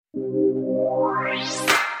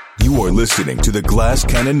You are listening to the Glass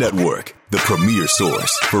Cannon Network, the premier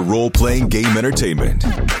source for role-playing game entertainment.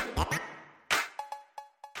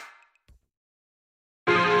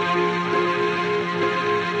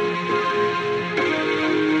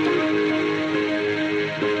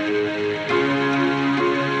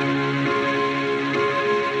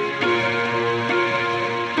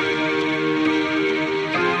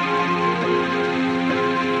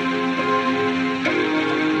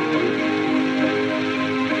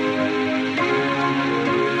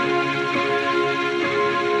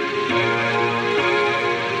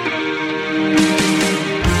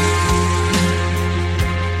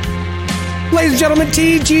 Ladies and gentlemen,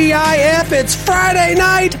 TGIF, it's Friday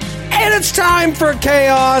night, and it's time for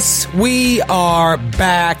chaos. We are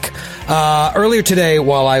back. Earlier today,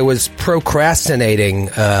 while I was procrastinating,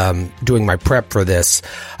 doing my prep for this,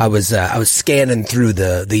 I was scanning through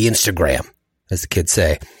the Instagram, as the kids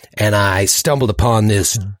say, and I stumbled upon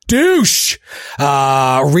this douche,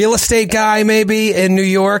 real estate guy maybe in New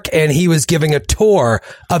York, and he was giving a tour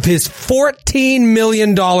of his $14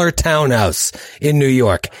 million townhouse in New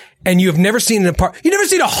York. And you've never seen you've never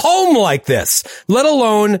seen a home like this, let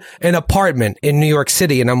alone an apartment in New York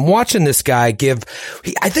City. And I'm watching this guy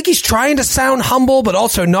I think he's trying to sound humble, but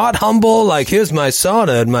also not humble. Like, here's my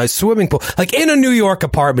sauna and my swimming pool. Like, in a New York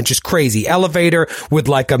apartment, just crazy. Elevator with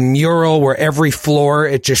like a mural where every floor,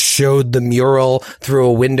 it just showed the mural through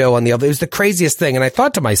a window on the elevator. It was the craziest thing. And I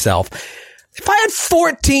thought to myself, if I had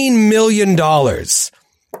 $14 million,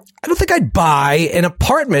 I don't think I'd buy an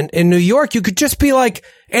apartment in New York. You could just be like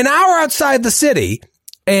an hour outside the city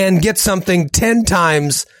and get something 10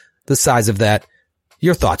 times the size of that.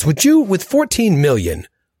 Your thoughts? Would you, with 14 million,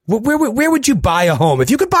 where would you buy a home? If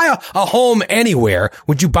you could buy a home anywhere,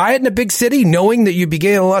 would you buy it in a big city knowing that you'd be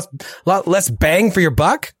getting a lot less bang for your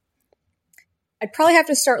buck? I'd probably have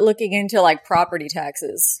to start looking into like property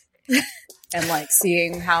taxes and like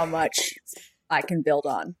seeing how much I can build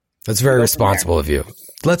on. That's very responsible of you.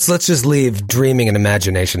 Let's just leave dreaming and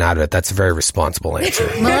imagination out of it. That's a very responsible answer.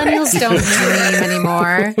 Millennials don't dream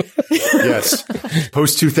anymore. Yes.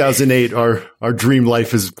 Post 2008, our dream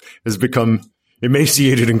life has become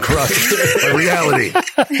emaciated and crushed by reality.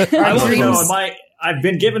 I want to know, I've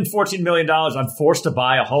been given $14 million. I'm forced to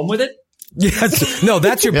buy a home with it? Yes. No,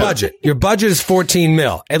 that's your budget. Your budget is 14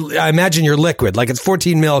 mil. And I imagine you're liquid. Like, it's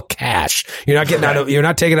 14 mil cash. You're not getting you're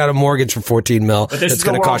not taking out a mortgage for 14 mil. But this is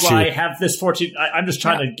going to cost you. I have this 14. I'm just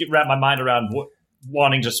trying to wrap my mind around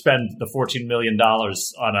wanting to spend the $14 million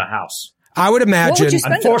on a house. I would imagine.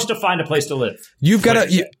 I'm forced to find a place to live. You've got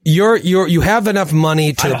you have enough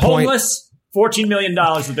money to I'm the point. Homeless. $14 million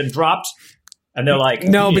have been dropped. And they're like,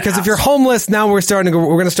 no, because if you're homeless, now we're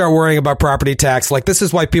going to start worrying about property tax. Like, this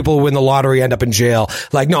is why people who win the lottery end up in jail.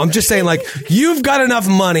 Like, no, I'm just saying, like, you've got enough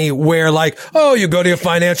money where, like, oh, you go to your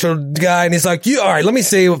financial guy and he's like, all right, let me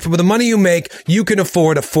see, for the money you make, you can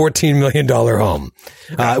afford a $14 million home,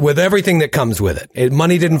 with everything that comes with it.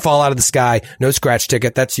 Money didn't fall out of the sky. No scratch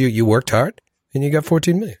ticket. That's you. You worked hard and you got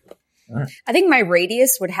 14 million. I think my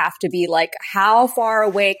radius would have to be like, how far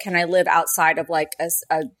away can I live outside of like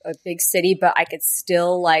a big city, but I could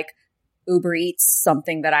still like Uber Eats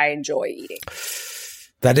something that I enjoy eating.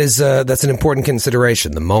 That's an important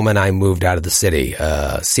consideration. The moment I moved out of the city,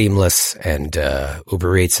 Seamless and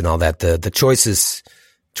Uber Eats and all that, the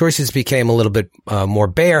choices became a little bit more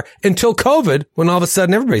bare until COVID, when all of a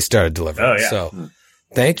sudden everybody started delivering. Oh yeah. So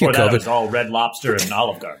thank you, Before COVID. That was all Red Lobster and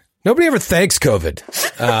Olive Garden. Nobody ever thanks COVID.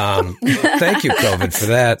 Thank you, COVID, for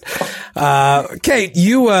that. Kate,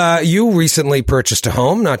 you recently purchased a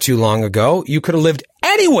home not too long ago. You could have lived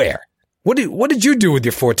anywhere. What did you do with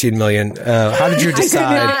your 14 million? How did you decide?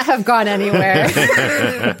 I could not have gone anywhere.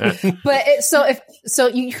 But so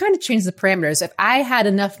you kind of change the parameters. If I had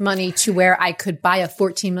enough money to where I could buy a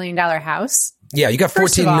 $14 million house. Yeah, you got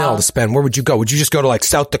 14 mil to spend. Where would you go? Would you just go to like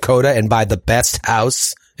South Dakota and buy the best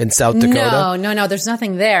house in South Dakota? No. There's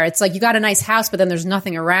nothing there. It's like you got a nice house, but then there's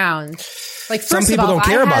nothing around. Like, some people don't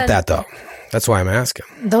care about that, though. That's why I'm asking.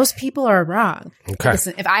 Those people are wrong. Okay.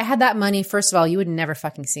 Listen, if I had that money, first of all, you would never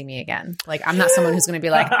fucking see me again. Like, I'm not someone who's going to be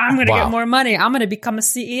like, I'm going to get more money. I'm going to become a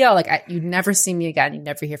CEO. Like, you'd never see me again. You'd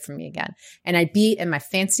never hear from me again. And I'd be in my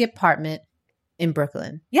fancy apartment in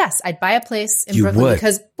Brooklyn. Yes, I'd buy a place in Brooklyn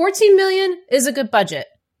because 14 million is a good budget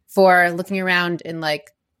for looking around in like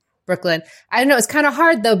Brooklyn. I don't know. It's kind of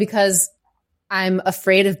hard though, because I'm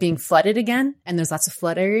afraid of being flooded again. And there's lots of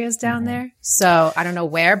flood areas down there. So I don't know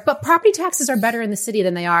where, but property taxes are better in the city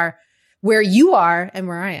than they are where you are and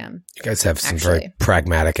where I am. You guys have some very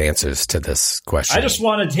pragmatic answers to this question. I just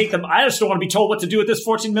want to take them. I just don't want to be told what to do with this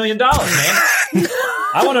 $14 million, man.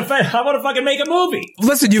 I want to fucking make a movie.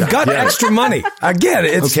 Listen, you've got extra money. Again,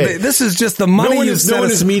 this is just the money. No one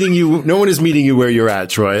is meeting you where you're at,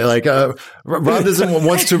 Troy. Like, Rob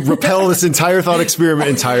wants to repel this entire thought experiment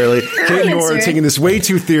entirely. Kate and Nora are taking this way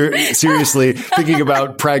too seriously, thinking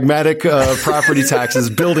about pragmatic property taxes,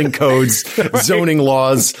 building codes, zoning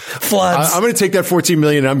laws, floods. I'm going to take that $14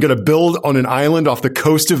 million and I'm going to build on an island off the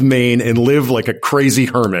coast of Maine and live like a crazy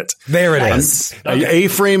hermit. There it is. An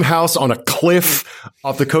A-frame house on a cliff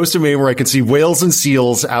off the coast of Maine where I can see whales and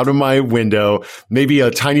seals out of my window. Maybe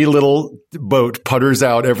a tiny little boat putters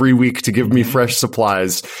out every week to give me fresh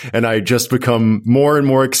supplies. And I just become more and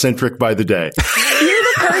more eccentric by the day.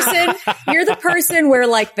 You're the person where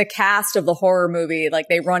like the cast of the horror movie, like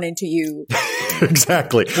they run into you.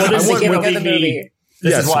 Exactly. Well, this is the beginning of the movie.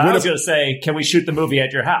 This is why I was going to say, can we shoot the movie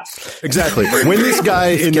at your house? Exactly. When this guy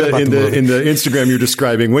in the Instagram you're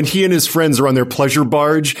describing, when he and his friends are on their pleasure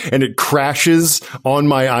barge and it crashes on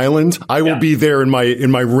my island, I will be there in my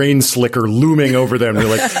rain slicker looming over them. They're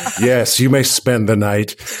like, yes, you may spend the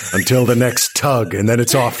night until the next tug, and then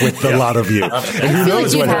it's off with the lot of you. And who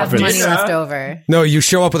knows what happens? Money left over. No, you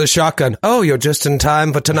show up with a shotgun. Oh, you're just in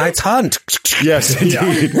time for tonight's hunt. Yes,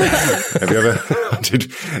 indeed. Have you ever hunted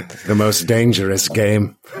the most dangerous game?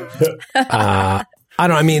 I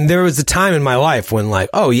mean, there was a time in my life when like,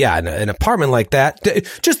 oh yeah, an apartment like that,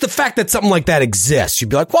 just the fact that something like that exists, you'd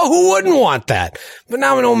be like, well, who wouldn't want that? But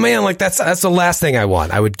now I'm an old man, like that's the last thing I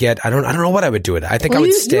want. I would get, I don't know what I would do with it. I think I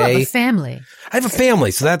would stay. You have a family. I have a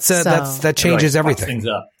family, so that changes everything. Things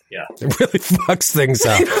up. Yeah. It really fucks things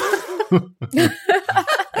up.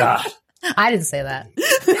 God. I didn't say that.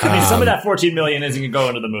 I mean, some of that $14 million isn't going to go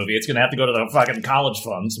into the movie. It's going to have to go to the fucking college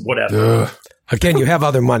funds, whatever. Again, you have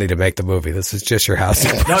other money to make the movie. This is just your house.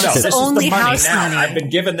 No, this is only the money house now. money. I've been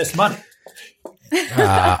given this money.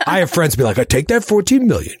 I have friends be like, I take that $14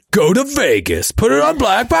 million, go to Vegas, put it on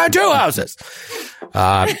black, buy 2 houses.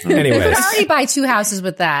 Anyways. You could already buy 2 houses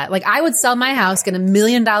with that. Like, I would sell my house, get $1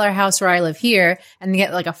 million house where I live here, and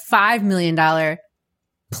get like a $5 million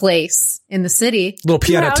place in the city. Little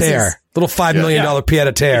pied-à-terre. Little $5 million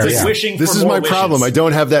pied-à-terre. This is my problem. I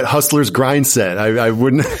don't have that hustler's grind set. I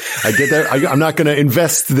wouldn't. I get that. I'm not going to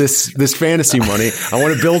invest this fantasy money. I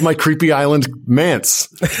want to build my creepy island manse.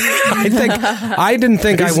 I didn't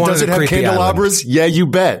think I wanted Does it have candelabras? Island. Yeah, you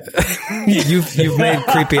bet. You've made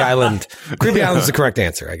Creepy Island. Creepy Island's the correct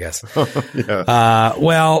answer, I guess.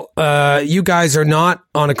 You guys are not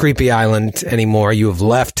on a creepy island anymore. You have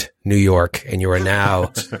left New York and you are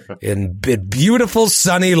now in beautiful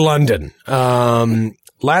sunny London.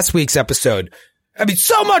 Last week's episode, I mean,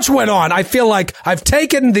 so much went on. I feel like I've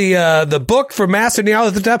taken the book from Master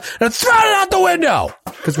Nyarlathotep and thrown it out the window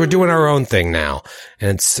because we're doing our own thing now,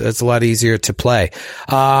 and it's a lot easier to play.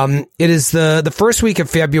 It is the first week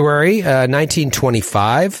of February,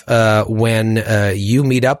 1925, when you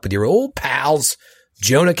meet up with your old pals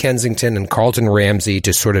Jonah Kensington and Carlton Ramsey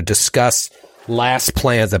to sort of discuss last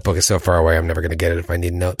plans. That book is so far away, I'm never going to get it if I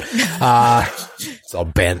need a note. It's all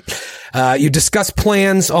bent. You discuss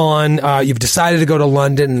plans on, you've decided to go to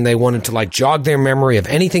London, and they wanted to like jog their memory of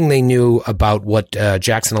anything they knew about what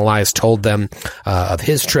Jackson Elias told them of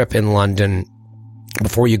his trip in London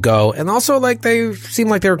before you go. And also, like, they seem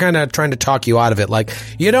like they were kind of trying to talk you out of it. Like,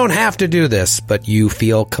 you don't have to do this, but you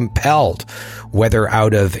feel compelled, whether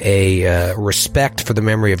out of a respect for the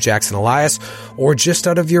memory of Jackson Elias or just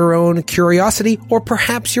out of your own curiosity or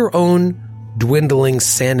perhaps your own dwindling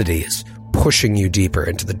sanity is pushing you deeper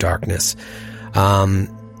into the darkness.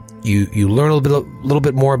 You learn a little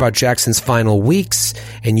bit more about Jackson's final weeks,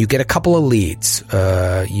 and you get a couple of leads.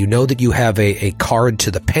 You know that you have a card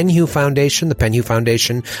to the Penhew Foundation. The Penhew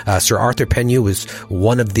Foundation, Sir Arthur Penhew was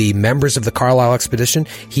one of the members of the Carlisle expedition.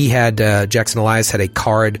 He had, Jackson Elias had a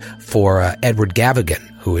card for Edward Gavigan,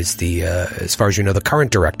 who is the, as far as you know, the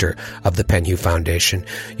current director of the Penhew Foundation.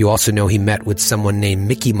 You also know he met with someone named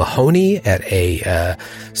Mickey Mahoney at a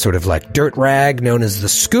sort of like dirt rag known as the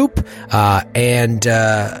Scoop, and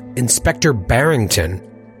Inspector Barrington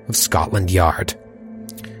of Scotland Yard.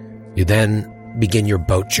 You then begin your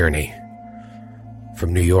boat journey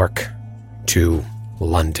from New York to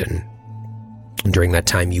London. And during that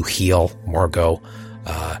time, you heal Margot,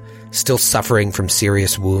 still suffering from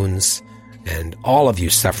serious wounds, and all of you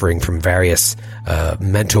suffering from various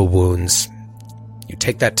mental wounds. You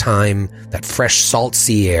take that time, that fresh salt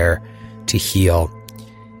sea air to heal.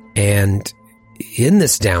 And in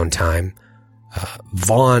this downtime,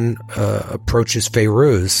 Vaughn approaches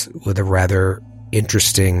Feyruz with a rather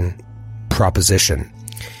interesting proposition.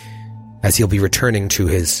 as he'll be returning to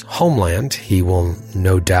his homeland, he will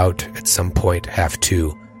no doubt at some point have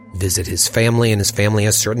to visit his family, and his family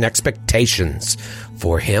has certain expectations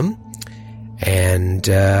for him. And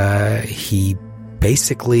he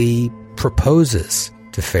basically proposes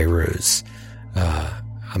to Feyruz.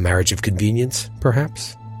 A marriage of convenience,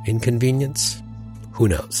 perhaps? Inconvenience? Who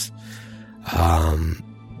knows?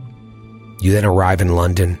 You then arrive in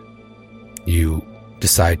London. You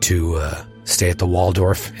decide to stay at the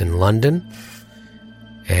Waldorf in London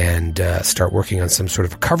and start working on some sort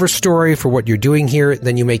of a cover story for what you're doing here.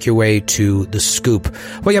 Then you make your way to the Scoop,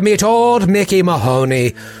 where you meet old Mickey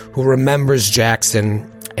Mahoney, who remembers Jackson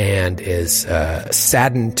and is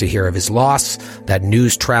saddened to hear of his loss. That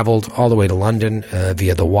news traveled all the way to London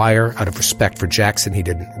via The Wire. Out of respect for Jackson, he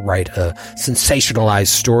didn't write a sensationalized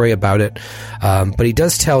story about it. But he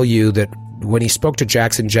does tell you that when he spoke to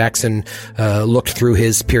Jackson, Jackson looked through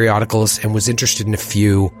his periodicals and was interested in a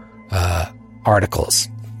few articles.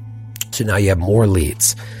 So now you have more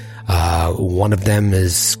leads. One of them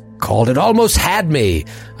is called "It Almost Had Me,"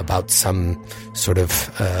 about some sort of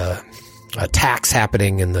attacks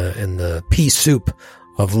happening in the pea soup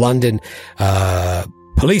of London.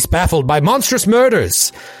 Police baffled by monstrous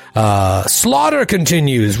murders. Slaughter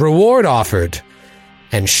continues. Reward offered.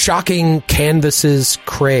 And shocking canvases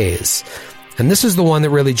craze. And this is the one that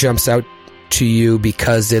really jumps out to you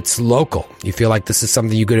because it's local. You feel like this is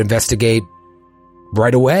something you could investigate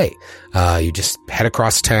right away. You just head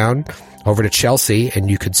across town over to Chelsea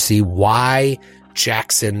and you could see why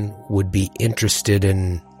Jackson would be interested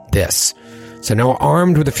in this. So now,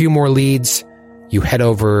 armed with a few more leads, you head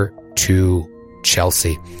over to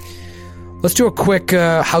Chelsea. Let's do a quick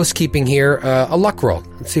housekeeping here. A luck roll.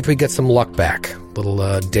 Let's see if we get some luck back.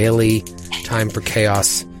 Little daily time for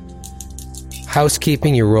chaos.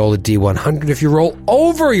 Housekeeping, you roll a D100. If you roll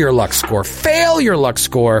over your luck score, fail your luck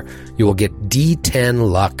score, you will get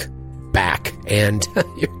D10 luck back. And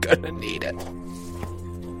you're going to need it.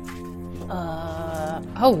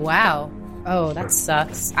 Oh, wow. Oh, that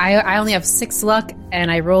sucks. I only have 6 luck,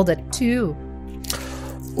 and I rolled a 2.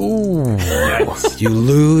 Ooh. You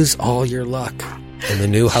lose all your luck in the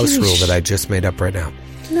new house rule that I just made up right now.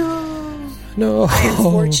 No.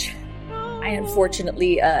 I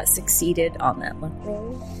unfortunately succeeded on that luck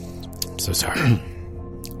roll. I'm so sorry.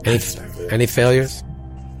 Any failures?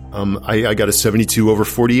 I got a 72 over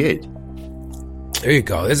 48. There you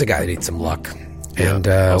go. There's a guy that needs some luck. And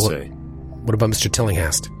I'll say. What about Mr.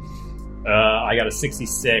 Tillinghast? I got a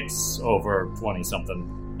 66 over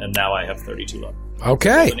 20-something, and now I have 32 luck.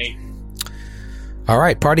 Okay. All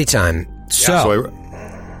right, party time. All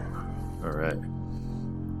right.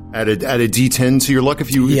 Add a D10 to your luck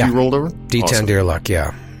if you rolled over? D10 awesome. To your luck,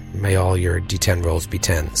 yeah. May all your D10 rolls be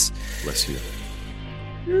 10s. Bless you.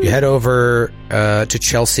 You head over to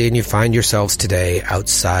Chelsea and you find yourselves today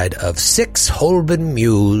outside of 6 Holborn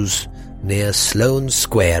Mews near Sloane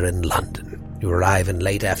Square in London. You arrive in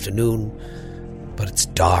late afternoon, but it's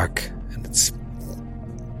dark and it's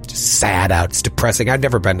just sad out. It's depressing. I've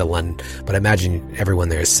never been to London, but I imagine everyone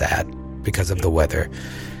there is sad because of the weather.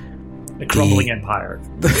 The crumbling empire.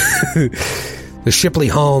 The Shipley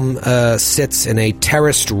home sits in a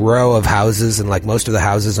terraced row of houses, and like most of the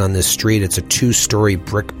houses on this street, it's a 2-story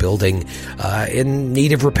brick building in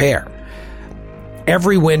need of repair.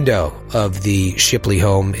 Every window of the Shipley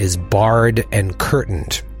home is barred and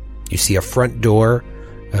curtained. You see a front door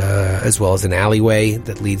as well as an alleyway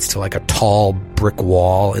that leads to like a tall brick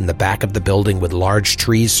wall in the back of the building with large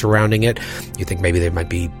trees surrounding it. You think maybe there might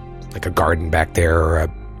be like a garden back there or a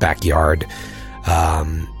backyard.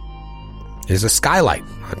 There's a skylight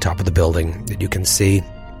on top of the building that you can see.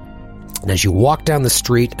 And as you walk down the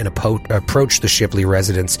street and approach the Shipley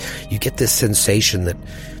residence, you get this sensation that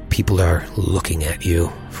people are looking at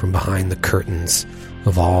you from behind the curtains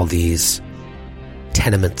of all these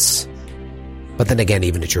tenements. But then again,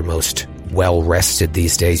 even at your most well-rested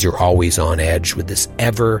these days, you're always on edge with this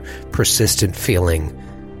ever-persistent feeling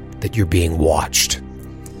that you're being watched.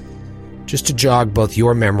 Just to jog both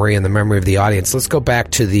your memory and the memory of the audience, let's go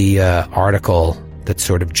back to the article that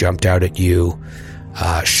sort of jumped out at you.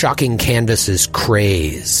 Shocking canvases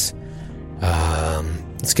craze.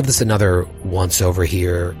 Let's give this another once over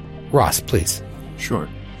here. Ross, please. Sure.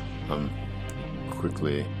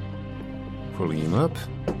 Quickly pulling him up.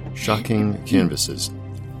 Shocking canvases.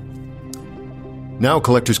 Now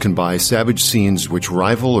collectors can buy savage scenes which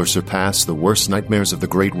rival or surpass the worst nightmares of the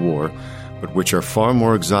Great War, but which are far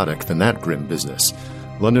more exotic than that grim business.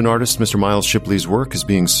 London artist Mr. Miles Shipley's work is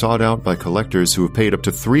being sought out by collectors who have paid up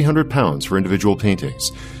to £300 for individual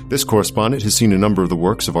paintings. This correspondent has seen a number of the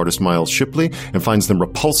works of artist Miles Shipley and finds them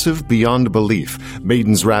repulsive beyond belief.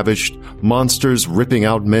 Maidens ravished, monsters ripping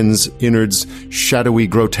out men's innards, shadowy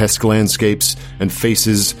grotesque landscapes, and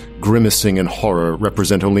faces grimacing in horror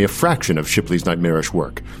represent only a fraction of Shipley's nightmarish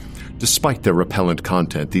work. Despite their repellent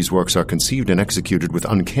content, these works are conceived and executed with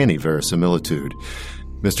uncanny verisimilitude.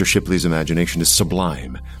 Mr. Shipley's imagination is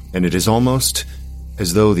sublime, and it is almost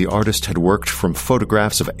as though the artist had worked from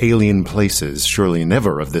photographs of alien places, surely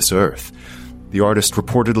never of this earth. The artist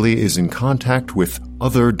reportedly is in contact with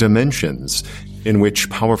other dimensions in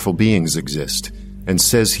which powerful beings exist, and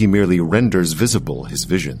says he merely renders visible his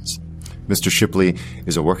visions. Mr. Shipley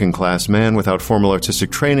is a working-class man without formal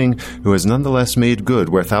artistic training who has nonetheless made good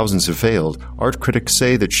where thousands have failed. Art critics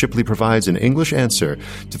say that Shipley provides an English answer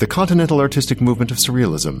to the continental artistic movement of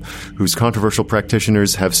surrealism, whose controversial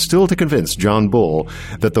practitioners have still to convince John Bull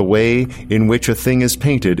that the way in which a thing is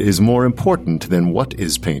painted is more important than what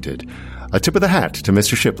is painted. A tip of the hat to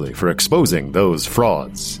Mr. Shipley for exposing those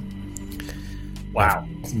frauds. Wow.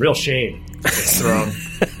 Some real shade is thrown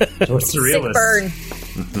towards surrealists. Sick burn.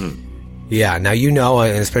 Mm-hmm. Yeah, now you know,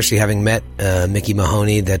 especially having met Mickey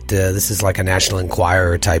Mahoney, that this is like a National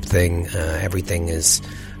Enquirer type thing. Everything is,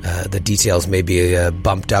 the details may be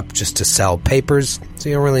bumped up just to sell papers, so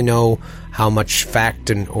you don't really know how much fact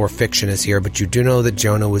or fiction is here, but you do know that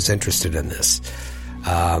Jonah was interested in this.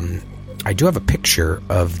 I do have a picture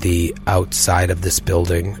of the outside of this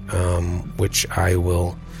building, which I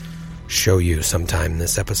will show you sometime in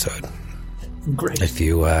this episode. Great. If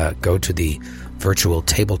you go to the virtual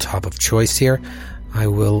tabletop of choice here, I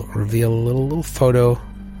will reveal a little photo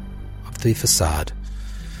of the facade.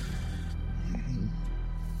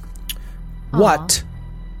 Aww. What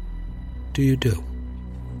do you do?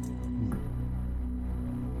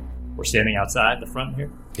 We're standing outside the front here?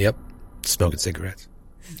 Yep. Smoking cigarettes.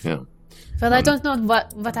 Yeah. Well, I don't know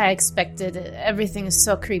what I expected. Everything is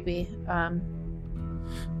so creepy.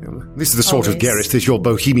 This is the sort of garret that your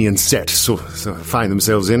bohemian set so find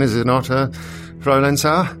themselves in, is it not, Fräulein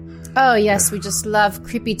Sauer? Oh, yes, we just love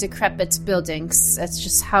creepy, decrepit buildings. That's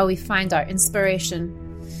just how we find our inspiration.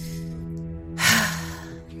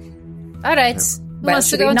 All right. Who wants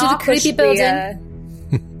to go into the creepy building?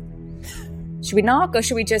 Should we knock, or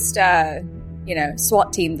should we just,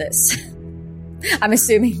 SWAT team this? I'm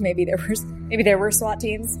assuming maybe there were SWAT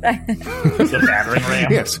teams. The battering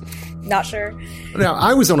ram. Yes. Not sure. Now,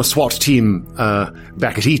 I was on a SWAT team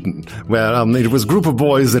back at Eton, where it was a group of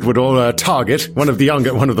boys that would all target one of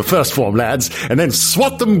the first form lads, and then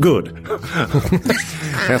swat them good.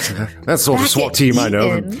 That's sort of SWAT team I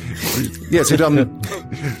know. Yes, it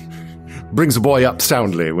brings a boy up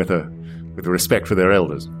soundly with a respect for their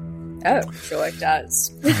elders. Oh, sure it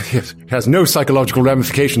does. Yes, it has no psychological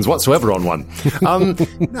ramifications whatsoever on one.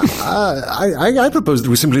 I propose that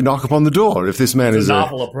we simply knock upon the door if this man is a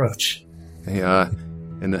novel approach. Is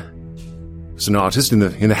an artist in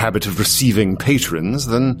the habit of receiving patrons.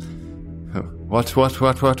 Then what do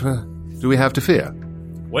we have to fear?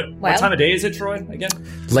 What time of day is it, Troy? Again?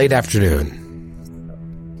 Late afternoon.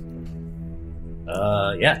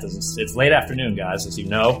 It's late afternoon, guys, as you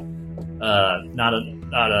know. Not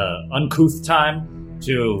a uncouth time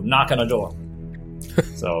to knock on a door.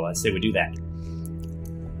 So I say we do that.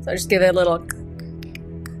 So just give it a little...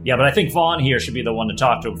 Yeah, but I think Vaughn here should be the one to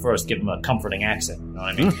talk to him first, give him a comforting accent. You know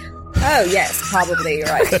what I mean? Oh, yes, probably, you're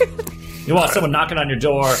right. You want someone knocking on your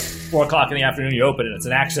door, 4 o'clock in the afternoon, you open it, it's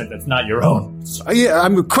an accent that's not your own. Yeah,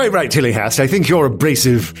 I'm quite right, Tillyhast. I think your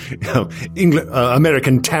abrasive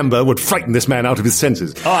American timbre would frighten this man out of his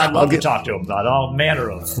senses. Oh, I'd love to talk to him about all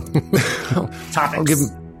manner of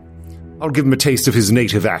topics. I'll give him a taste of his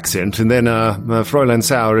native accent, and then, Fräulein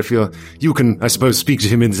Sauer, if you can, I suppose, speak to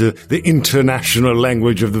him in the international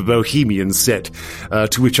language of the Bohemian set,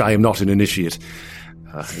 to which I am not an initiate.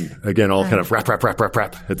 Again, I'll kind of rap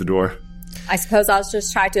at the door. I suppose I'll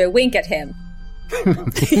just try to wink at him. In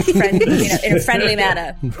a friendly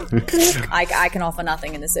manner. I can offer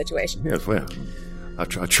nothing in this situation. Yes, well, a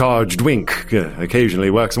charged wink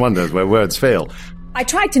occasionally works wonders where words fail. I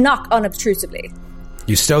tried to knock unobtrusively.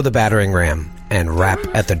 You stow the battering ram and rap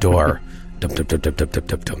at the door. Dum, dum, dum, dum, dum, dum,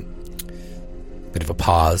 dum, dum. Bit of a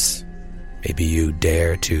pause. Maybe you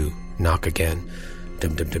dare to knock again.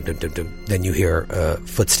 Dum, dum, dum, dum, dum, dum. Then you hear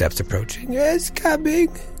footsteps approaching. Yes, coming.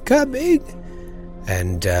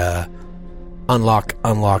 And unlock.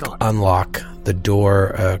 The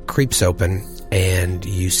door creeps open, and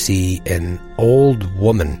you see an old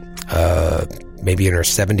woman, maybe in her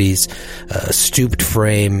 70s, stooped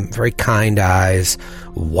frame, very kind eyes,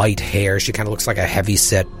 white hair. She kind of looks like a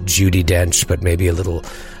heavy-set Judi Dench, but maybe a little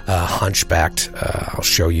hunchbacked. I'll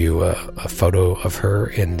show you a photo of her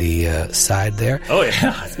in the side there. Oh,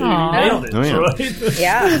 yeah. You nailed it, Troy.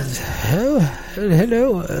 Yeah.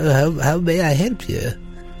 Hello. How may I help you?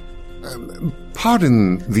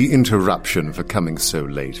 Pardon the interruption for coming so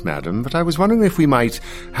late, madam, but I was wondering if we might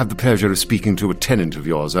have the pleasure of speaking to a tenant of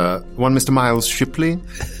yours, one Mr. Miles Shipley.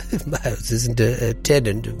 Miles isn't a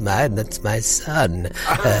tenant of mine. That's my son,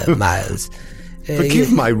 Miles.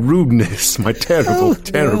 Forgive my rudeness, my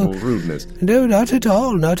terrible rudeness. No, not at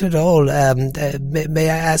all, not at all. May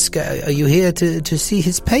I ask, are you here to see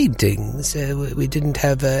his paintings? We didn't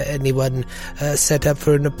have anyone set up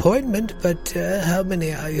for an appointment, but how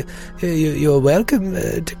many are you? You're welcome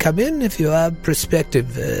to come in if you are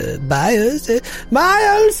prospective buyers.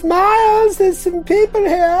 Miles, there's some people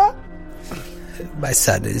here. My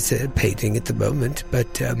son is painting at the moment,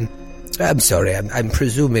 but... I'm sorry, I'm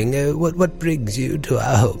presuming. What brings you to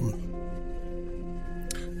our home?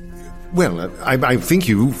 Well, I think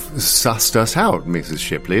you've sussed us out, Mrs.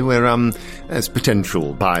 Shipley. We're, as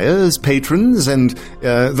potential buyers, patrons, and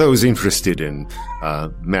those interested in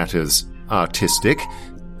matters artistic.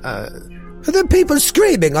 There are people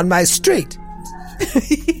screaming on my street.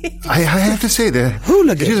 I have to say,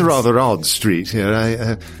 hooligans. It is a rather odd street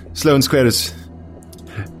here. Sloane Square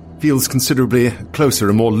feels considerably closer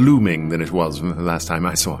and more looming than it was the last time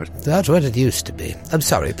I saw it. That's what it used to be. I'm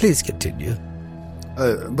sorry, please continue.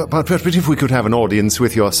 But if we could have an audience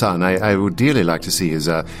with your son, I would dearly like to see his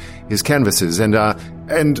canvases. And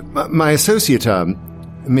my associate,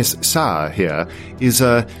 Miss Sa here, is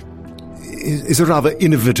a rather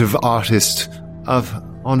innovative artist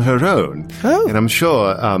on her own. Oh. And I'm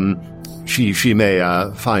sure she may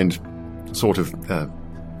find sort of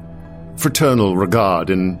fraternal regard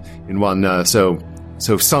in one so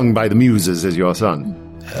sung by the muses as your son.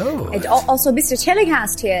 Oh. And also, Mr.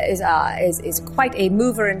 Tillinghast here is quite a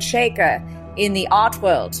mover and shaker in the art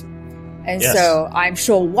world, and yes. So I'm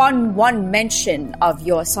sure one mention of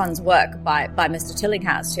your son's work by Mr.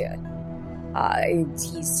 Tillinghast here,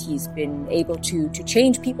 he's been able to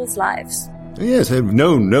change people's lives. Yes,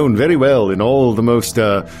 known very well in all the most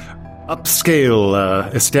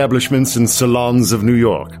upscale establishments and salons of New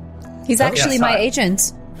York. He's actually my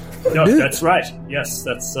agent. No, that's right. Yes,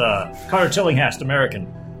 that's Carter Tillinghast,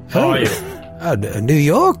 American. How are you? New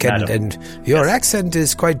York, and your accent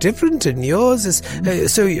is quite different, and yours is...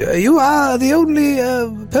 so you are the only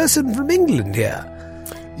person from England here?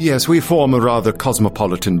 Yes, we form a rather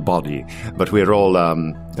cosmopolitan body, but we're all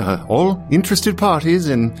interested parties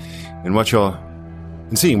in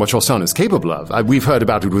seeing what your son is capable of. We've heard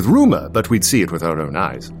about it with rumor, but we'd see it with our own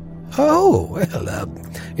eyes. Oh, well,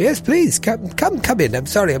 yes, please, come in. I'm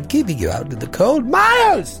sorry, I'm keeping you out in the cold.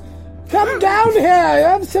 Miles, come down here. I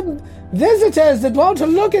have some visitors that want to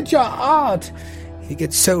look at your art. He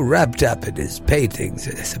gets so wrapped up in his paintings,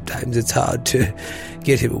 sometimes it's hard to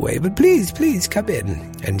get him away. But please, come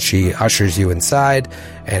in. And she ushers you inside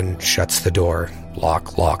and shuts the door.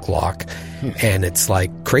 Lock. And it's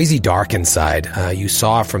like crazy dark inside. You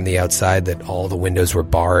saw from the outside that all the windows were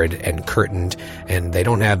barred and curtained, and they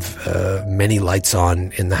don't have many lights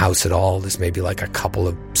on in the house at all. There's maybe like a couple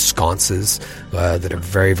of sconces that are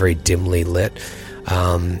very, very dimly lit.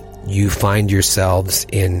 You find yourselves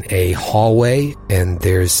in a hallway, and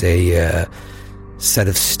there's a set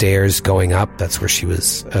of stairs going up. That's where she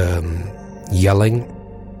was yelling.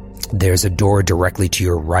 There's a door directly to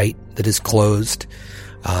your right that is closed,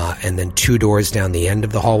 and then two doors down the end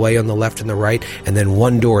of the hallway on the left and the right, and then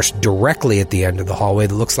one door directly at the end of the hallway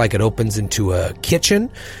that looks like it opens into a kitchen,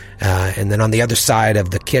 and then on the other side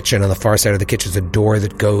of the kitchen, on the far side of the kitchen, is a door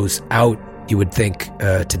that goes out, you would think,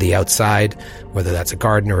 to the outside, whether that's a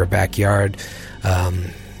garden or a backyard.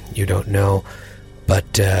 You don't know,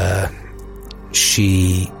 but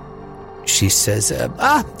she says,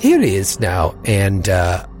 here he is now, and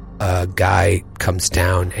a guy comes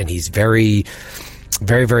down, and he's very,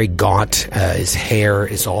 very, very gaunt. His hair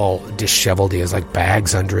is all disheveled. He has like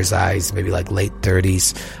bags under his eyes, maybe like late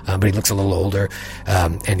 30s, but he looks a little older,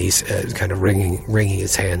 and he's kind of wringing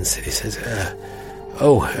his hands. He says,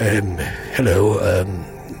 hello,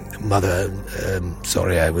 Mother.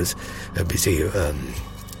 Sorry, I was busy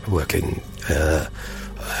working.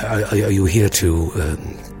 Are you here to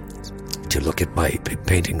look at my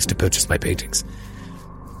paintings, to purchase my paintings?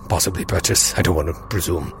 Possibly purchase. I don't want to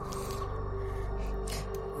presume.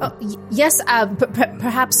 Oh, yes,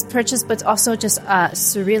 perhaps purchase, but also just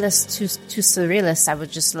surrealist to surrealist. I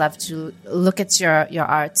would just love to look at your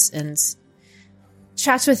art and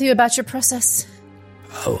chat with you about your process.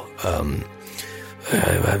 Oh,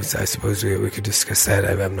 I suppose we could discuss that.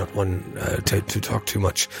 I'm not one to talk too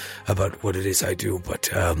much about what it is I do, but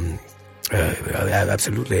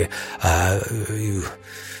absolutely.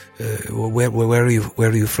 Where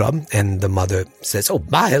are you from? And the mother says, "Oh,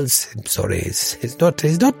 Miles. I'm sorry, he's not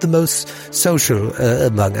the most social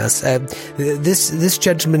among us. This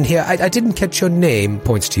gentleman here, I didn't catch your name."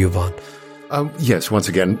 Points to you, Vaughn. Yes, once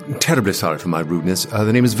again, terribly sorry for my rudeness.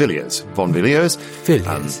 The name is Villiers. Vaughn Villiers.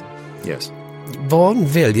 Villiers. Yes. Vaughn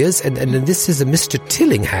Villiers, and this is a Mr.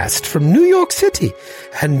 Tillinghast from New York City.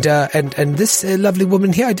 And this lovely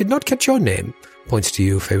woman here, I did not catch your name. Points to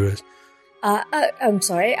you, Fairuz. I'm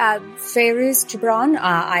sorry, Fairuz Gibran.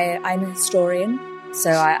 I'm a historian,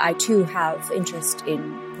 so I too have interest in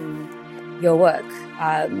your work,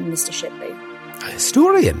 Mr. Shipley. A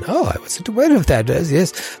historian? Oh, I wasn't aware of that.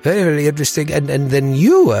 Yes, very, very interesting. And then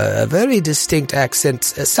you, a very distinct accent.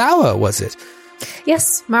 Sauer, was it?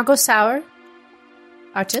 Yes, Margot Sauer,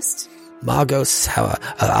 artist. Margot Sauer,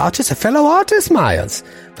 artist, a fellow artist, Miles.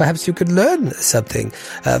 Perhaps you could learn something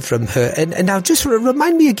from her. And now just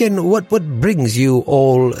remind me again, what brings you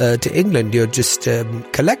all to England? You're just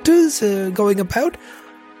collectors going about?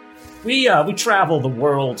 We travel the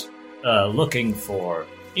world looking for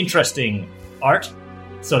interesting art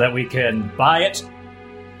so that we can buy it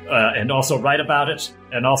and also write about it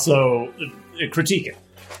and also critique it.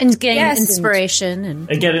 And gain inspiration.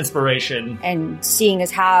 And get inspiration. And seeing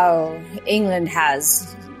as how England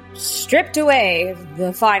has stripped away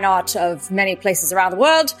the fine art of many places around the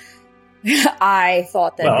world, I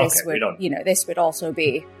thought that this would also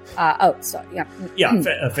be...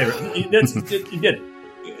 favorite.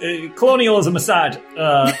 Colonialism aside,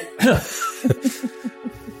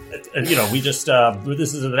 we just...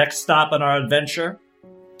 this is the next stop on our adventure.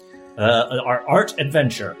 Our art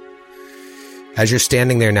adventure. As you're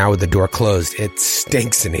standing there now with the door closed, it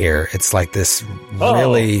stinks in here. It's like this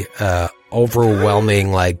really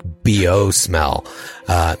overwhelming, like, BO smell.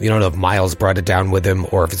 You don't know if Miles brought it down with him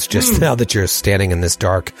or if it's just now that you're standing in this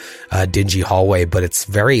dark, dingy hallway, but it's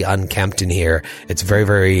very unkempt in here. It's very,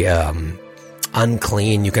 very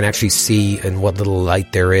unclean. You can actually see in what little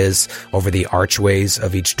light there is over the archways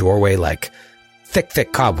of each doorway, like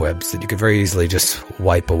thick cobwebs that you could very easily just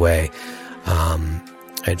wipe away.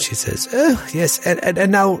 And she says, "Oh, yes.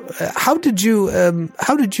 And now, how did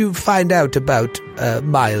you find out about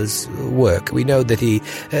Miles' work? We know that he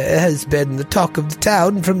has been the talk of the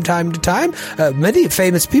town from time to time. Many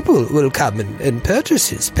famous people will come and purchase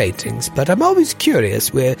his paintings, but I'm always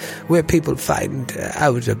curious where people find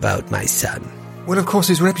out about my son." Well, of course,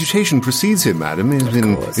 his reputation precedes him, madam.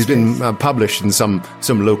 He's been published in some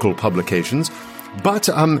local publications, but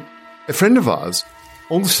a friend of ours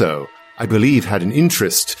also, I believe, had an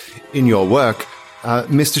interest in your work.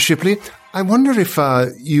 Mr. Shipley, I wonder if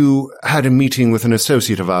you had a meeting with an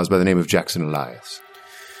associate of ours by the name of Jackson Elias.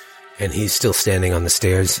 And he's still standing on the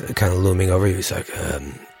stairs, kind of looming over you. He's like,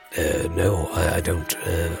 no, I don't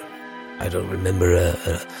remember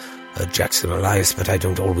Jackson Elias, but I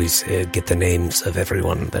don't always get the names of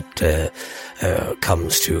everyone that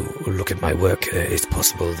comes to look at my work. It's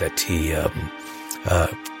possible that he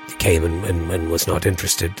came and was not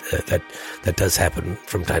interested. That does happen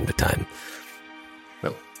from time to time.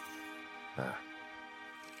 Well,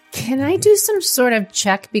 can I do some sort of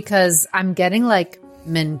check, because I'm getting like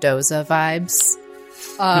Mendoza vibes?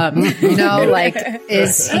 Like,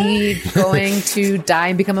 is he going to die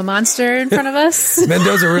and become a monster in front of us?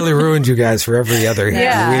 Mendoza really ruined you guys for every other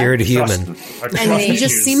weird human. And he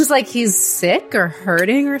just seems like he's sick or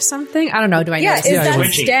hurting or something. I don't know. Do I know? Is that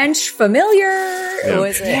stench familiar? Yeah. Or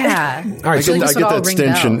is it? Yeah. All right, I get that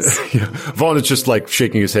stench. And Vaughn is just like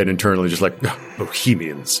shaking his head internally, just like,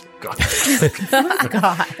 Bohemians. God.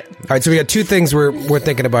 God. All right, so we got two things we're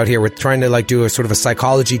thinking about here. We're trying to like do a sort of a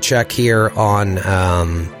psychology check here on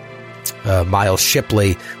Miles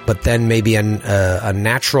Shipley, but then maybe a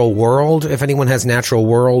natural world, if anyone has natural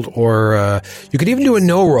world, or you could even do a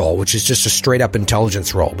no roll, which is just a straight up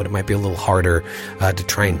intelligence roll, but it might be a little harder to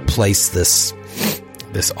try and place this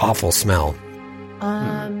awful smell.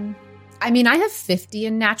 I mean, I have 50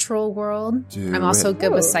 in natural world. I'm also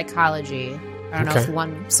good with psychology. I don't know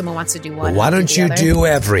if someone wants to do one. Well, why don't you do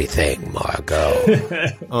everything, Margot?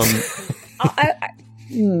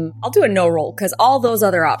 I'll do a no roll, because all those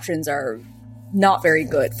other options are not very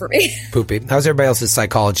good for me. Poopy. How's everybody else's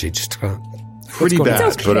psychology? Just pretty bad,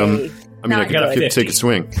 okay. but I can take a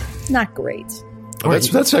swing. Not great. Oh,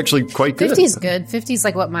 that's actually quite good. 50's good. 50's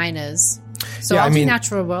like what mine is. So I'll do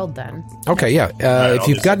natural world then. Okay, yeah. If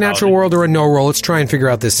you've got natural world or a no roll, let's try and figure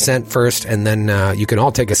out this scent first, and then you can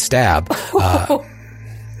all take a stab.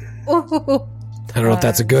 don't know if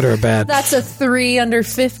that's a good or a bad. That's a 3 under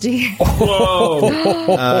 50.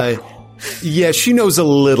 Whoa. Yeah, she knows a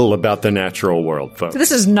little about the natural world, folks.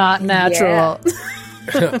 This is not natural.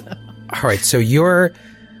 Yeah. All right, so you're...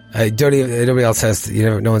 nobody else has...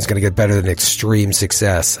 no one's going to get better than extreme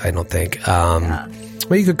success, I don't think. Well,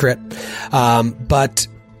 you could crit. But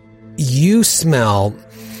you smell...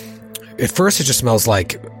 At first, it just smells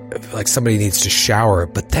like somebody needs to shower,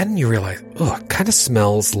 but then you realize, it kind of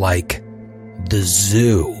smells like the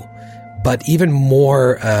zoo. But even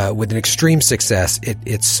more, with an extreme success,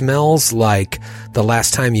 it smells like the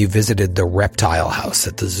last time you visited the reptile house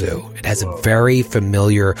at the zoo. It has a very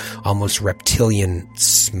familiar, almost reptilian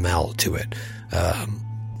smell to it.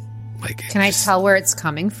 Can I tell where it's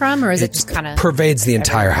coming from, or is it just kind of pervades the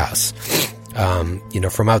entire house?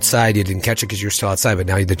 From outside, you didn't catch it because you're still outside, but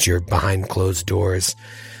now that you're behind closed doors,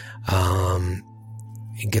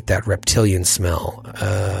 you get that reptilian smell.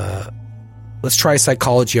 Let's try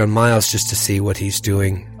psychology on Miles just to see what he's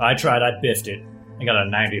doing. I tried. I biffed it. I got a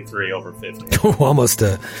 93 over 50. Almost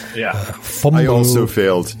a fumble. I also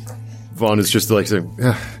failed. Vaughn is just like saying,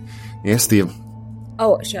 yes, the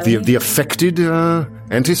affected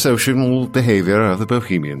antisocial behavior of the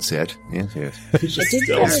bohemian set. Yes.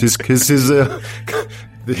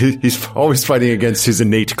 He's always fighting against his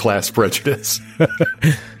innate class prejudice.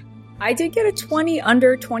 I did get a 20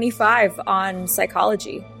 under 25 on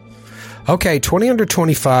psychology. Okay, 20 under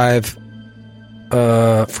 25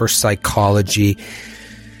 for psychology.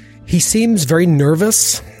 He seems very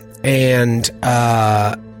nervous and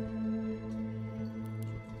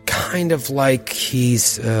kind of like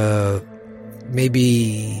he's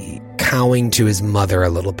maybe cowing to his mother a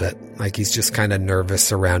little bit. Like he's just kind of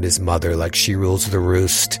nervous around his mother, like she rules the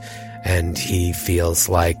roost, and he feels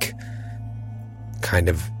like kind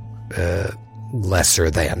of lesser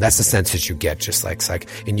than. That's the sense that you get, just like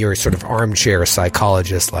in your sort of armchair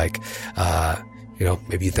psychologist, maybe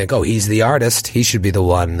you think, oh, he's the artist, he should be the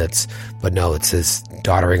one but no, it's his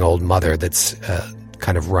doddering old mother that's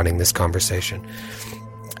kind of running this conversation.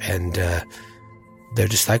 And they're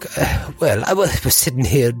just like, well, I was sitting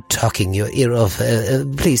here talking your ear off.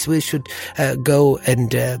 Please, we should go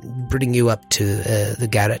and bring you up to the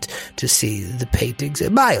garret to see the paintings.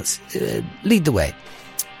 Miles, lead the way.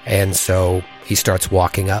 And so he starts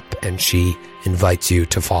walking up, and she invites you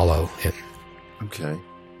to follow him. Okay.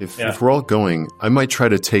 If we're all going, I might try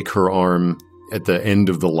to take her arm at the end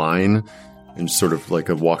of the line and sort of like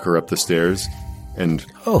walk her up the stairs. And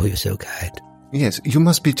oh, you're so kind. Yes, you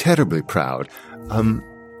must be terribly proud. I'm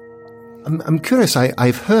curious.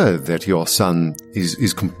 I've heard that your son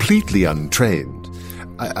is completely untrained.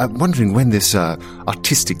 I'm wondering when this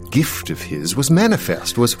artistic gift of his was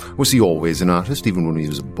manifest. Was he always an artist, even when he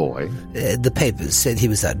was a boy? The papers said he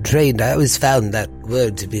was untrained. I always found that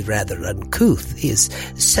word to be rather uncouth. He is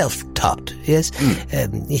self-taught, yes.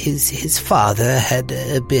 His father had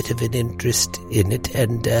a bit of an interest in it,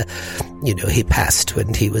 and, he passed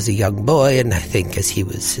when he was a young boy, and I think as he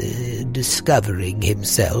was discovering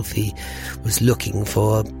himself, he was looking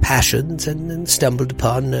for passions and stumbled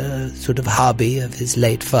upon a sort of hobby of his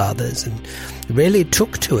late father's and really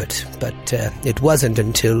took to it. But it wasn't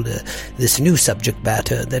until this new subject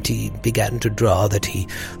matter that he began to draw that he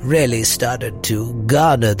really started to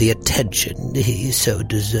garner the attention he so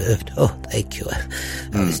deserved. Oh, thank you.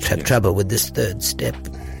 I always have trouble with this third step.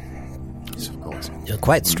 You're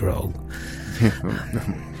quite strong.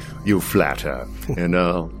 You flatter. And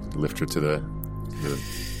I'll lift her to the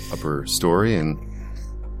upper story, and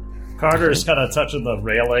Carter's kind of touching the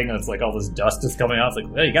railing, and it's like all this dust is coming off. It's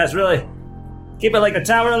like, hey, you guys really keep it like the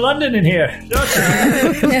Tower of London in here, don't you?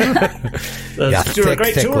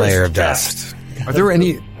 Thick layer of dust. Is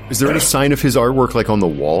there any sign of his artwork like on the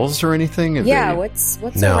walls or anything? What's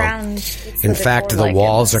no. around? In fact, the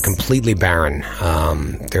walls are completely barren.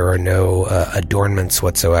 There are no adornments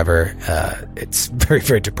whatsoever. It's very,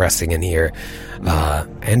 very depressing in here,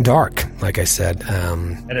 and dark, like I said.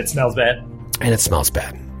 And it smells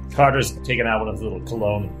bad. Carter's taking out one of the little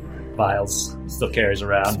cologne vials. He still carries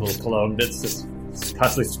around little cologne bits, just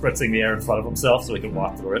constantly spritzing the air in front of himself so he can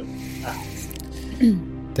walk through it.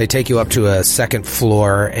 They take you up to a second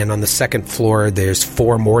floor, and on the second floor, there's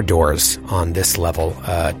 4 more doors on this level.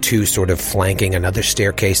 2 sort of flanking another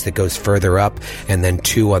staircase that goes further up, and then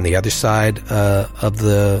 2 on the other side of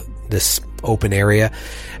this open area.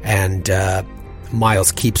 And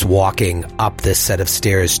Miles keeps walking up this set of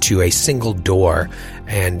stairs to a single door,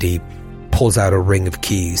 and he pulls out a ring of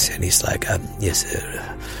keys, and he's like, yes,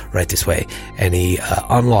 right this way. And he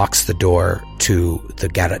unlocks the door to the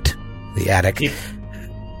garret, the attic.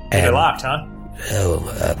 They're locked, huh?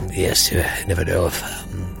 Oh, yes, I never know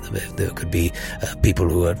if There could be people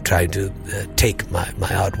who are trying to take my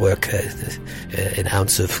artwork. An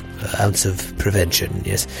ounce of prevention.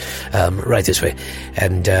 Yes, right this way.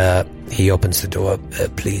 And he opens the door.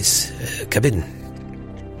 Please come in.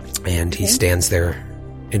 And he stands there,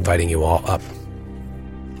 inviting you all up.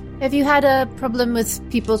 Have you had a problem with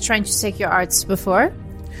people trying to take your arts before?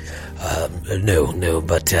 No,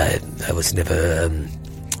 but I was never.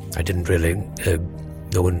 I didn't really.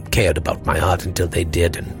 No one cared about my art until they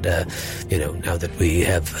did, and now that we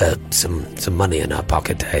have some money in our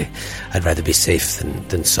pocket, I'd rather be safe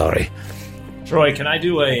than sorry. Troy, can I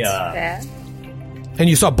do a? And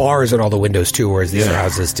you saw bars in all the windows too, whereas the other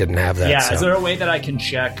houses didn't have that. Yeah, so. Is there a way that I can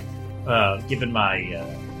check, given my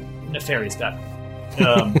nefarious gut,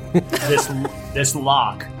 this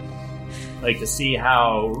lock, like to see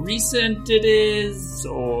how recent it is,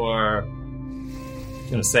 or?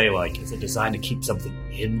 Going to say, like, is it designed to keep something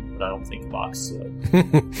in? But I don't think locks.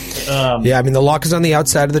 Yeah, I mean, the lock is on the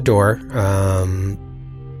outside of the door,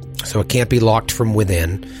 so it can't be locked from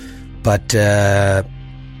within. But I'm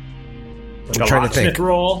trying to think. Locksmith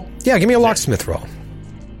roll? Yeah, give me a locksmith roll.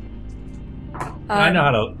 I know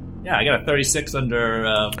how to. Yeah, I got a 36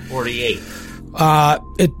 under 48.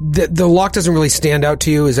 The lock doesn't really stand out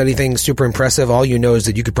to you as anything super impressive. All you know is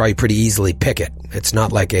that you could probably pretty easily pick it. It's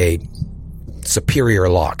not like a superior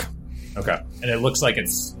lock. Okay. And it looks like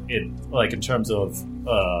like in terms of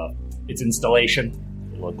its installation,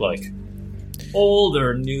 it looked like old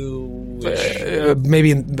or new.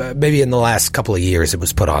 Maybe in the last couple of years it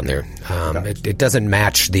was put on there. Okay. It doesn't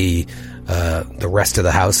match the rest of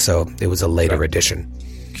the house, so it was a later addition.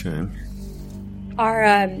 Okay.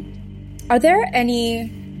 Are there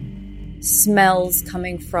any smells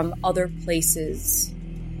coming from other places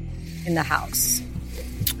in the house?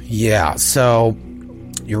 Yeah, so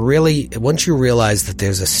once you realize that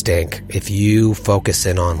there's a stink, if you focus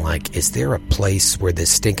in on, like, is there a place where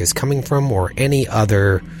this stink is coming from, or any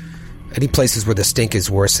places where the stink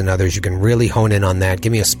is worse than others, you can really hone in on that.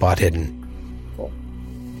 Give me a spot hidden. Cool.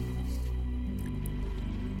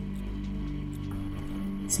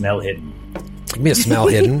 Smell hidden. Give me a smell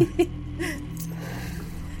hidden.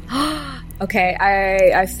 Okay,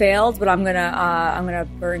 I failed, but I'm gonna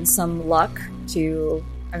burn some luck to.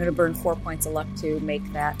 I'm going to burn 4 points of luck to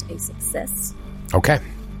make that a success. Okay.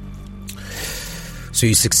 So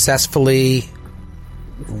you successfully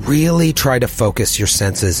really try to focus your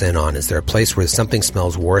senses in on, is there a place where something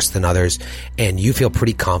smells worse than others? And you feel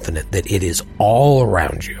pretty confident that it is all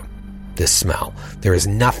around you, this smell. There is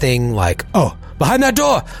nothing like, oh, behind that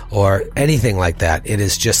door, or anything like that. It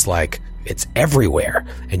is just like, it's everywhere.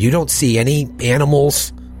 And you don't see any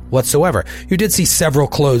animals whatsoever. You did see several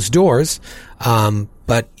closed doors,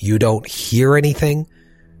 but you don't hear anything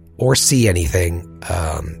or see anything.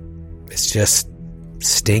 It's just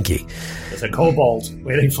stinky. There's a kobold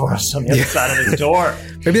waiting for us on the other side of his door.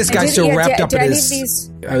 Maybe this guy's so wrapped up in his...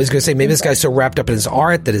 I was going to say, maybe this guy's so wrapped up in his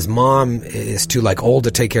art that his mom is too, like, old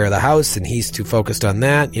to take care of the house, and he's too focused on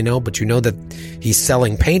that, but you know that he's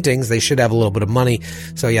selling paintings. They should have a little bit of money.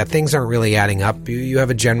 So, yeah, things aren't really adding up. You have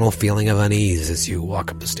a general feeling of unease as you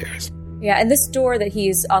walk up the stairs. Yeah, and this door that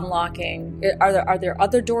he's unlocking, are there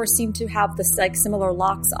other doors seem to have this, like, similar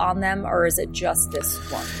locks on them, or is it just this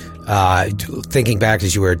one? Thinking back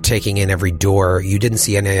as you were taking in every door, you didn't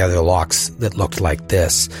see any other locks that looked like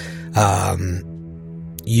this.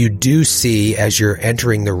 You do see, as you're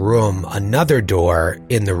entering the room, another door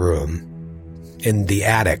in the room, in the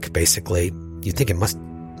attic, basically. You think it must,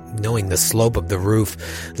 knowing the slope of the roof,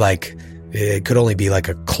 like, it could only be like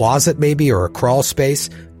a closet maybe, or a crawl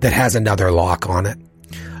space that has another lock on it.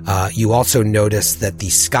 You also notice that the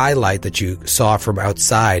skylight that you saw from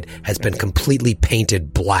outside has been completely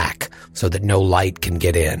painted black so that no light can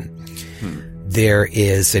get in. There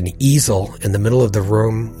is an easel in the middle of the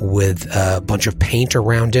room with a bunch of paint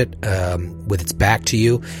around it, with its back to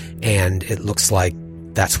you, and it looks like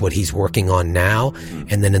that's what he's working on now.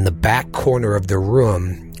 And then in the back corner of the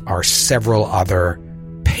room are several other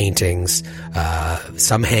paintings,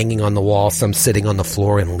 some hanging on the wall, some sitting on the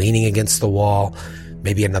floor and leaning against the wall,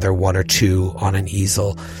 maybe another one or two on an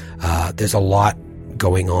easel. There's a lot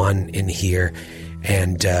going on in here.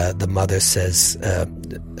 And the mother says,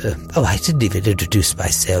 oh, I didn't even introduce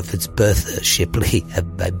myself. It's Bertha Shipley.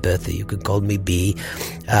 I'm Bertha. You can call me B.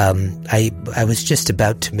 I was just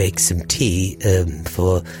about to make some tea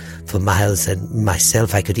for Miles and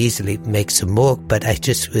myself. I could easily make some more, but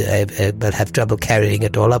I'll have trouble carrying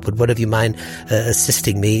it all up. Would one of you mind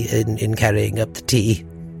assisting me in carrying up the tea?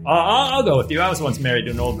 I'll go with you. I was once married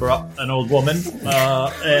to an old woman,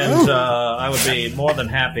 and I would be more than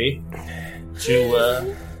happy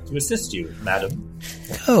to assist you, madam.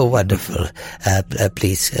 Oh, wonderful.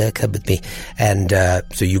 Please come with me. And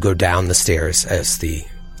so you go down the stairs as the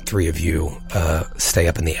three of you stay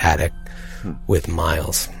up in the attic with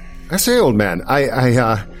Miles. I say, old man,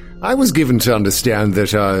 I was given to understand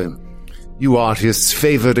that you artists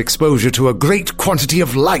favored exposure to a great quantity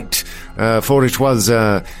of light, for it was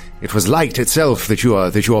light itself that you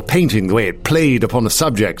are painting, the way it played upon the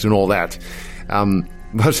subject and all that.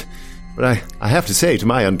 But I have to say, to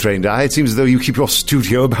my untrained eye, it seems as though you keep your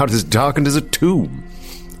studio about as darkened as a tomb.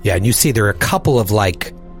 Yeah, and you see there are a couple of,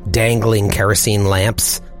 dangling kerosene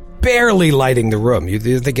lamps barely lighting the room. You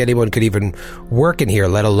didn't think anyone could even work in here,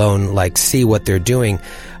 let alone, see what they're doing.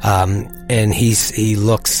 And he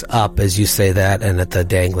looks up as you say that and at the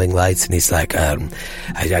dangling lights, and he's like,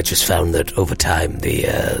 I just found that over time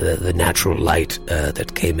the natural light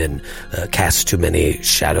that came in cast too many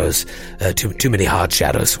shadows, too many hard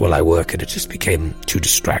shadows while I work, and it just became too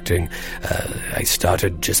distracting. I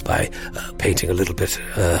started just by painting a little bit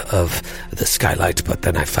of the skylight, but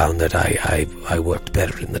then I found that I worked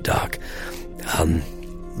better in the dark.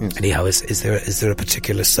 Anyhow, is there a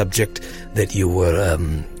particular subject that you were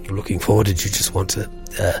looking for? Did you just want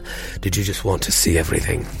to see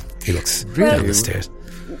everything? He looks down the stairs.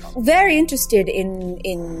 Very interested in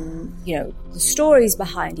the stories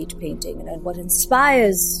behind each painting and what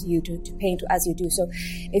inspires you to paint as you do. So,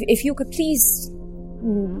 if you could please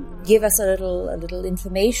give us a little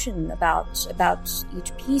information about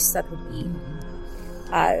each piece, that would be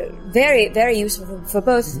very, very useful for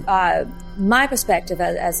both my perspective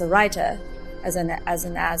as a writer, as an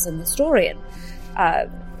historian,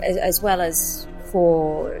 as well as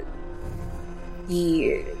for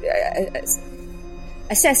the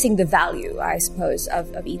assessing the value, I suppose,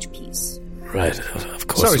 of each piece. Right, of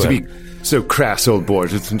course. Sorry to be so crass, old boy,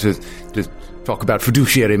 to talk about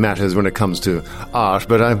fiduciary matters when it comes to art,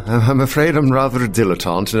 but I'm afraid I'm rather a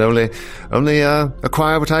dilettante and only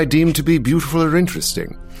acquire what I deem to be beautiful or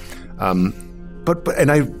interesting. And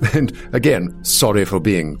again, sorry for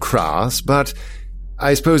being crass, but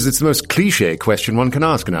I suppose it's the most cliche question one can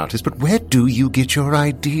ask an artist, but where do you get your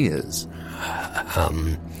ideas?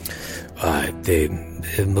 They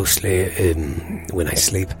mostly when I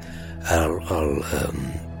sleep,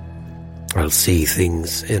 I'll see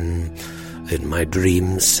things in my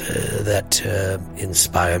dreams that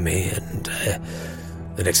inspire me, and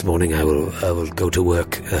the next morning I will go to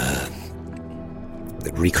work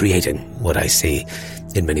recreating what I see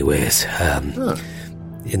in many ways.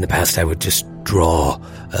 In the past, I would just draw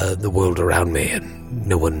the world around me, and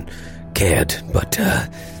no one cared. But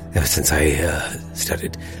ever since I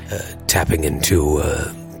started tapping into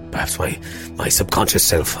perhaps my subconscious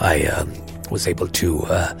self, I was able to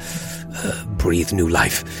breathe new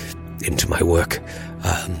life into my work.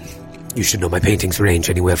 You should know my paintings range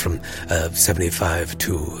anywhere from 75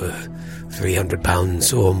 to 300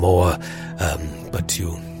 pounds or more. But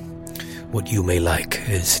what you may like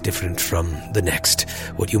is different from the next.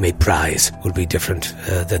 What you may prize will be different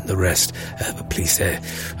than the rest. But please, I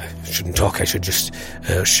shouldn't talk. I should just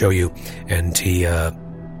show you. And he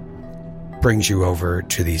brings you over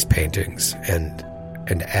to these paintings. And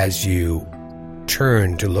as you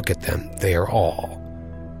turn to look at them, they are all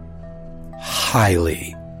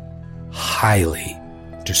highly, highly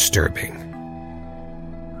disturbing.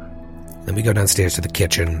 Then we go downstairs to the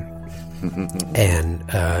kitchen, and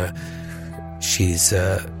she's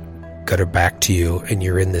got her back to you, and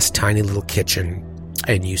you're in this tiny little kitchen,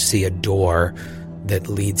 and you see a door that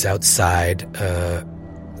leads outside.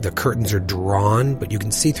 The curtains are drawn, but you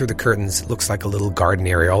can see through the curtains. It looks like a little garden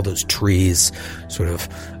area, all those trees sort of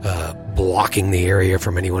blocking the area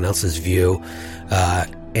from anyone else's view.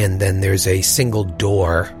 And then there's a single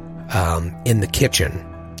door in the kitchen.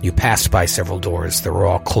 You passed by several doors that were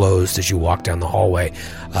all closed as you walk down the hallway.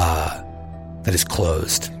 That is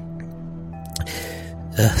closed.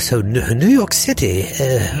 So New York City,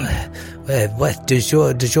 what does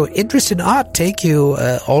your interest in art take you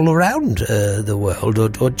all around the world,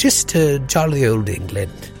 or just jolly old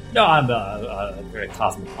England? No, I'm a very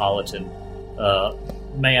cosmopolitan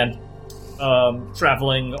man,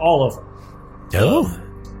 traveling all over. Oh.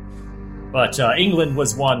 But England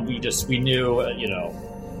was one we knew,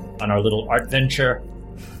 on our little art venture.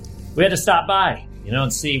 We had to stop by,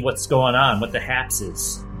 and see what's going on, what the haps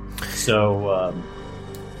is. So,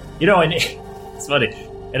 and it's funny.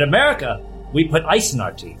 In America, we put ice in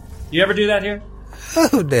our tea. Do you ever do that here? Oh,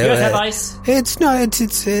 no. Do you guys have ice? It's not.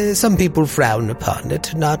 It's some people frown upon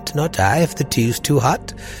it. Not I. If the tea's too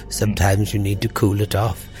hot, sometimes you need to cool it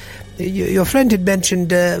off. Your friend had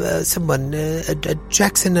mentioned someone,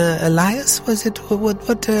 Jackson Elias, was it?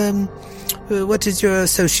 What is your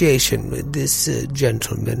association with this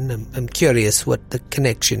gentleman? I'm curious what the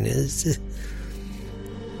connection is.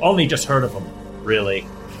 Only just heard of him, really.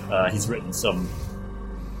 He's written some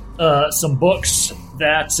books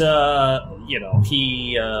that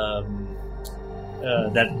he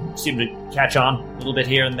that seem to catch on a little bit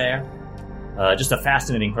here and there. Just a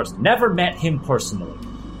fascinating person. Never met him personally.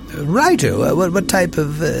 Writer? What type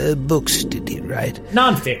of books did he write?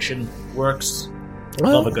 Nonfiction works.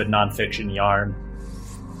 Love a good nonfiction yarn.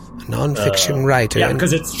 Nonfiction writer. Yeah,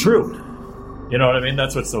 because it's true. You know what I mean?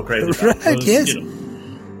 That's what's so crazy about it. Right, yes.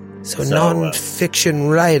 So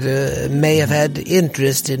nonfiction writer may have had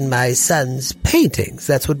interest in my son's paintings.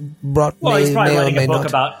 That's what brought me. Well, he's probably writing a book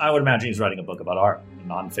about. I would imagine he's writing a book about art,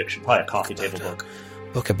 nonfiction, probably a coffee table book.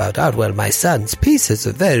 Book about art. Well, my son's pieces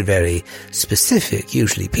are very, very specific.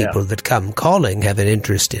 Usually, people that come calling have an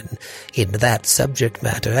interest in that subject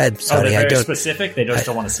matter. I'm sorry, they're very specific. They just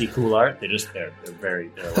don't want to see cool art. They're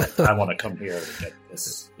like, I want to come here and get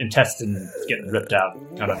this intestine getting ripped out,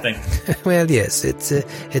 kind of thing. Well, yes, it's a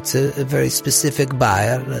very specific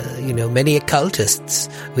buyer. Many occultists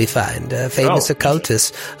we find, famous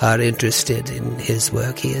occultists are interested in his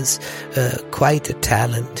work. He is quite a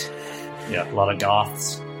talent. Yeah, a lot of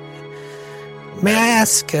goths. May I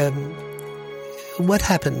ask, what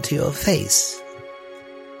happened to your face?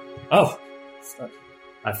 Oh,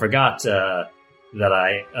 I forgot that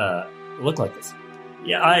I look like this.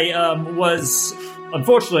 Yeah, I was,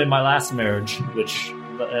 unfortunately, in my last marriage, which,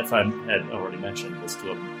 if I had already mentioned, was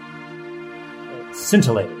to a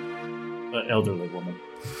scintillating elderly woman.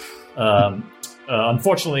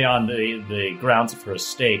 Unfortunately, on the grounds of her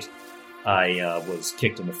estate, I was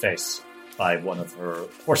kicked in the face by one of her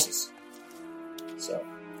horses. So,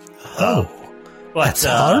 but that's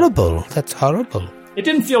horrible. That's horrible. It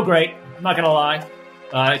didn't feel great. I'm not gonna lie.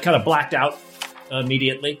 I kind of blacked out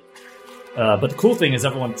immediately. But the cool thing is,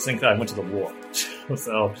 everyone thinks that I went to the war.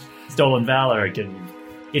 So, stolen valor can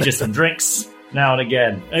get you some drinks now and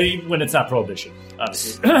again, when it's not prohibition,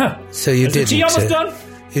 obviously. So you didn't. Is the tea almost done?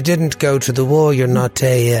 You didn't go to the war. You're not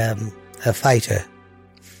a fighter.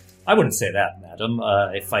 I wouldn't say that, madam.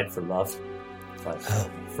 I fight for love. I fight for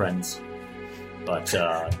friends. But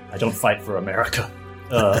I don't fight for America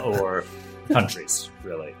or countries,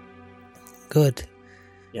 really. Good.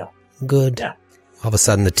 Yeah. Good. Yeah. All of a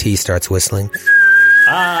sudden, the tea starts whistling.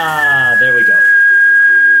 Ah, there we go.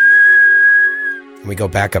 We go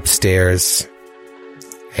back upstairs,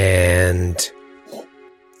 and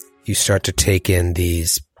you start to take in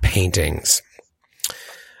these paintings.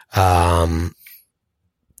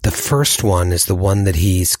 The first one is the one that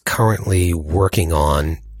he's currently working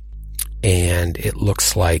on, and it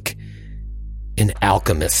looks like an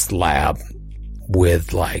alchemist lab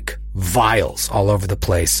with like vials all over the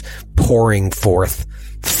place, pouring forth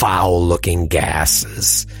foul-looking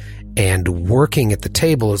gases. And working at the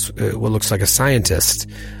table is what looks like a scientist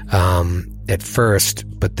at first,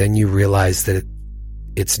 but then you realize that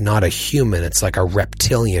it's not a human, it's like a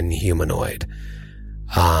reptilian humanoid.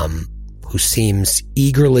 Who seems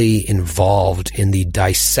eagerly involved in the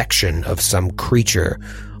dissection of some creature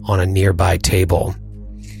on a nearby table.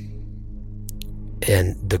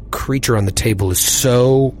 And the creature on the table is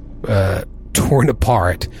so torn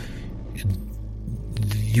apart,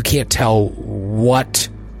 you can't tell what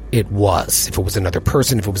it was. If it was another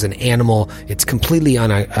person, if it was an animal, it's completely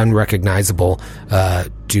unrecognizable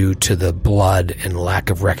due to the blood and lack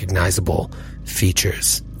of recognizable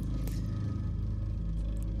features.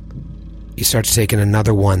 You start to take in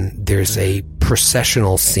another one. There's a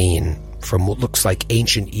processional scene from what looks like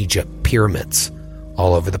ancient Egypt pyramids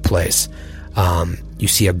all over the place. You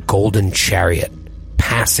see a golden chariot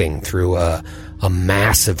passing through a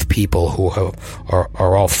mass of people who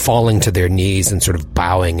are all falling to their knees and sort of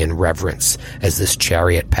bowing in reverence as this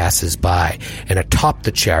chariot passes by. And atop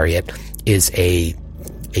the chariot is a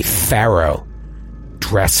pharaoh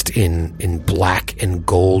dressed in black and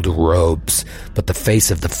gold robes, but the face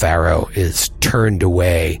of the pharaoh is turned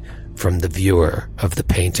away from the viewer of the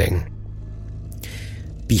painting.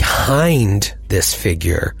 Behind this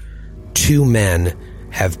figure, two men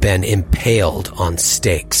have been impaled on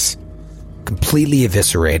stakes, completely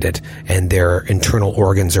eviscerated, and their internal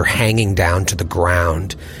organs are hanging down to the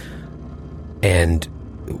ground. And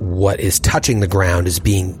what is touching the ground is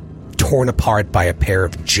being torn apart by a pair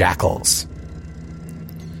of jackals.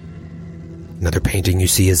 Another painting you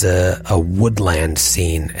see is a woodland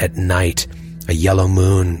scene at night, a yellow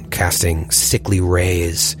moon casting sickly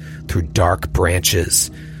rays through dark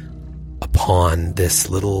branches upon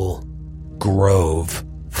this little grove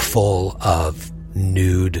full of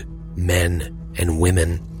nude men and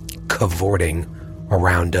women cavorting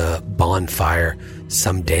around a bonfire,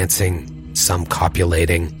 some dancing, some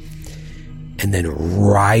copulating. And then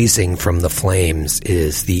rising from the flames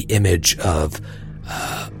is the image of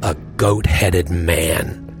a goat-headed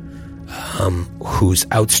man whose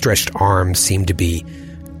outstretched arms seem to be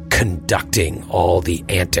conducting all the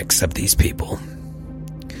antics of these people.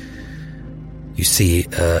 You see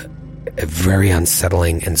a very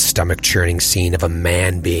unsettling and stomach-churning scene of a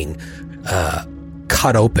man being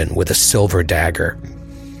cut open with a silver dagger,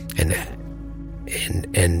 and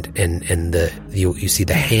you see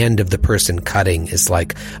the hand of the person cutting is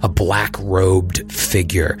like a black-robed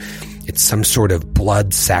figure. It's some sort of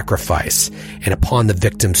blood sacrifice, and upon the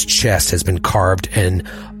victim's chest has been carved an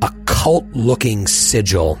occult-looking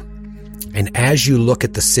sigil. And as you look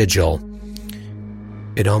at the sigil,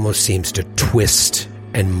 it almost seems to twist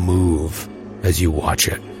and move as you watch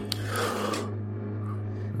it.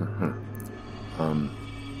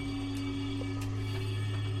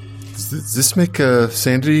 Does this make a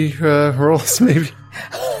sanity rolls, maybe?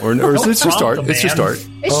 Or is it just art? It's just art.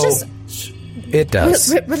 It's just... It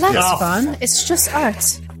does. Relax, Vaughn. It's just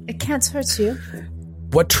art. It can't hurt you.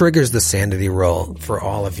 What triggers the sanity roll for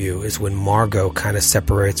all of you is when Margot kind of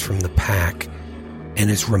separates from the pack and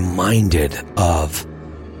is reminded of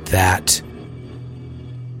that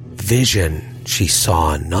vision she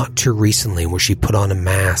saw not too recently where she put on a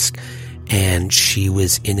mask and she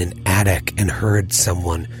was in an attic and heard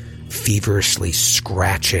someone feverishly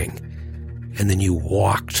scratching. And then you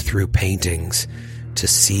walked through paintings to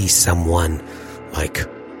see someone like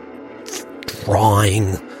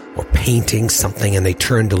drawing or painting something, and they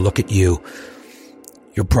turn to look at you.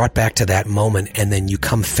 You're brought back to that moment, and then you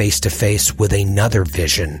come face to face with another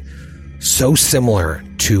vision so similar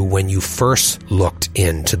to when you first looked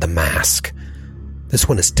into the mask. This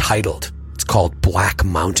one is titled, it's called Black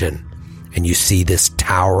Mountain, and you see this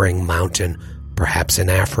towering mountain, perhaps in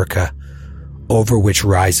Africa, over which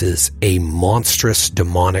rises a monstrous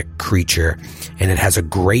demonic creature, and it has a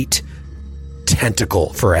great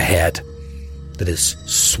tentacle for a head that is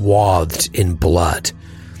swathed in blood.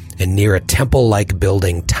 And near a temple-like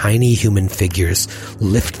building, tiny human figures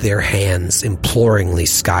lift their hands imploringly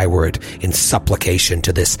skyward in supplication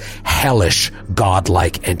to this hellish,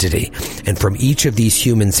 godlike entity. And from each of these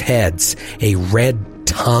humans' heads, a red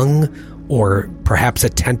tongue or perhaps a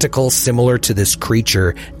tentacle similar to this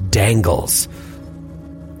creature dangles.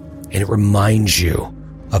 And it reminds you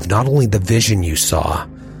of not only the vision you saw,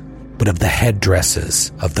 but of the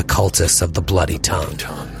headdresses of the cultists of the Bloody Tongue.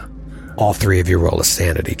 All three of you roll a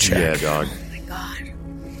sanity check. Yeah, dog. Oh my god.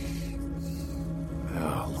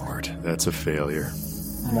 Oh, Lord. That's a failure.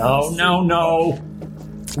 No.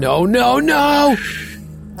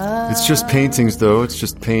 It's just paintings, though. It's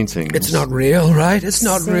just paintings. It's not real, right? It's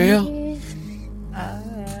not real.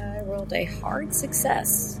 I rolled a hard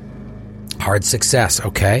success. Hard success,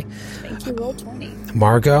 okay. Thank you, roll 20.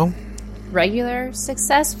 Margot? Regular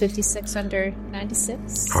success, 56 under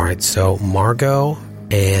 96. All right, so Margot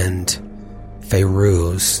and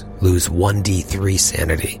Feyruz lose 1d3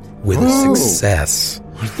 sanity with a success.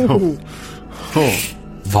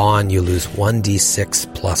 Vaughn, you lose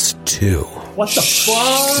 1d6 plus 2. What the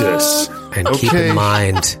fuck? Jesus. And keep in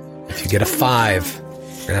mind, if you get a 5, we're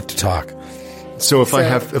going to have to talk. So if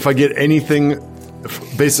I get anything,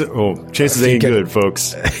 chances ain't good,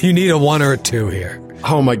 folks. You need a 1 or a 2 here.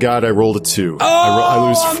 Oh my god, I rolled a 2. Oh, I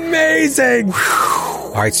lose. Amazing!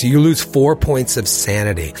 All right, so you lose 4 points of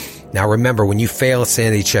sanity. Now remember, when you fail a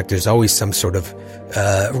sanity check, there's always some sort of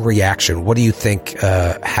reaction. What do you think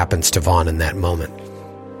happens to Vaughn in that moment?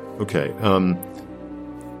 Okay.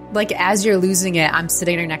 Like, as you're losing it, I'm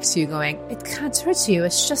sitting there next to you going, it can't hurt you.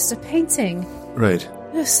 It's just a painting. Right.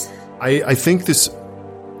 Yes. I think this...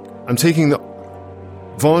 I'm taking the...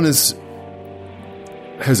 Vaughn has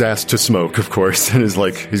asked to smoke, of course, and is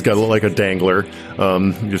like, he's got like a dangler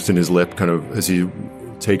just in his lip, kind of, as he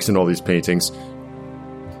takes in all these paintings.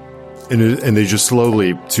 And they just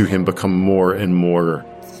slowly, to him, become more and more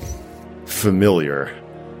familiar.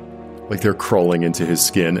 Like they're crawling into his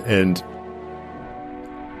skin. And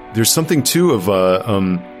there's something, too, of... I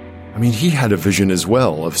mean, he had a vision as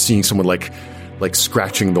well of seeing someone like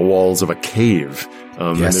scratching the walls of a cave. Yes.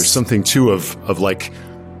 And there's something, too, of like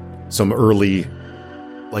some early...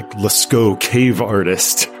 like Lascaux cave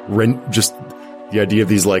artist, just the idea of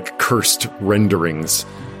these like cursed renderings.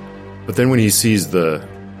 But then when he sees the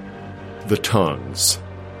tongues,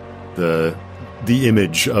 the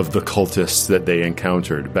image of the cultists that they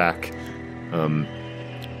encountered back in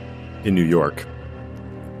New York,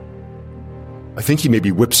 I think he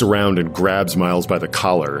maybe whips around and grabs Miles by the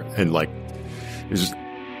collar and like,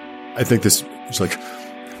 I think this is like,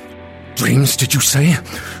 dreams, did you say?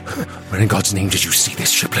 Where in God's name did you see this,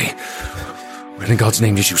 Shipley? Where in God's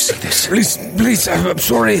name did you see this? Please, I'm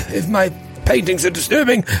sorry if my paintings are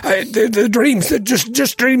disturbing. The dreams, they're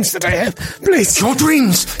just dreams that I have. Please. Your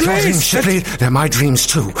dreams, Shipley, they're my dreams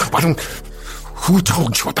too. Who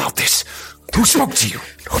told you about this? Who spoke to you?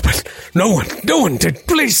 Oh, but no one did.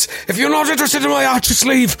 Please, if you're not interested in my art, just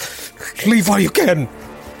leave. Leave while you can.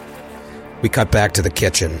 We cut back to the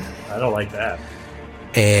kitchen. I don't like that.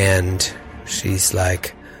 And she's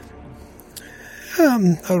like,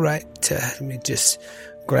 all right, let me just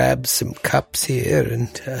grab some cups here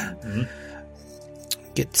and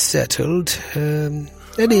get settled.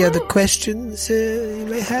 Any other questions you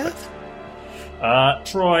may have?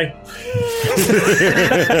 Troy.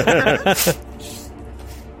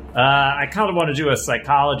 I kind of want to do a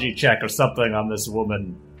psychology check or something on this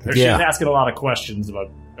woman. She's asking a lot of questions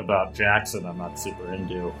about Jackson I'm not super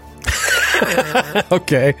into.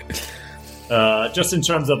 Okay. Just in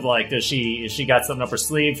terms of like, is she got something up her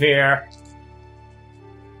sleeve here?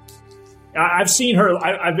 I've seen her.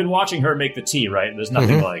 I've been watching her make the tea. Right? There's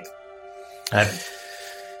nothing like.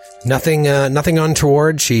 Nothing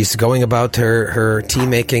untoward. She's going about her tea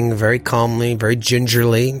making very calmly, very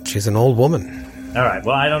gingerly. She's an old woman. All right.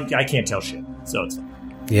 Well, I can't tell shit. So it's.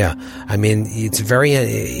 Yeah, I mean, you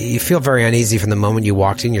feel very uneasy from the moment you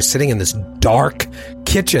walked in. You're sitting in this dark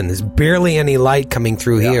kitchen. There's barely any light coming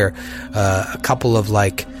through here. A couple of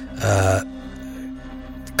a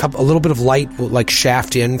little bit of light like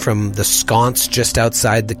shaft in from the sconce just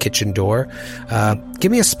outside the kitchen door. Give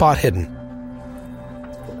me a spot hidden.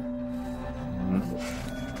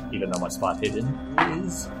 Even though my spot hidden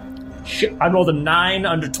is... Shit, I rolled a 9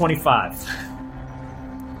 under 25.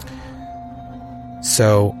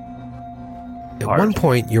 So, at one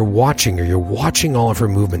point, you're watching all of her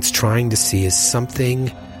movements, trying to see, is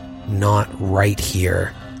something not right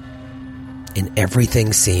here? And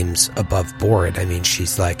everything seems above board. I mean,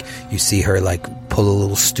 she's like, you see her like pull a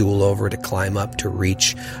little stool over to climb up to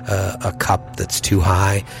reach a cup that's too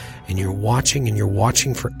high. And you're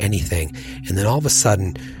watching for anything. And then all of a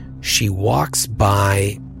sudden, she walks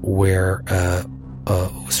by where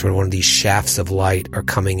sort of one of these shafts of light are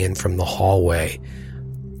coming in from the hallway.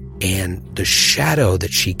 And the shadow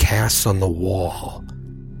that she casts on the wall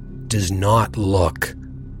does not look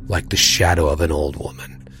like the shadow of an old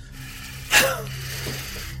woman.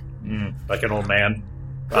 Like an old man?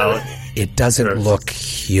 It doesn't look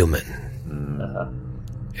human.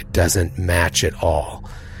 It doesn't match at all.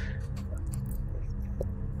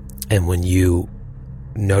 And when you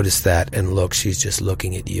notice that and look, she's just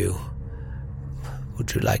looking at you.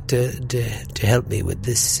 Would you like to help me with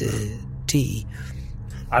this tea?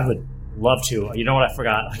 I would love to. You know what I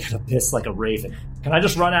forgot? I gotta piss like a raven. Can I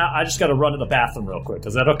just run out? I just gotta run to the bathroom real quick.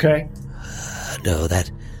 Is that okay? No,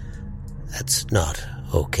 that's not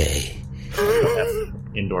okay.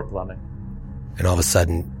 Indoor plumbing. And all of a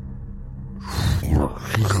sudden,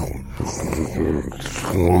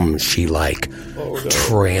 she like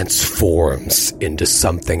transforms into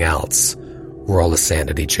something else. Roll a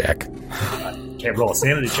sanity check. Can't roll a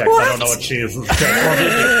sanity check. I don't know what she is. Oh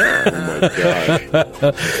my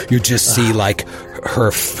god! You just see like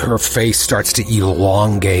her face starts to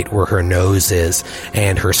elongate where her nose is,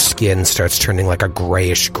 and her skin starts turning like a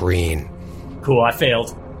grayish green. Cool, I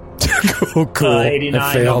failed. Cool.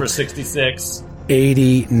 89 over 66.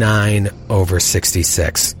 89 over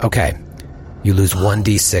 66. Okay. You lose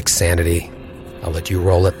 1d6 sanity. I'll let you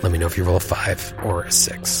roll it. Let me know if you roll a 5 or a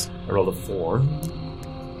 6. I rolled a 4.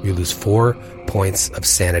 You lose 4 points of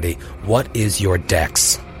sanity. What is your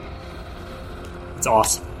dex? It's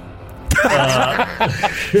awesome.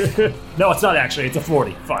 No, it's not actually. It's a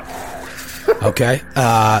 40. Fuck. Okay.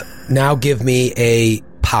 Now give me a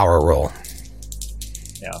power roll.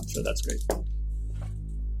 Yeah, I'm sure that's great.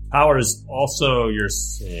 Power is also your...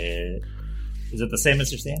 Is it the same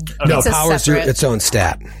as your stand? Oh, no, power is its own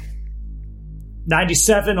stat.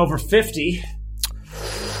 97 over 50.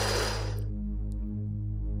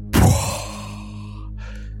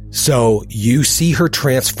 So you see her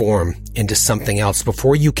transform into something else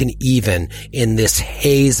before you can even, in this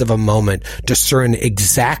haze of a moment, discern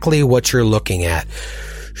exactly what you're looking at.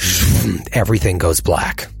 Everything goes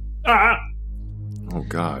black. Oh,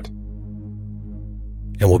 God.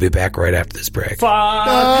 And we'll be back right after this break. Fuck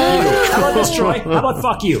you. How about this, Troy? How about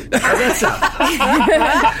fuck you? How's that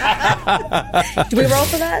sound? Do we roll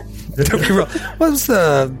for that? What was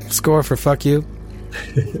the score for fuck you?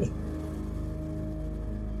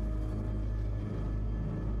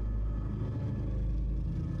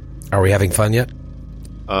 Are we having fun yet?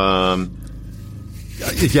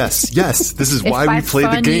 Yes. This is why we play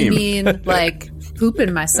the game. You mean like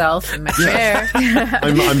pooping myself in my chair?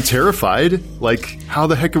 I'm terrified. Like, how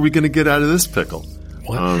the heck are we going to get out of this pickle?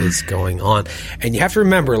 What is going on? And you have to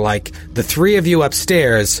remember, like, the three of you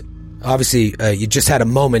upstairs. Obviously, you just had a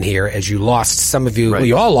moment here as you lost some of you. Right. Well,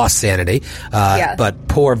 you all lost sanity. But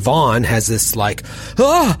poor Vaughn has this like,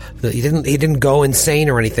 he didn't go insane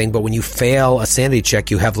or anything. But when you fail a sanity check,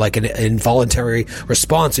 you have like an involuntary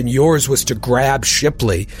response, and yours was to grab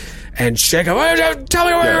Shipley and shake him. Tell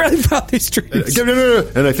me what you really about these dreams. No.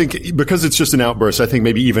 And I think because it's just an outburst, I think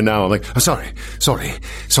maybe even now I'm like, sorry,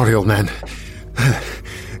 old man.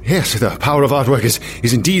 Yes, the power of artwork is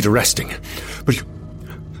indeed arresting, but.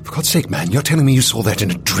 For God's sake, man, you're telling me you saw that in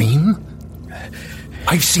a dream?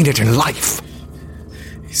 I've seen it in life.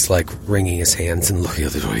 He's like wringing his hands and looking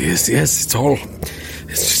at the door. Yes, it's all.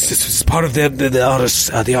 It's part of the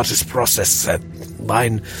artist's process.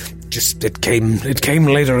 Mine, just it came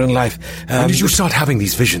later in life. When did you start having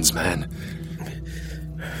these visions, man?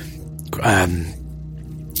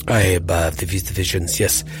 The visions,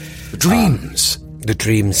 yes. The dreams. The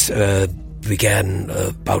dreams began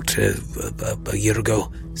about a year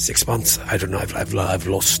ago. 6 months. I don't know. I've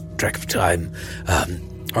lost track of time.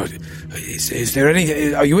 Is there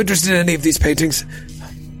any? Are you interested in any of these paintings?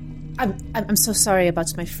 I'm so sorry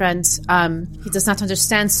about my friend. He does not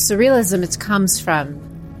understand surrealism. It comes from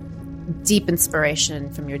deep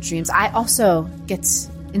inspiration from your dreams. I also get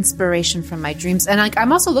inspiration from my dreams, and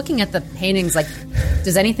I'm also looking at the paintings. Like,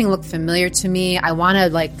 does anything look familiar to me? I want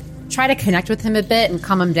to try to connect with him a bit and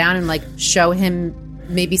calm him down and show him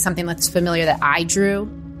maybe something that's familiar that I drew.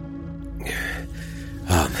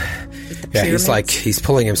 He's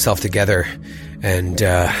pulling himself together, and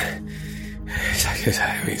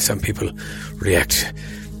some people react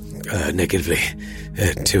negatively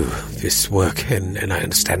to this work, and I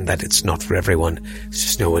understand that it's not for everyone. It's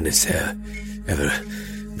just no one has ever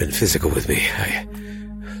been physical with me.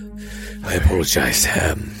 I apologize.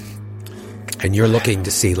 And you're looking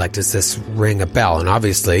to see, does this ring a bell? And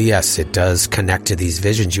obviously, yes, it does connect to these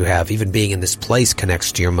visions you have. Even being in this place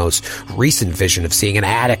connects to your most recent vision of seeing an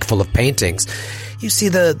attic full of paintings. You see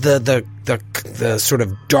the sort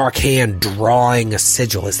of dark hand drawing a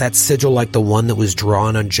sigil. Is that sigil like the one that was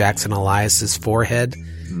drawn on Jackson Elias's forehead?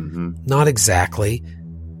 Mm-hmm. Not exactly.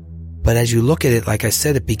 But as you look at it, like I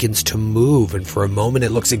said, it begins to move, and for a moment it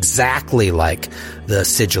looks exactly like the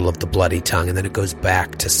sigil of the bloody tongue, and then it goes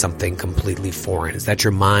back to something completely foreign. Is that your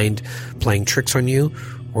mind playing tricks on you,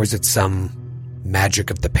 or is it some magic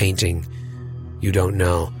of the painting you don't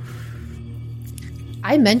know?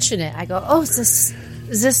 I mention it. I go, is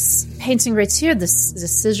this painting right here, this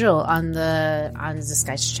sigil on this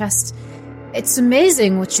guy's chest? It's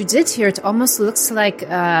amazing what you did here. It almost looks like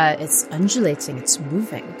it's undulating, it's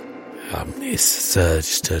moving. It's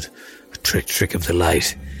just a trick of the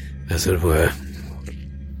light, as it were.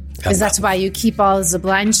 Is that why you keep all the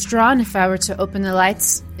blinds drawn? If I were to open the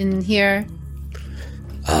lights in here?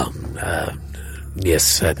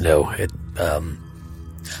 Yes, no.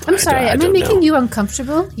 I'm sorry. Am I making you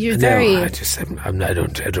uncomfortable? You're very. No, I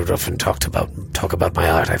don't often talk about my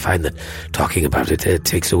art. I find that talking about it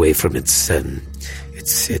takes away from its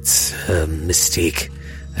mystique,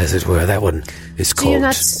 as it were. That one is called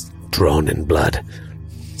Drawn in Blood.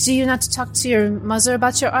 Do you not talk to your mother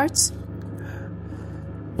about your art?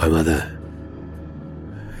 My mother.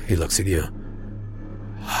 He looks at you.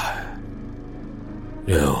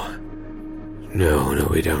 No,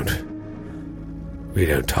 we don't. We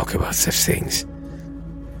don't talk about such things.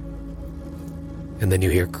 And then you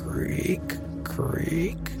hear creak,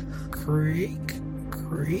 creak, creak,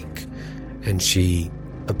 creak. And she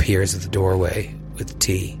appears at the doorway with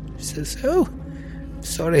tea. She says, "Oh,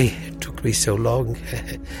 sorry it took me so long.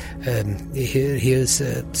 Here's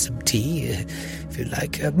some tea, if you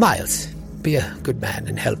like. Miles, be a good man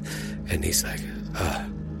and help." And he's like,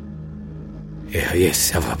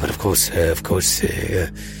 yes, but of course, if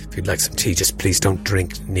you'd like some tea, just please don't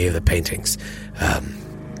drink near the paintings.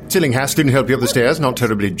 Tillinghast didn't help you up the stairs, not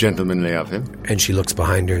terribly gentlemanly of him. And she looks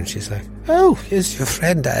behind her and she's like, "Oh, here's your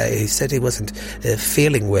friend. I said he wasn't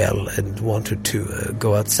feeling well and wanted to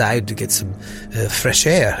go outside to get some fresh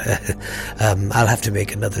air. I'll have to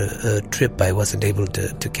make another trip. I wasn't able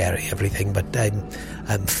to carry everything, but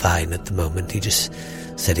I'm fine at the moment. He just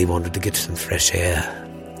said he wanted to get some fresh air.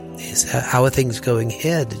 How are things going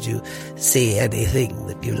here? Did you see anything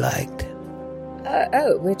that you liked?"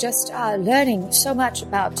 We're just learning so much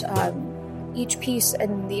about each piece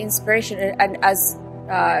and the inspiration. And as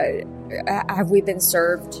have we been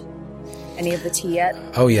served any of the tea yet?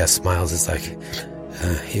 Oh yes, Miles is like,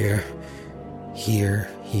 Here,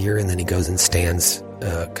 and then he goes and stands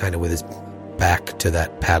kind of with his back to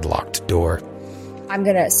that padlocked door. I'm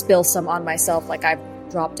gonna spill some on myself, like I've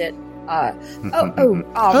dropped it.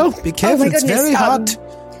 Be careful! It's very hot.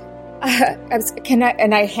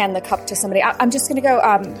 And I hand the cup to somebody. I'm just gonna go.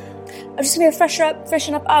 I'm just gonna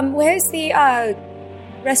freshen up. Where's the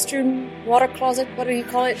restroom, water closet? What do you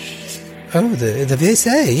call it? Oh, the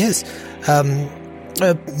WC. Yes.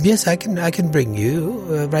 Yes, I can bring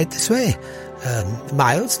you right this way.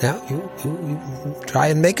 Miles, now you try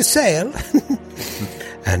and make a sail.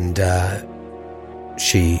 And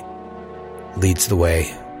she leads the way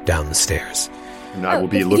down the stairs. And I will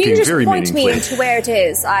be looking very meaningfully. You just point me into where it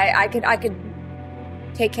is. I could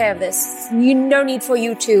take care of this. No need for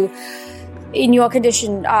you to, in your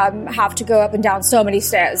condition, have to go up and down so many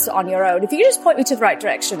stairs on your own. If you just point me to the right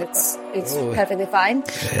direction, it's perfectly fine.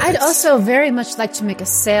 Yes. I'd also very much like to make a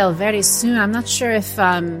sail very soon. I'm not sure if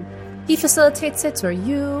he facilitates it or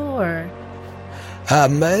you or...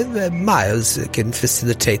 Miles can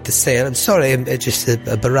facilitate the sail. I'm sorry, just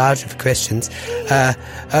a barrage of questions.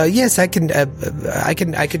 Yes, I can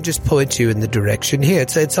just point you in the direction here.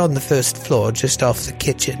 It's on the first floor, just off the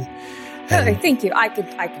kitchen. Okay, thank you. I could.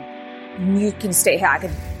 You can stay here. I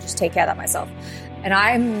can just take care of that myself. And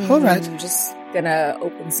I'm just gonna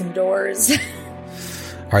open some doors.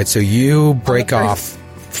 All right, so you break off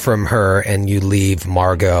from her and you leave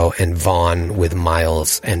Margot and Vaughn with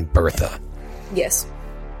Miles and Bertha. Yes.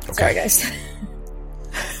 Okay. Sorry, guys.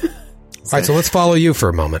 All right, so let's follow you for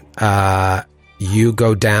a moment. You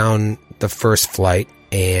go down the first flight,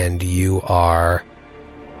 and you are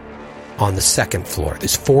on the second floor.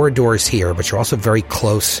 There's 4 doors here, but you're also very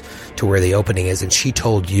close to where the opening is, and she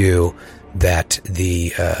told you that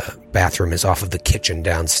the bathroom is off of the kitchen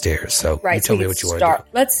downstairs. So you tell me what you want to do.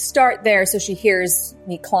 Let's start there so she hears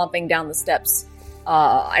me clomping down the steps.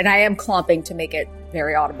 And I am clomping to make it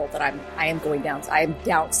very audible that I am going down. I am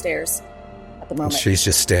downstairs at the moment. She's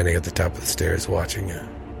just standing at the top of the stairs watching you.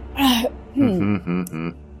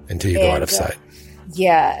 Until you go out of sight.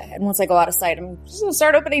 Yeah, and once I go out of sight, I'm just going to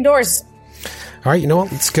start opening doors. All right, you know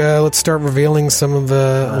what? Let's start revealing some of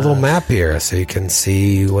a little map here so you can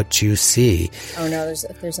see what you see. Oh no,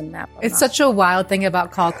 there's a map. It's such a wild thing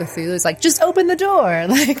about Call of Cthulhu. It's like, just open the door.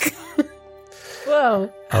 Like,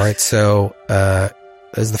 whoa. All right, so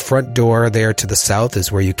there's the front door there to the south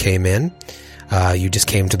is where you came in. You just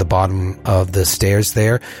came to the bottom of the stairs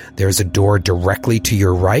there. There's a door directly to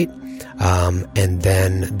your right. And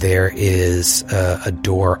then there is a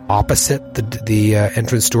door opposite the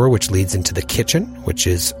entrance door, which leads into the kitchen, which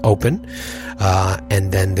is open.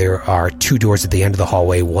 And then there are 2 doors at the end of the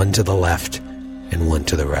hallway, one to the left and one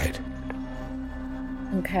to the right.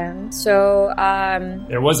 Okay, so...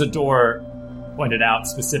 There was a door pointed out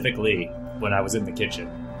specifically when I was in the kitchen.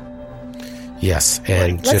 Yes,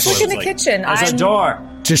 and let's look in the kitchen. There's a door.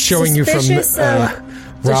 Just showing you from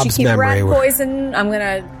Rob's memory. Rat poison. I'm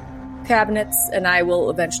gonna cabinets, and I will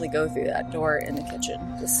eventually go through that door in the kitchen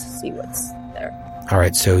to see what's there. All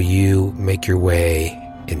right, so you make your way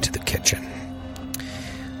into the kitchen.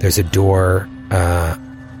 There's a door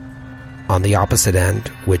on the opposite end,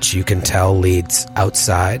 which you can tell leads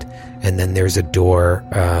outside, and then there's a door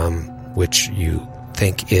which you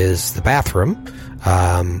think is the bathroom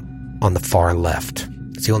on the far left.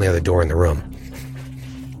 It's the only other door in the room.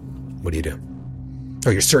 What do you do? Oh,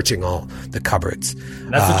 you're searching all the cupboards.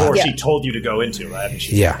 That's the door she told you to go into,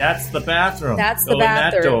 right? Yeah. That's the bathroom. That's the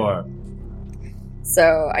bathroom. In that door.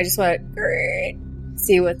 So I just want to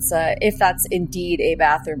see what's if that's indeed a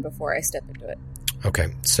bathroom before I step into it. Okay,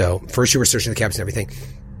 so first you were searching the cabinets and everything.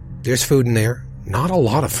 There's food in there. Not a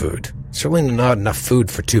lot of food. Certainly not enough food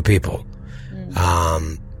for 2 people.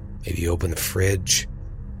 Maybe you open the fridge.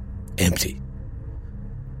 Empty.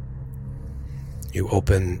 You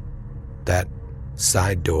open that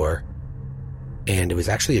side door, and it was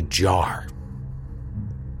actually ajar.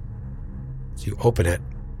 So you open it,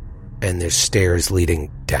 and there's stairs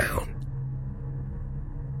leading down.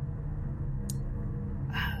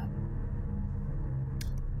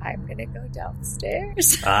 I'm gonna go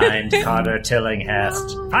downstairs. Find Carter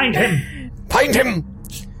Tillinghast. Find him! Find him!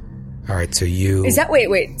 All right, so you... Is that...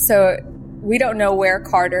 Wait. So we don't know where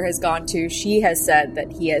Carter has gone to. She has said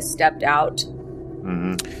that he has stepped out.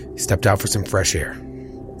 Mm-hmm. He stepped out for some fresh air.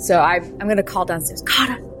 So I'm going to call downstairs.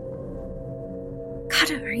 Carter,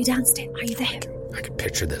 are you downstairs? Are you there? I can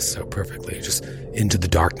picture this so perfectly. Just into the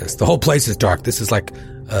darkness. The whole place is dark. This is like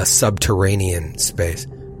a subterranean space.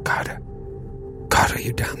 Carter, are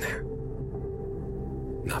you down there?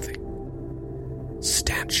 Nothing.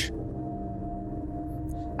 Stench.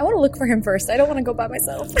 I want to look for him first. I don't want to go by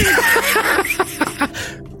myself.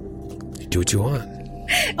 Do what you want.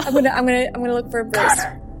 I'm gonna look for a brace.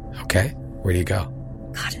 Okay. Where do you go?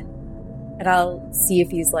 Got it. And I'll see if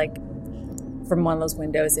he's like from one of those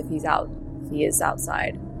windows. If he's out, if he is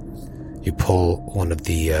outside. You pull one of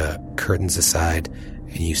the curtains aside,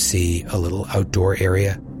 and you see a little outdoor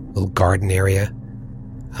area, a little garden area.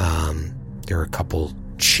 There are a couple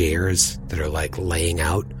chairs that are like laying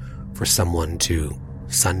out for someone to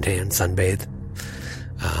sunbathe.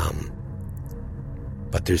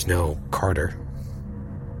 But there's no Carter.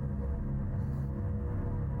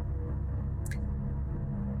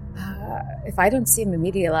 If I don't see him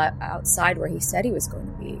immediately outside where he said he was going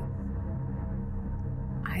to be,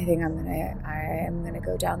 I think I am gonna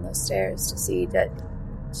go down those stairs to see that,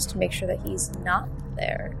 just to make sure that he's not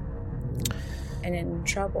there and in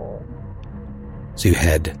trouble. So you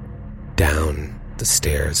head down the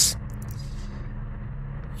stairs.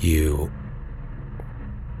 You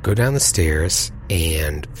go down the stairs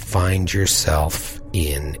and find yourself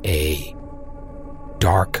in a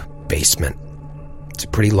dark basement. It's a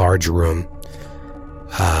pretty large room.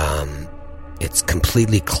 It's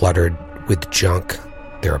completely cluttered with junk.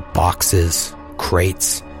 There are boxes,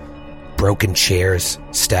 crates, broken chairs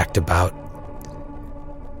stacked about.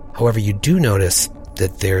 However, you do notice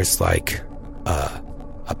that there's like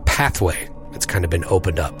a pathway that's kind of been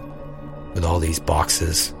opened up with all these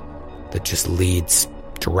boxes that just leads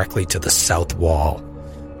directly to the south wall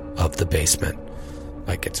of the basement.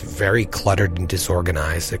 Like, it's very cluttered and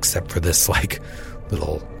disorganized, except for this like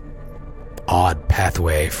little odd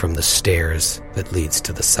pathway from the stairs that leads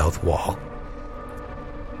to the south wall.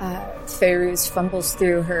 Feyruz fumbles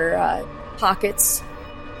through her pockets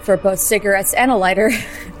for both cigarettes and a lighter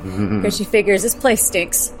because she figures this place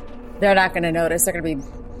stinks. They're not going to notice. They're going to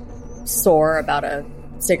be sore about a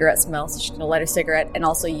cigarette smell, so she's going to light a cigarette and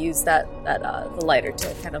also use the lighter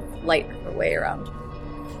to kind of light her way around.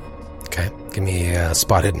 Okay, give me a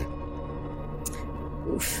spot hidden.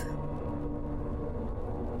 Oof.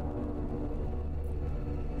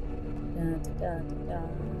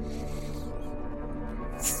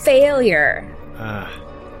 Failure.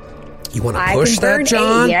 You want to push that,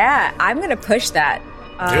 John? Yeah, I'm going to push that.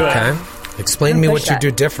 Okay. Explain to me what you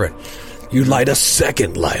do different. You light a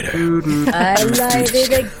second lighter. I light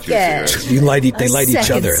it again. They light each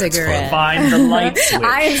other. Find the light switch.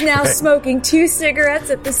 I am now smoking 2 cigarettes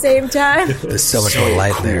at the same time. There's so much more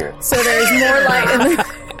light there. So there's more light in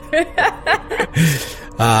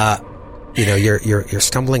the... You're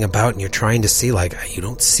stumbling about and you're trying to see, like, you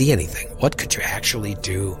don't see anything. What could you actually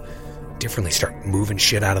do differently? Start moving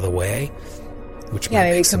shit out of the way?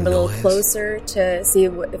 Maybe come a little closer to see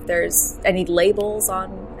if there's any labels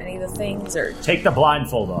on any of the things, or take the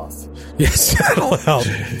blindfold off. Yes, that'll help.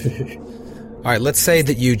 All right, let's say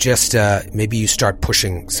that you just maybe you start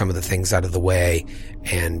pushing some of the things out of the way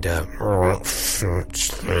and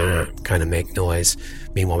kind of make noise.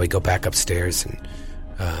 Meanwhile, we go back upstairs and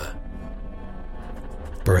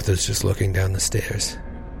Bertha's just looking down the stairs.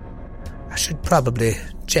 I should probably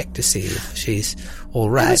check to see if she's all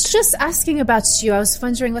right. I was just asking about you. I was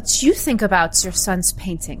wondering what you think about your son's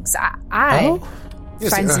paintings. I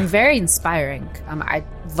find them very inspiring.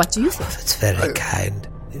 What do you think? That's very kind.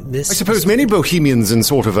 I suppose many bohemians and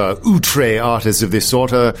sort of outre artists of this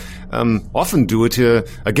sort often do it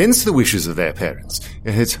against the wishes of their parents.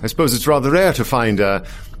 I suppose it's rather rare to find a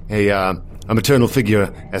maternal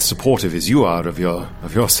figure as supportive as you are of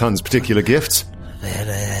your son's particular gifts.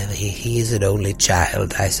 Well, he is an only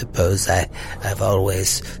child, I suppose. I've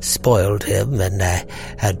always spoiled him, and I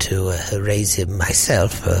had to raise him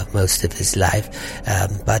myself for most of his life.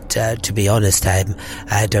 But to be honest,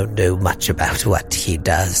 I don't know much about what he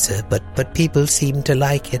does. But people seem to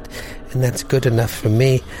like it, and that's good enough for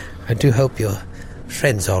me. I do hope your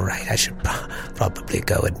friend's all right. I should probably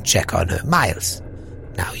go and check on her. Miles,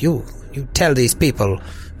 now you tell these people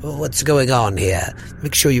what's going on here.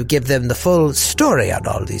 Make sure you give them the full story on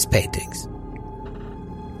all these paintings.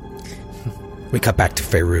 We cut back to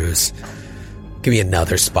Feyruz. Give me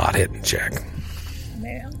another spot hidden check.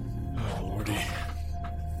 Man. Oh, Lordy.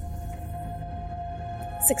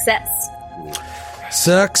 Success.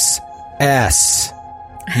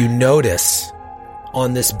 You notice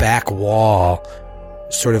on this back wall,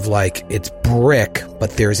 sort of like it's brick,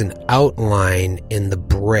 but there's an outline in the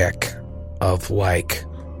brick of like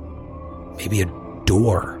maybe a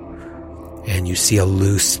door, and you see a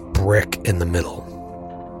loose brick in the middle.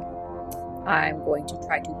 I'm going to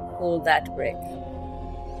try to pull that brick.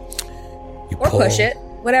 Or push it.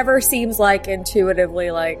 Whatever seems like intuitively,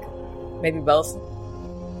 like maybe both.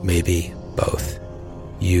 Maybe both.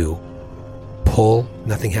 You pull,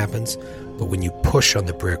 nothing happens, but when you push on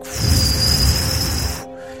the brick,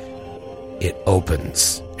 it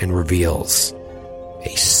opens and reveals a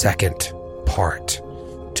second part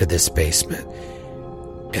to this basement.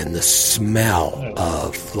 And the smell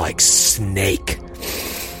of, like, snake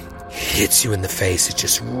hits you in the face. It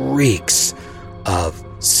just reeks of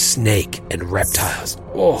snake and reptiles.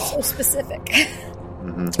 Oh, so specific.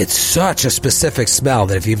 It's such a specific smell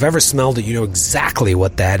that if you've ever smelled it, you know exactly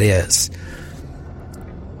what that is.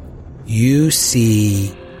 You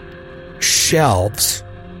see shelves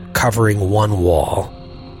covering one wall,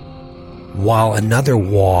 while another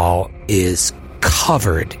wall is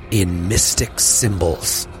covered in mystic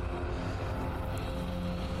symbols.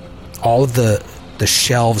 All of the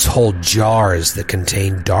shelves hold jars that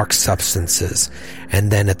contain dark substances,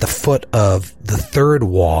 and then at the foot of the third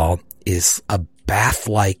wall is a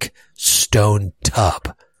bath-like stone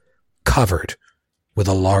tub covered with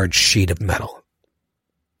a large sheet of metal.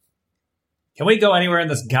 Can we go anywhere in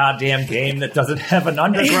this goddamn game that doesn't have an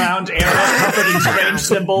underground area covered in strange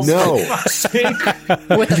symbols? No.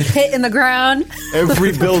 With a pit in the ground.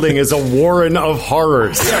 Every building is a warren of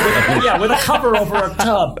horrors. With a cover over a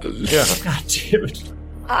tub. Yeah. God damn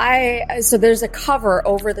it. So there's a cover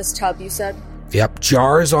over this tub, you said? Yep,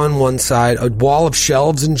 jars on one side, a wall of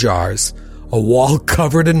shelves and jars, a wall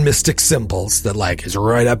covered in mystic symbols that, like, is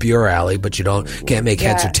right up your alley, but you can't make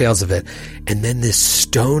heads or tails of it. And then this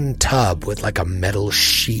stone tub with, like, a metal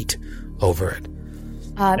sheet over it.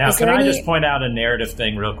 Now, can I just point out a narrative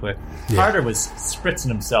thing real quick? Yeah. Carter was spritzing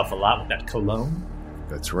himself a lot with that cologne.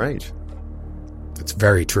 That's right. That's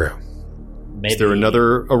very true. Maybe. Is there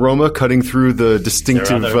another aroma cutting through the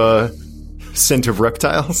distinctive scent of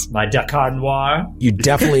reptiles? My Dakar Noir. You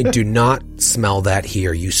definitely do not smell that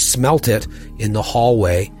here. You smelt it in the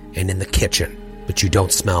hallway and in the kitchen, but you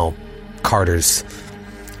don't smell Carter's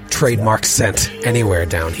trademark scent anywhere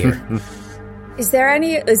down here. Is there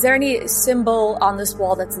any symbol on this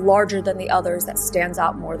wall that's larger than the others, that stands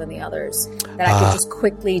out more than the others, that I could just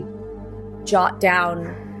quickly jot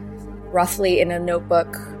down roughly in a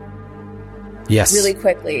notebook? Yes. Really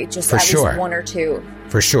quickly, just at least one or two.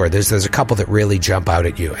 For sure. There's a couple that really jump out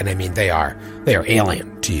at you. And I mean, they are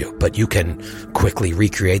alien to you, but you can quickly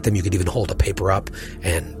recreate them. You can even hold a paper up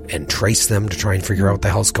and trace them to try and figure out what the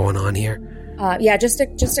hell's going on here. Just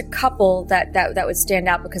a couple that would stand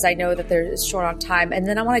out, because I know that they're short on time. And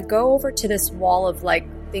then I want to go over to this wall of, like,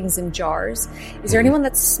 things in jars. Is there anyone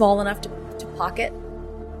that's small enough to pocket?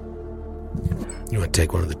 You want to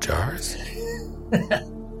take one of the jars?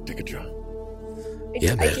 Take a jar.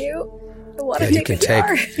 Yeah, man. I do. I want to take a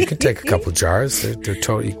jar. You can take a couple jars. You can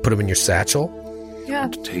put them in your satchel. Yeah.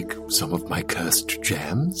 To take some of my cursed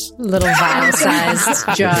jams. Little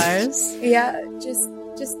vial-sized jars. Yeah, just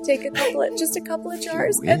take a couple of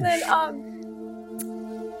jars, and then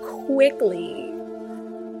quickly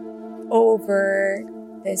over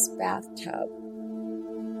this bathtub.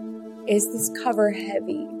 Is this cover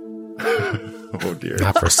heavy? Oh dear.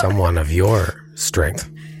 Not for someone of your strength.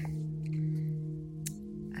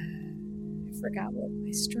 I forgot what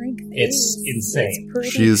my strength is. It's insane.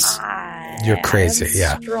 It's pretty high. You're crazy,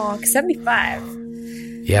 I'm strong. 75.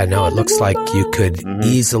 Yeah, no, it looks like you could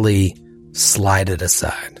easily slide it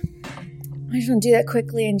aside. I just want to do that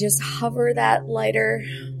quickly and just hover that lighter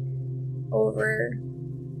over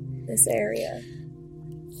this area.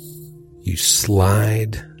 You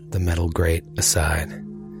slide the metal grate aside.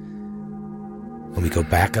 And we go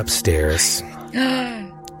back upstairs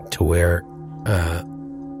to where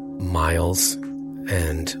Miles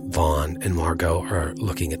and Vaughn and Margot are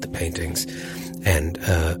looking at the paintings. And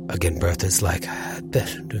again, Bertha's like,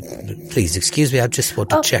 please excuse me, I just want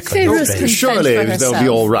to check on your face. Surely they'll be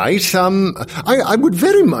all right. I would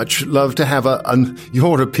very much love to have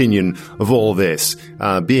your opinion of all this.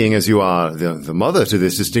 Being as you are the mother to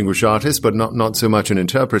this distinguished artist, but not so much an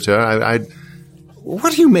interpreter.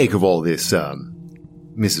 What do you make of all this,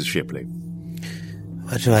 Mrs. Shipley?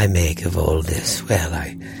 What do I make of all this? Well,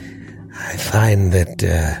 I find that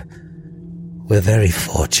we're very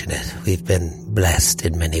fortunate. We've been blessed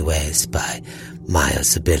in many ways by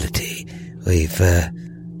Maya's ability. We've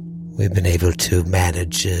been able to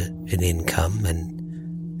manage an income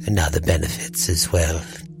and other benefits as well.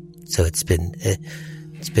 So it's been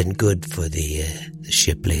good for the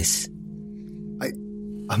Shipleys.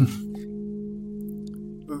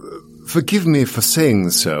 Forgive me for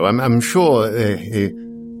saying so. I'm sure a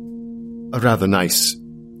rather nice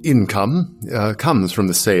income comes from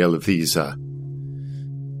the sale of these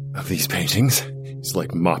paintings. He's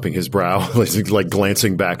like mopping his brow, like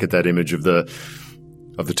glancing back at that image of the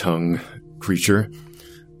tongue creature.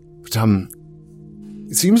 But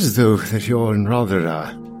it seems as though that you're in rather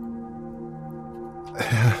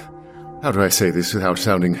how do I say this without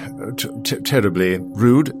sounding terribly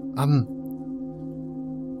rude?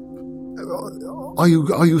 Are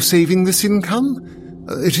you saving this income?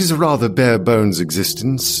 It is a rather bare bones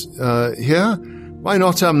existence here. Why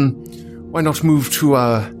not move to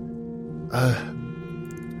a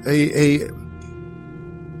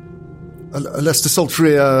less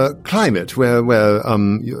desultory climate where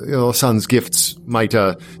your son's gifts might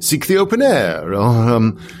seek the open air,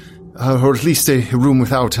 or at least a room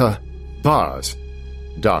without bars,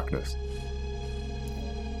 darkness,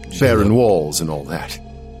 barren walls, and all that.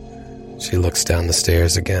 She looks down the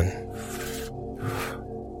stairs again.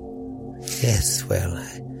 Yes, well,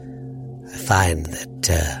 I find that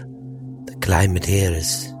the climate here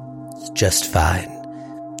is just fine.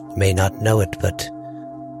 You may not know it, but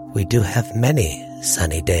we do have many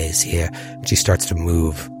sunny days here. She starts to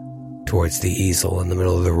move towards the easel in the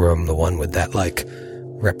middle of the room, the one with that,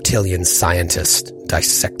 reptilian scientist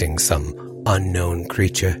dissecting some unknown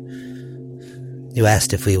creature. You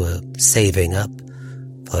asked if we were saving up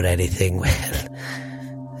for anything.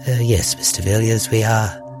 Well, yes, Mr. Villiers, we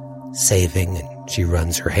are saving. And she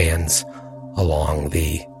runs her hands along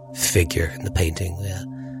the figure in the painting. We are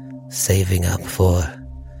saving up for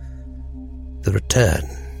the return.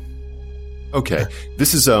 Okay,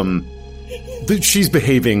 this is, she's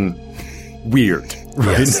behaving weird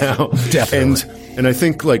right now. Definitely. And I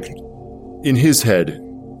think, in his head,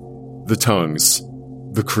 the tongues,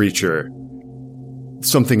 the creature,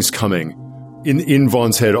 something's coming. In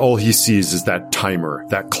Vaughn's head, all he sees is that timer,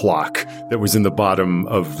 that clock that was in the bottom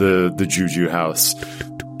of the Juju house.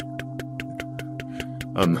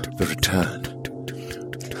 The return.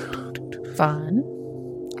 Fun.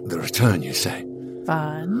 The return, you say?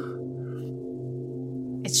 Fun.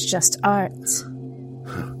 It's just art. He's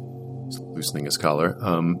loosening his collar.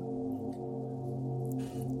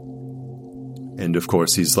 And of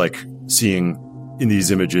course, he's seeing in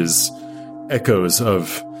these images echoes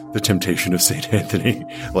of the temptation of St. Anthony,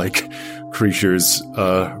 creatures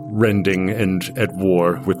rending and at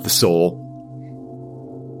war with the soul.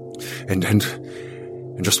 And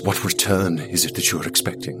just what return is it that you're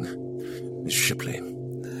expecting, Miss Shipley?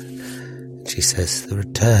 She says, the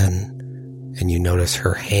return. And you notice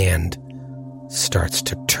her hand starts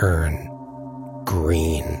to turn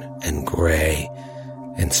green and gray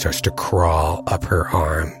and starts to crawl up her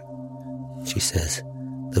arm. She says,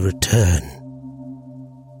 the return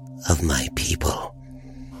of my people.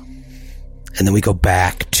 And then we go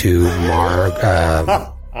back to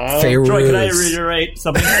Fairuz. Troy, can I reiterate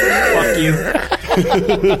something? Fuck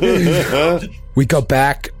you. We go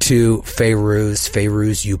back to Fairuz.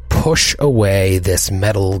 Fairuz, you push away this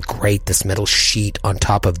metal grate, this metal sheet on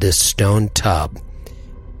top of this stone tub.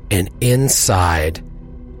 And inside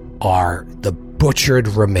are the butchered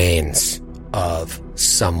remains of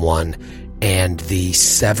someone and the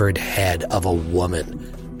severed head of a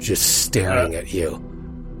woman just staring at you.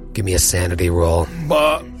 Give me a sanity roll.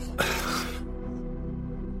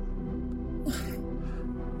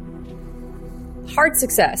 Hard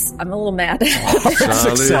success. I'm a little mad.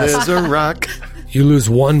 Solid as a rock. You lose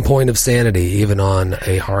 1 point of sanity even on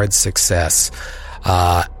a hard success.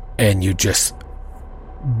 And you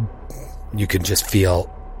can just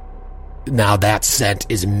feel now that scent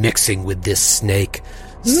is mixing with this snake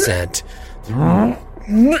scent. I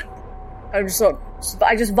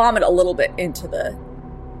just vomit a little bit into the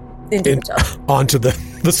tub. Onto the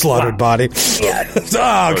slaughtered body. Yeah.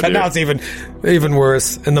 God, now it's even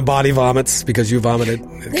worse. And the body vomits because you vomited.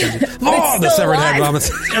 The severed head vomits.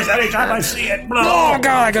 Just anytime I see it. Oh, God,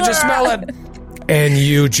 I can just smell it. And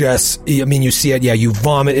you you see it, you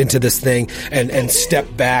vomit into this thing and step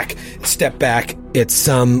back. It's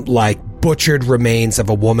some, butchered remains of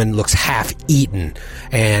a woman, looks half eaten,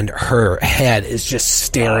 and her head is just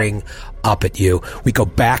staring up at you. We go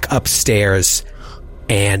back upstairs,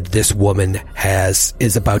 and this woman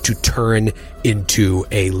is about to turn into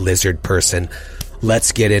a lizard person.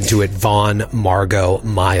 Let's get into it. Vaughn, Margot,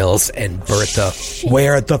 Miles, and Bertha.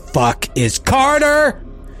 Where the fuck is Carter?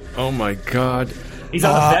 Oh my God. He's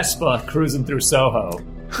on a Vespa cruising through Soho.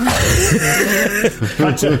 All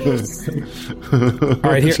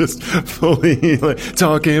right, here. Just fully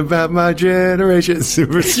talking about my generation.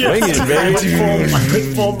 Super swinging,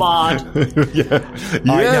 baby. Full mod.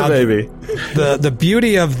 Yeah, baby. The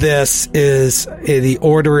beauty of this is the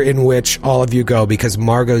order in which all of you go, because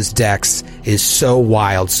Margot's dex is so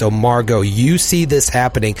wild. So Margot, you see this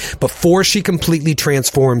happening before she completely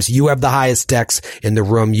transforms. You have the highest dex in the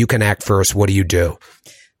room. You can act first. What do you do?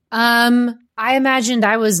 I imagined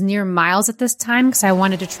I was near Miles at this time because I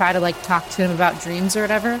wanted to try to talk to him about dreams or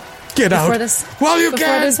whatever. Get out before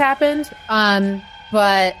this happened.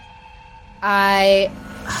 But I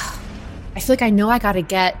feel like I know I got to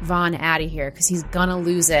get Vaughn out of here because he's gonna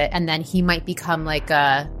lose it, and then he might become like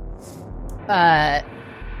hurt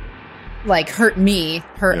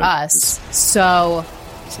us. So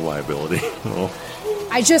it's a liability. Oh.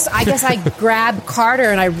 I guess I grab Carter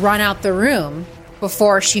and I run out the room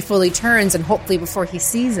before she fully turns, and hopefully before he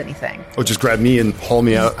sees anything. Oh, just grab me and haul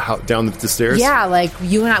me out down the stairs? Yeah, like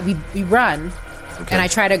you and I, we run. Okay. And I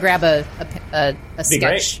try to grab a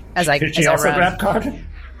sketch as I Could she also run. grab Carter?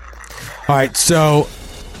 All right, so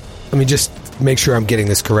let me just make sure I'm getting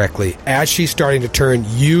this correctly. As she's starting to turn,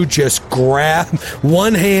 you just grab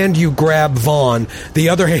one hand, you grab Vaughn. The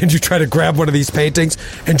other hand, you try to grab one of these paintings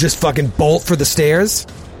and just fucking bolt for the stairs?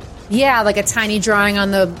 Yeah, like a tiny drawing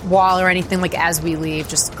on the wall or anything, like as we leave,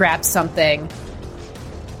 just grab something.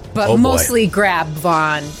 But mostly grab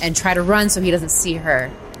Vaughn and try to run so he doesn't see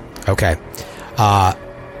her. Okay.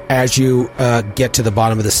 As you get to the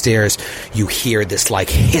bottom of the stairs, you hear this like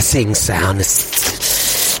hissing sound.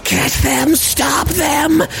 Get them! Stop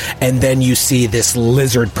them! And then you see this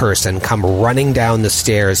lizard person come running down the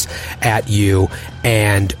stairs at you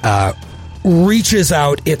and reaches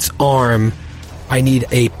out its arm. I need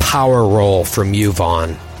a power roll from you,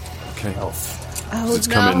 Vaughn. Okay. Oh, it's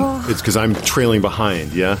coming. It's because I'm trailing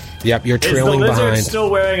behind, yeah? Yep, you're trailing behind. Is the lizard still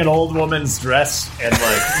wearing an old woman's dress and,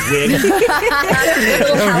 like, wig?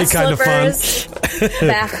 That would be kind of fun.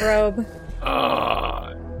 Bathrobe.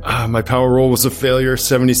 My power roll was a failure,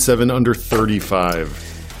 77 under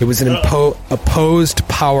 35. It was an opposed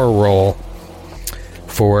power roll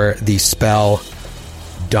for the spell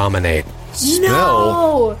Dominate. Spell?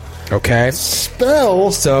 No! Okay.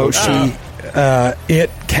 Spell? So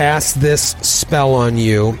it casts this spell on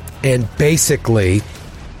you, and basically,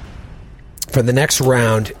 for the next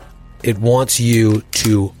round, it wants you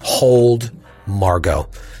to hold Margot.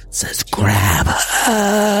 It says, grab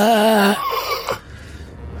her.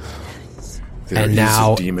 And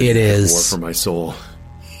now it is war for my soul.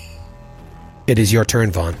 It is your turn,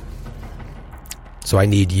 Vaughn. So I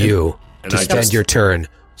need you to spend your turn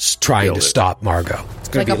trying to stop Margot. It's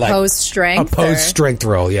going to be opposed strength. Opposed strength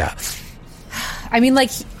roll, yeah. I mean, like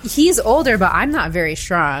he's older, but I'm not very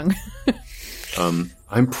strong. I'm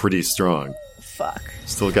pretty strong. Fuck.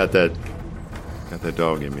 Still got that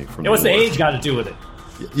dog in me from. What's the age got to do with it?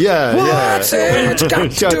 Yeah. It's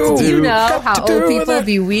got to do. You know how old people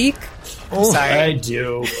be weak. Oh, sorry. I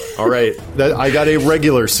do. All right, I got a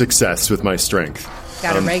regular success with my strength.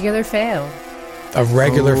 Got a regular fail. A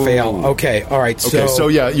regular fail. Okay. All right. So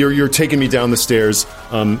yeah, you're taking me down the stairs.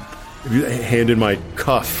 Hand in my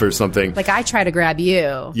cuff or something. Like I try to grab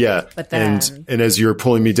you. Yeah. But then and as you're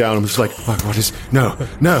pulling me down, I'm just like, what is no.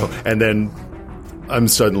 And then I'm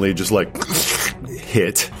suddenly just like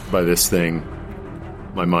hit by this thing.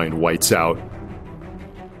 My mind whites out.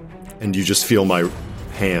 And you just feel my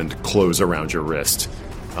hand close around your wrist.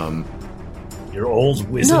 Your old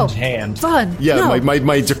wizened hand. Fun. Yeah,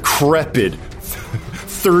 my decrepit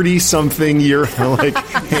 30-something year like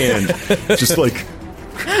hand just like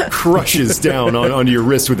crushes down onto your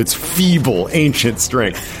wrist with its feeble ancient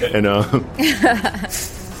strength, and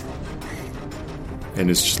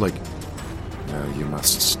it's just like, no, you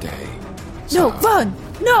must stay. No, Vaughn,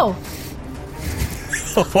 no.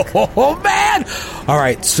 Oh man! All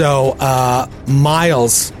right, so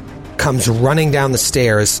Miles comes running down the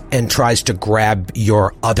stairs and tries to grab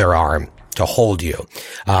your other arm to hold you.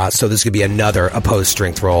 So this could be another opposed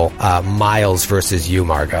strength roll. Miles versus you,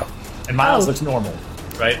 Margot. And Miles looks normal,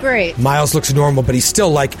 right? Great. Miles looks normal, but he's still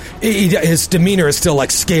like, his demeanor is still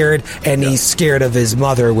like scared, and he's scared of his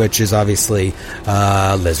mother, which is obviously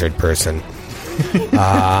a lizard person.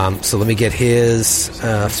 So let me get his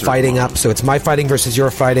fighting up. So it's my fighting versus your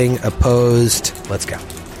fighting. Opposed. Let's go.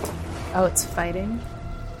 Oh, it's fighting?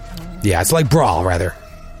 Yeah, it's like brawl, rather.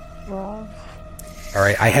 Brawl. All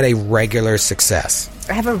right, I had a regular success.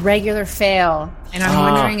 I have a regular fail, and I'm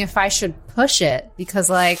wondering if I should push it, because,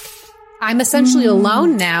 like, I'm essentially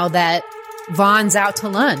alone now that Vaughn's out to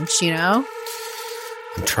lunch, you know?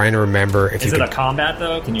 I'm trying to remember if Is you it a combat,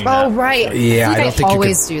 though? Can you right. Yeah, I don't think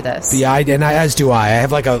always do this. Yeah, as do I. I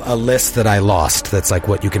have, like, a list that I lost that's, like,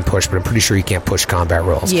 what you can push, but I'm pretty sure you can't push combat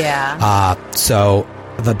rolls. Yeah. So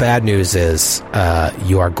the bad news is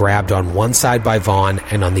you are grabbed on one side by Vaughn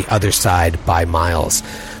and on the other side by Miles.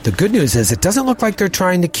 The good news is it doesn't look like they're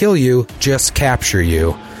trying to kill you, just capture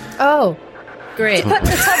you. Oh, great. Put in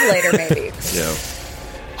the tub later, maybe. Yeah.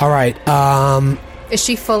 All right. Is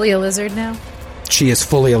she fully a lizard now? She is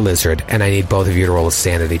fully a lizard, and I need both of you to roll a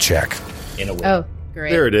sanity check. In a way. Oh,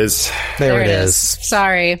 great. There it is. There it is.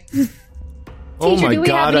 Sorry. Oh Teacher, my do we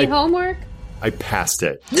God! have any homework? I passed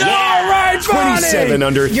it. Yeah! All right, 27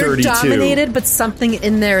 under 32. You're dominated, but something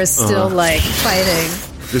in there is still, fighting.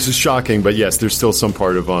 This is shocking, but yes, there's still some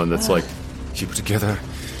part of Vaughn that's like, keep it together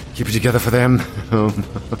for them.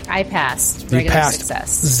 I passed. You passed.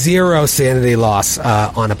 Success. 0 sanity loss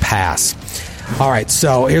on a pass. All right,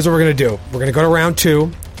 so here's what we're going to do. We're going to go to round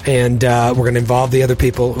 2. And we're going to involve the other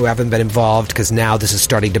people who haven't been involved because now this is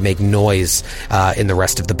starting to make noise in the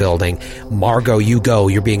rest of the building. Margot, you go.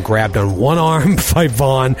 You're being grabbed on one arm by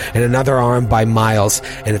Vaughn and another arm by Miles,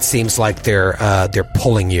 and it seems like they're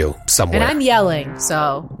pulling you somewhere. And I'm yelling,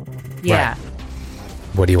 so yeah. Right.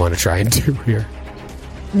 What do you want to try and do here?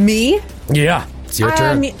 Me? Yeah, it's your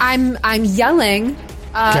turn. I'm yelling.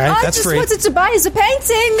 Okay, I just wanted to buy the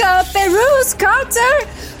painting, Feroz Carter.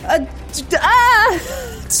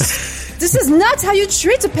 This is not how you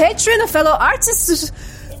treat a patron, a fellow artist.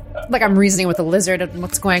 Like, I'm reasoning with the lizard and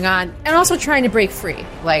what's going on. And also trying to break free.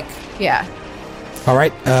 Like, yeah. All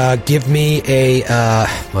right, give me a...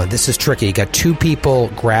 well, this is tricky. You got 2 people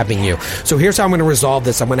grabbing you. So here's how I'm going to resolve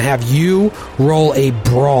this. I'm going to have you roll a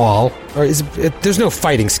brawl. Or there's no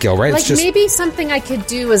fighting skill, right? Like, maybe something I could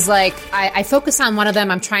do is, like, I focus on one of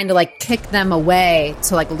them. I'm trying to, like, kick them away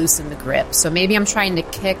to, like, loosen the grip. So maybe I'm trying to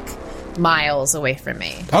kick Miles away from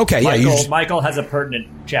me. Okay, Michael has a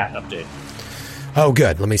pertinent chat update. Oh,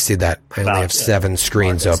 good. Let me see that. I only have 7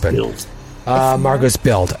 screens open. Margot's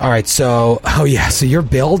build. All right, so your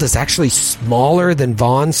build is actually smaller than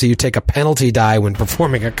Vaughn, so you take a penalty die when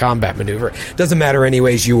performing a combat maneuver. Doesn't matter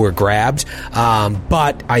anyways, you were grabbed.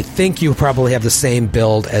 But I think you probably have the same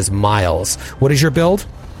build as Miles. What is your build? 0,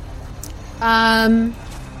 that's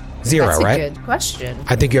right? A good question.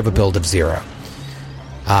 I think you have a build of 0.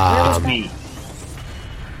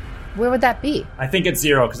 Where would that be? I think it's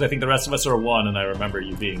 0 because I think the rest of us are 1, and I remember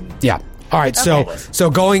you being... Yeah. All right, okay. So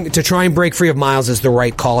going to try and break free of Miles is the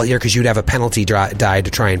right call here because you'd have a penalty die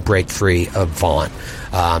to try and break free of Vaughn.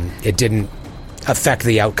 It didn't affect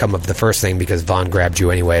the outcome of the first thing because Vaughn grabbed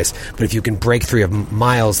you anyways. But if you can break free of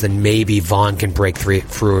Miles, then maybe Vaughn can break free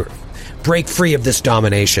of this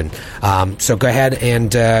domination. So go ahead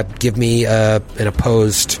and give me an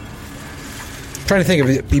opposed... I'm trying to think of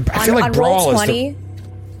it. I feel like Brawl is the...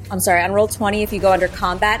 I'm sorry, on roll 20, if you go under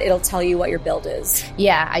combat, it'll tell you what your build is.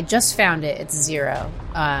 Yeah, I just found it. It's 0.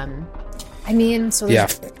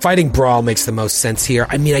 Fighting Brawl makes the most sense here.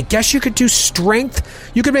 I mean, I guess you could do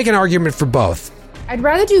Strength. You could make an argument for both. I'd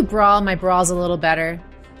rather do Brawl. My Brawl's a little better.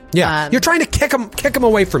 Yeah, you're trying to kick him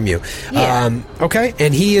away from you. Yeah. Okay,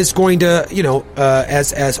 and he is going to,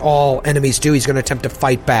 as all enemies do, he's going to attempt to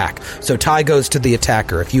fight back. So tie goes to the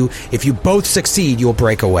attacker. If you both succeed, you'll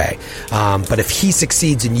break away. But if he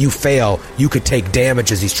succeeds and you fail, you could take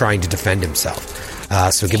damage as he's trying to defend himself.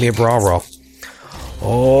 So give me a brawl roll.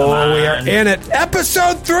 Oh, we are in it.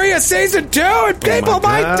 Episode 3 of Season 2, and people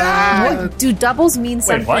might die! Do doubles mean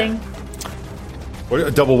something?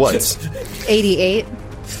 What? Double what? 88.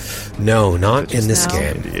 No, not in this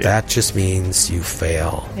game. That just means you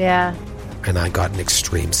fail. Yeah. And I got an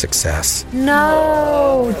extreme success.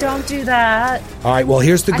 No, don't do that. All right, well,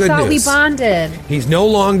 here's the good news. I thought we bonded. He's no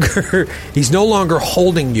longer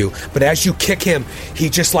holding you, but as you kick him, he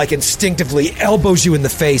just like instinctively elbows you in the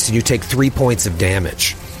face and you take 3 points of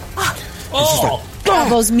damage.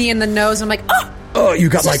 Elbows me in the nose. I'm like, oh, you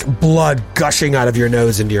got like blood gushing out of your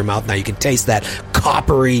nose into your mouth. Now you can taste that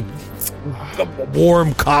coppery,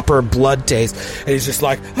 warm copper blood taste, and he's just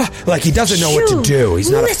like he doesn't know what to do. He's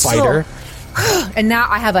not a fighter. And now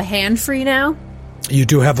I have a hand free now? You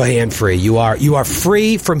do have a hand free. You are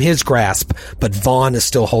free from his grasp, but Vaughn is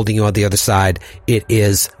still holding you on the other side. It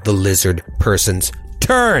is the lizard person's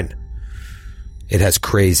turn. It has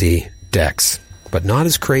crazy dex, but not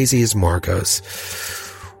as crazy as Margot's.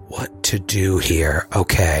 What to do here?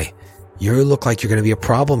 Okay. You look like you're going to be a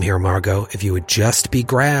problem here, Margot. If you would just be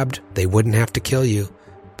grabbed, they wouldn't have to kill you.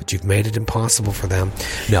 But you've made it impossible for them.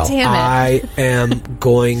 No, I am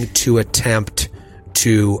going to attempt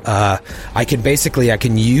to... I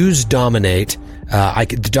can use Dominate.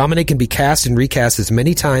 Dominate can be cast and recast as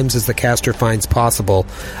many times as the caster finds possible,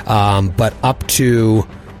 but up to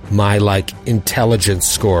my, intelligence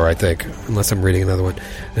score, I think. Unless I'm reading another one.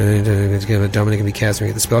 Dominate can be cast.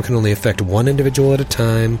 The spell can only affect one individual at a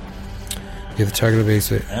time. Give the target a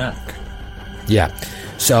basic. Yeah.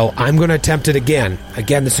 So I'm going to attempt it again.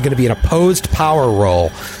 Again, this is going to be an opposed power roll.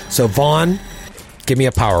 So Vaughn, give me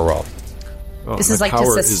a power roll. Oh, this is like to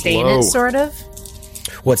sustain it, sort of?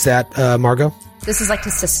 What's that, Margot? This is like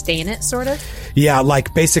to sustain it, sort of? Yeah,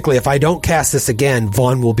 basically, if I don't cast this again,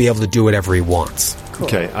 Vaughn will be able to do whatever he wants. Cool.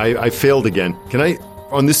 Okay, I failed again. Can I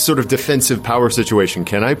on this sort of defensive power situation,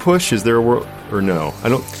 can I push? Is there a world or no? I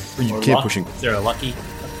don't. Or you can't pushing. Is there a lucky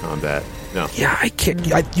combat? No. Yeah, I can't.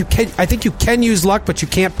 You can. I think you can use luck, but you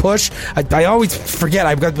can't push. I always forget.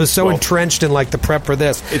 I was so entrenched in like the prep for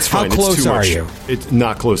this. It's fine. How close it's too are much. you? It's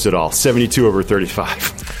not close at all. 72 over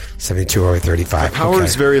 35. 72 over 35. My power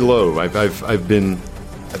is very low. I've been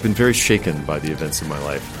very shaken by the events of my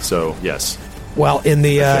life. So yes. Well, in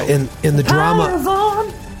the drama.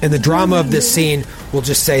 In the drama of this scene, we'll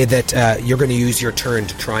just say that you're going to use your turn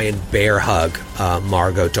to try and bear hug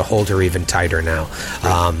Margot to hold her even tighter now.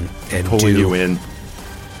 And pulling you in.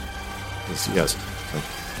 Yes.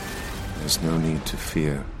 There's no need to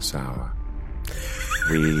fear, Sour.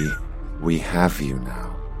 We have you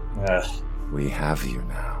now. We have you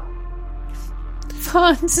now.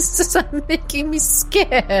 Vaughn, this is making me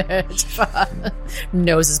scared.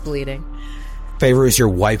 Nose is bleeding. Favor, as you're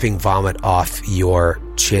wiping vomit off your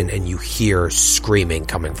chin and you hear screaming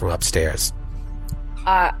coming from upstairs.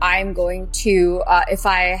 I'm going to, if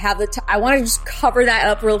I have I want to just cover that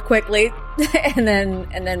up real quickly and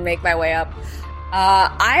then make my way up.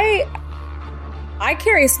 I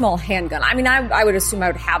carry a small handgun. I mean, I would assume I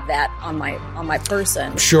would have that on my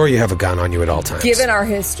person. I'm sure you have a gun on you at all times. Given our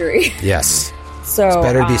history. Yes. So it's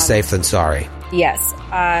better to be safe than sorry. Yes.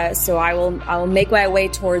 So I will make my way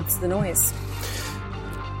towards the noise.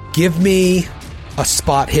 Give me a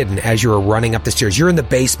spot hidden as you're running up the stairs. You're in the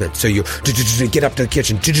basement, so you get up to the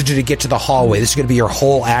kitchen, get to the hallway. This is going to be your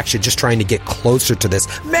whole action, just trying to get closer to this.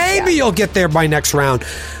 Maybe you'll get there by next round,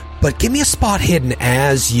 but give me a spot hidden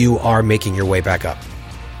as you are making your way back up.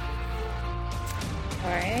 All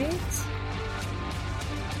right.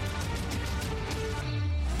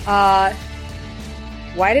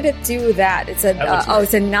 Why did it do that? It's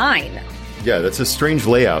a 9. Yeah, that's a strange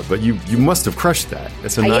layout, but you must have crushed that.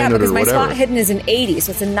 It's a 9 under whatever. Yeah, because my spot hidden is an 80,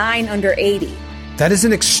 so it's a 9 under 80. That is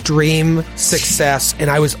an extreme success, and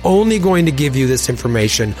I was only going to give you this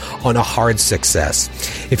information on a hard success.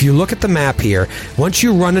 If you look at the map here, once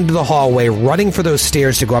you run into the hallway, running for those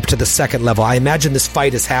stairs to go up to the second level, I imagine this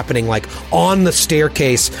fight is happening like on the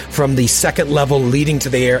staircase from the second level leading to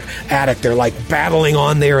the attic. They're like battling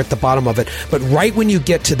on there at the bottom of it. But right when you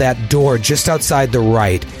get to that door just outside the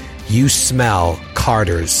right, you smell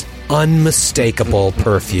Carter's unmistakable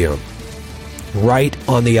perfume right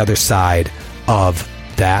on the other side of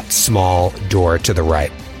that small door to the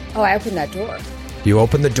right. Oh, I opened that door. You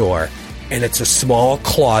open the door, and it's a small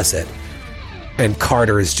closet, and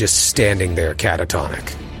Carter is just standing there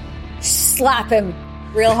catatonic. Slap him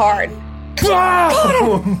real hard.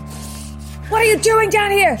 Carter! What are you doing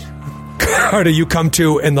down here? Carter, you come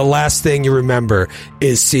to, and the last thing you remember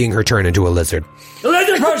is seeing her turn into a lizard. The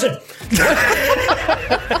lizard person!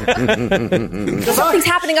 Something's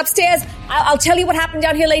happening upstairs. I'll tell you what happened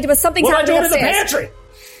down here later, but something's happening upstairs. What am I doing in the pantry?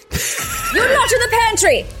 You're not in the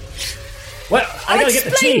pantry. Well, I gotta get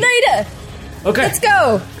the tea. I'll explain later. Okay. Let's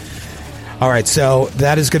go. All right, so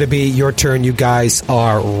that is going to be your turn. You guys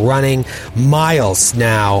are running. Miles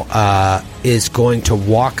now is going to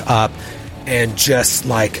walk up and just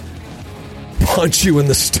like punch you in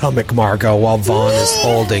the stomach, Margot, while Vaughn is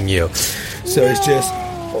holding you. So it's just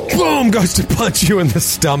boom, goes to punch you in the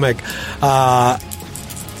stomach.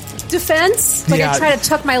 Defense? Like I try to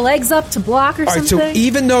tuck my legs up to block or something? All right, so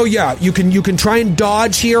even though, you can try and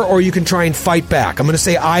dodge here or you can try and fight back. I'm going to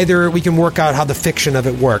say either. We can work out how the fiction of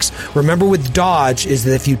it works. Remember with dodge is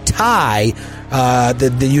that if you tie,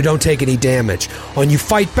 that you don't take any damage. When you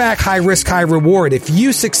fight back, high risk, high reward. If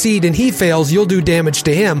you succeed and he fails, you'll do damage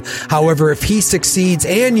to him. However, if he succeeds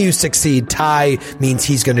and you succeed, tie means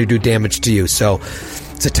he's going to do damage to you. So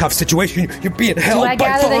it's a tough situation. You're being held by Do I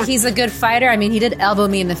gather Vaughn. that he's a good fighter? I mean, he did elbow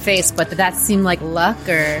me in the face, but did that seem like luck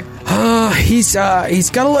or? He's got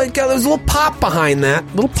there's a little pop behind that.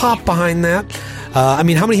 I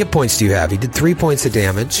mean, how many hit points do you have? He did 3 points of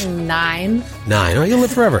damage. 9. Oh, you'll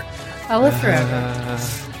live forever. I'll live forever.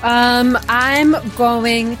 I'm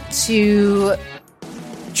going to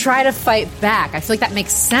try to fight back. I feel like that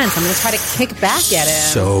makes sense. I'm going to try to kick back at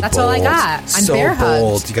him. That's bold. All I got. I'm so bear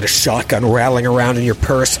hugged. You got a shotgun rattling around in your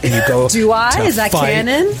purse, and you go. Do I? Is that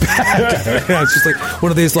canon? Yeah, it's just like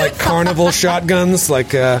one of these like carnival shotguns,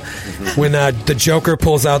 like when the Joker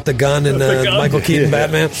pulls out the gun in Michael Keaton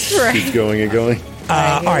Batman. Right. Keeps going and going.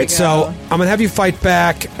 All right, so I'm going to have you fight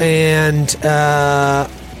back, and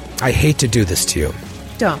I hate to do this to you.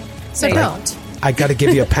 Don't. So don't. I got to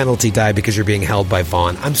give you a penalty die because you're being held by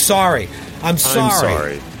Vaughn. I'm sorry. I'm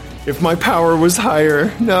sorry. If my power was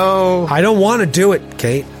higher, no. I don't want to do it,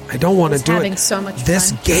 Kate. I don't want to do it. Having so much fun.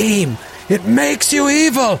 This game, it makes you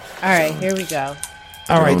evil. All right, here we go.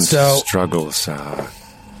 Don't struggle, sir.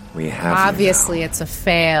 We have. Obviously, it's a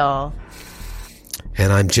fail.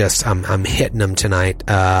 And I'm hitting him tonight.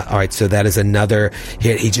 All right, so that is another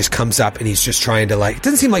hit. He just comes up and he's just trying to it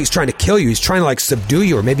doesn't seem like he's trying to kill you. He's trying to subdue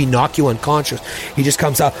you or maybe knock you unconscious. He just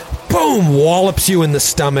comes up, boom, wallops you in the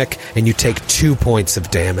stomach, and you take 2 points of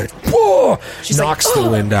damage. Whoa! Knocks the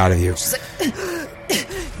wind out of you.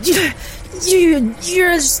 She's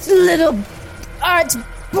you're just a little art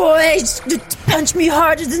boy. Punch me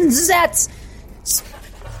harder than that.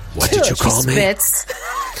 What did you call me? Spits.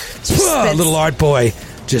 Little art boy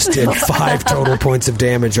just did 5 total points of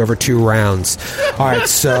damage over 2 rounds. All right,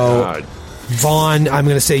 so Vaughn, I'm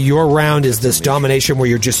going to say your round is this domination where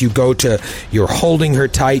you're holding her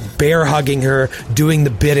tight, bear hugging her, doing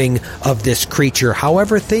the bidding of this creature.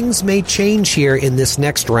 However, things may change here in this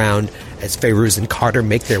next round as Fairuz and Carter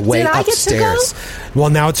make their way upstairs.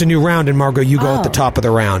 Well, now it's a new round, and Margot, you go at the top of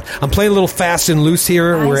the round. I'm playing a little fast and loose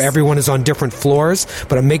here where everyone is on different floors,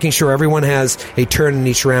 but I'm making sure everyone has a turn in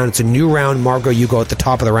each round. It's a new round. Margot, you go at the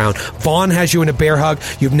top of the round. Vaughn has you in a bear hug.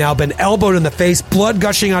 You've now been elbowed in the face, blood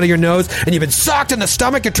gushing out of your nose, and you've been socked in the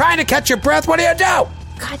stomach. You're trying to catch your breath. What do you do?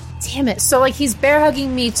 God damn it. So, he's bear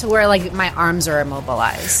hugging me to where, my arms are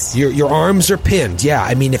immobilized. Your arms are pinned, yeah.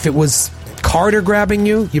 I mean, if it was Carter grabbing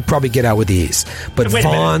you, you'd probably get out with ease. But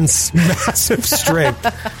Vaughn's massive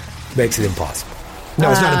strength makes it impossible. No,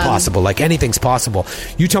 it's not impossible. Anything's possible.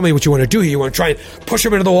 You tell me what you want to do here. You want to try and push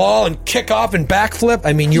him into the wall and kick off and backflip?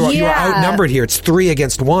 I mean, you're outnumbered here. It's 3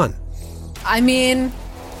 against 1. I mean,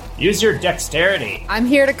 use your dexterity. I'm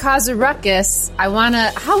here to cause a ruckus.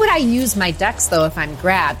 How would I use my dex, though, if I'm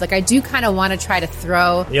grabbed? I do kind of want to try to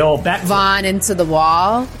throw the old Vaughn into the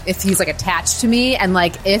wall if he's, attached to me. And,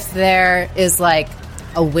 if there is,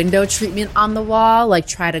 a window treatment on the wall,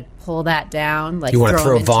 try to pull that down. You want to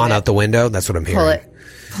throw Vaughn out the window? That's what I'm hearing.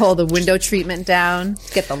 Pull the window treatment down,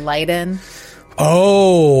 get the light in.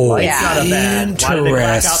 Oh, Light's not a bad. Why did they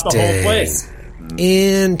black out the whole place?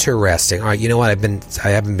 Interesting. All right, you know what? I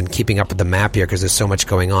haven't been keeping up with the map here because there's so much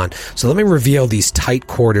going on. So let me reveal these tight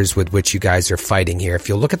quarters with which you guys are fighting here. If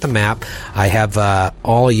you look at the map, I have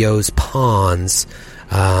all Yo's pawns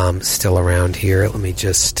still around here. Let me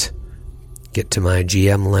just get to my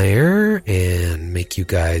GM layer and make you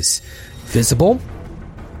guys visible.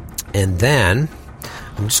 And then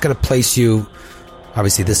I'm just going to place you.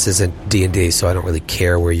 Obviously, this isn't D&D, so I don't really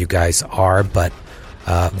care where you guys are, but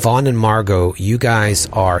Vaughn and Margot, you guys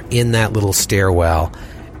are in that little stairwell,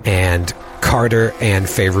 and Carter and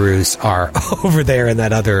Fairuz are over there in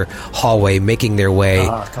that other hallway making their way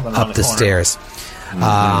up the stairs.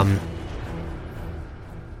 Mm-hmm.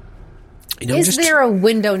 Is there a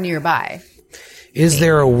window nearby? Is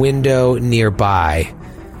there a window nearby?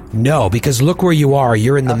 No, because look where you are.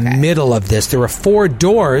 You're in the middle of this. There are 4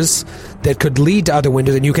 doors that could lead to other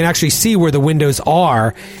windows, and you can actually see where the windows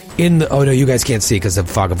are in the... Oh, no, you guys can't see because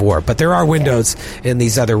of fog of war. But there are windows in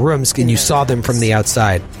these other rooms, and you saw them from the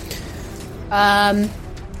outside. I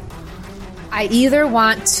either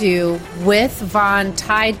want to, with Vaughn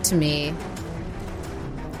tied to me,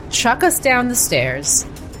 chuck us down the stairs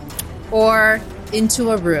or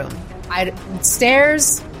into a room.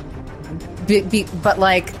 Stairs... but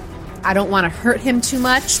I don't want to hurt him too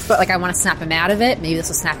much, but I want to snap him out of it. Maybe this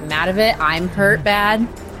will snap him out of it. I'm hurt bad.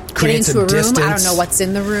 Getting into a room, distance. I don't know what's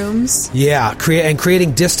in the rooms. Yeah,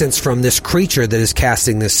 creating distance from this creature that is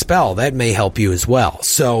casting this spell. That may help you as well.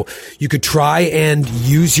 So you could try and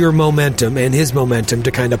use your momentum and his momentum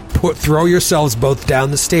to kind of throw yourselves both down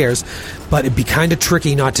the stairs, but it'd be kind of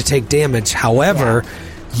tricky not to take damage. However,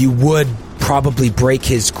 you would probably break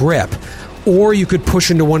his grip. Or you could push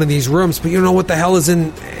into one of these rooms, but you don't know what the hell is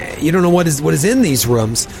in. You don't know what is in these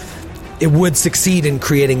rooms. It would succeed in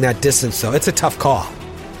creating that distance, though. It's a tough call.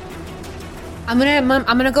 I'm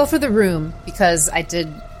gonna go for the room because I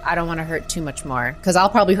don't want to hurt too much more because I'll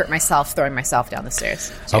probably hurt myself throwing myself down the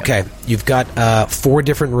stairs. Too. Okay, you've got 4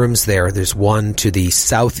 different rooms there. There's one to the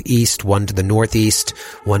southeast, one to the northeast,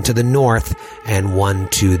 one to the north, and one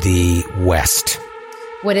to the west.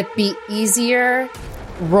 Would it be easier?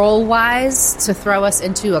 Roll-wise to throw us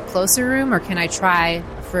into a closer room, or can I try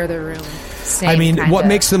a further room? What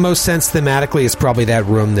makes the most sense thematically is probably that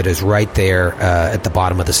room that is right there at the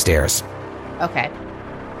bottom of the stairs. Okay.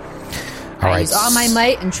 I use all my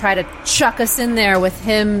might and try to chuck us in there with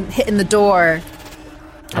him hitting the door.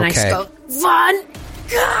 And I just go, Vaughn!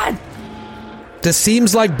 God! This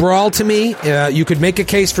seems like brawl to me. You could make a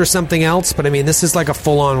case for something else, but this is like a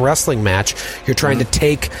full-on wrestling match. You're trying to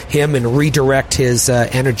take him and redirect his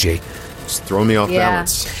energy. Just throw me off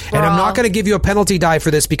balance. And I'm not going to give you a penalty die for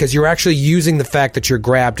this because you're actually using the fact that you're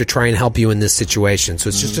grabbed to try and help you in this situation. So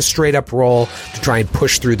it's just a straight-up roll to try and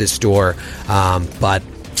push through this door. But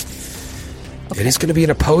And he's going to be in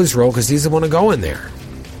a pose roll because he's the one to go in there.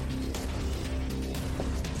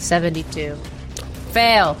 72.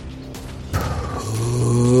 Fail.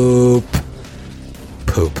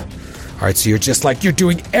 Poop. All right, so you're just like, you're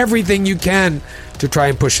doing everything you can to try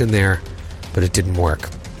and push in there, but it didn't work.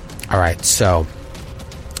 All right, so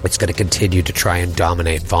it's going to continue to try and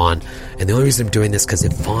dominate Vaughn. And the only reason I'm doing this because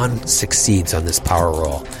if Vaughn succeeds on this power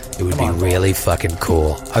roll, it would be really fucking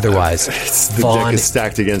cool. Otherwise, the deck is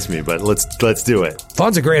stacked against me, but let's do it.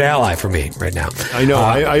 Vaughn's a great ally for me right now. I know.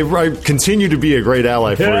 I continue to be a great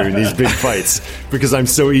ally for you in these big fights because I'm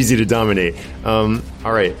so easy to dominate. All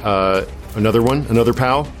right. Another one? Another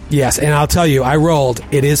POW? Yes, and I'll tell you, I rolled.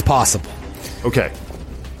 It is possible. Okay.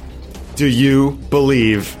 Do you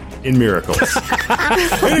believe in miracles?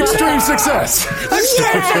 In extreme success.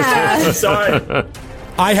 Yeah. Sorry.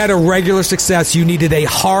 I had a regular success. You needed a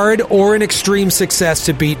hard or an extreme success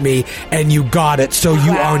to beat me, and you got it. So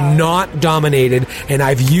you are not dominated, and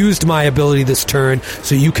I've used my ability this turn,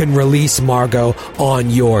 so you can release Margot on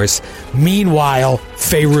yours. Meanwhile,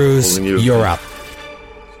 Feyruz, you're up.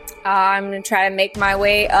 I'm going to try to make my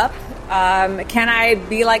way up. Can I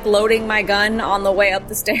be like loading my gun on the way up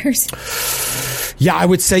the stairs? Yeah, I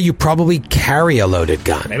would say you probably carry a loaded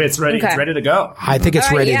gun. Maybe it's ready. Okay. It's ready to go. I think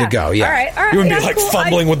it's ready to go. Yeah. All right. You would be like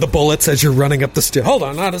fumbling with the bullets as you're running up the stairs. Hold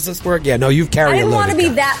on, how does this work? Yeah, no, you carry a loaded gun. I don't want to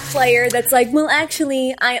be that player that's like, well,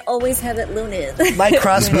 actually, I always have it loaded. My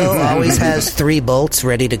crossbow always has 3 bolts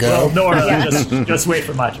ready to go. Well, Nora, just wait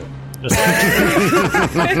for my turn.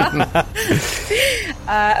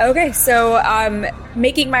 Okay, so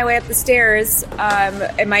making my way up the stairs.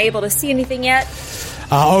 Am I able to see anything yet?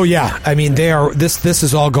 Oh yeah, I mean this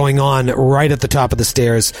is all going on right at the top of the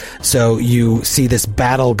stairs. So you see this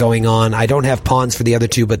battle going on. I don't have pawns for the other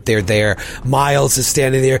two, but they're there. Miles is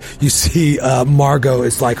standing there. You see Margot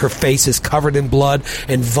is like her face is covered in blood,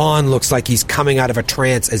 and Vaughn looks like he's coming out of a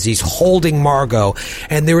trance as he's holding Margot.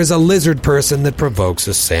 And there is a lizard person that provokes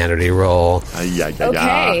a sanity roll.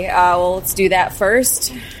 Okay, well let's do that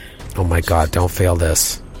first. Oh my God! Don't fail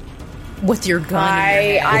this. With your gun.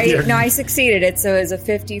 I succeeded it, so it was a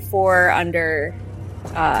 54 under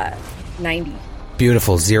 90.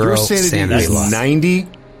 Beautiful. 0 sanity loss. 90?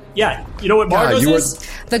 Yeah. You know what Margot's is?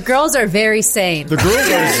 The girls are very sane. The girls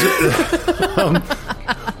are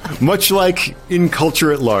much like in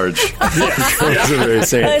culture at large. The girls are very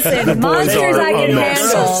sane. Listen, monsters I can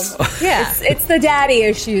handle. Yeah, it's the daddy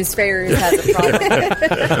issues Feyruz has a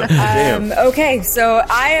problem. Okay, so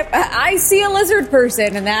I see a lizard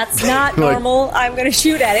person, and that's not normal. I'm going to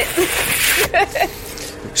shoot at it.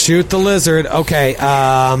 Shoot the lizard. Okay.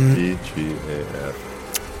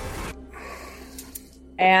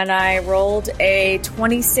 And I rolled a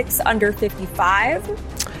 26 under 55.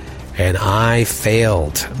 And I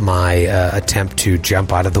failed my attempt to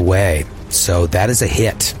jump out of the way. So that is a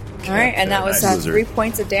hit. All right, and that was 3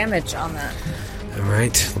 points of damage on that. All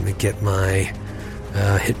right, let me get my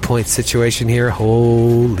hit point situation here.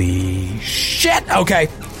 Holy shit! Okay,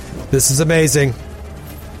 this is amazing.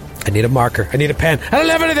 I need a marker. I need a pen. I don't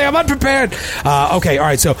have anything. I'm unprepared. Okay, all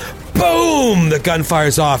right, so boom! The gun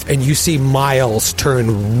fires off, and you see Miles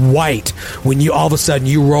turn white when you all of a sudden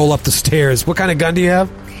you roll up the stairs. What kind of gun do you have?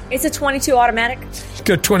 It's a 22 automatic.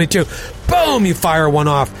 Good, 22. Boom! You fire one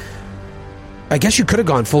off. I guess you could have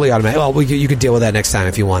gone fully automatic. Well, you could deal with that next time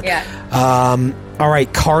if you want. Yeah. All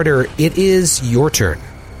right, Carter, it is your turn.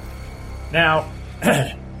 Now,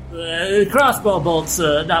 crossbow bolts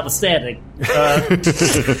notwithstanding,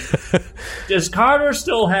 does Carter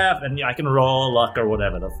still have, and I can roll luck or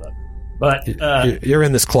whatever the fuck, but you're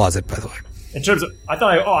in this closet, by the way. In terms of, I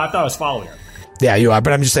thought I was following her. Yeah, you are,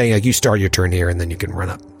 but I'm just saying, like, you start your turn here, and then you can run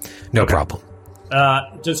up. No problem.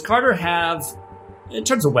 Does Carter have, in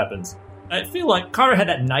terms of weapons, I feel like Carter had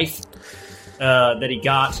that knife that he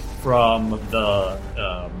got from the,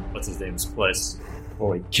 what's his name's place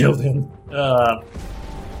before he killed him?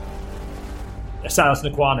 Silas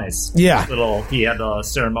Nikwane's. Yeah. He had a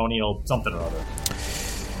ceremonial something or other.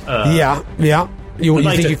 Yeah. You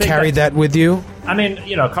think you carried that with you? I mean,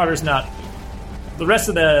 Carter's not, the rest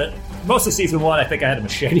of most of season 1, I think I had a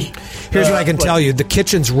machete. Here's what I can tell you. The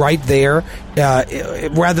kitchen's right there.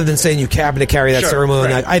 Rather than saying you cabin to carry that ceremonial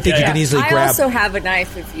knife, I think you can easily grab. I also have a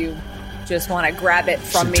knife if you just want to grab it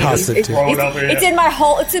from me. Toss it too.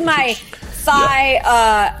 It's in my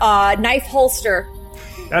thigh knife holster.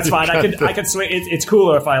 That's fine. I can swing. It's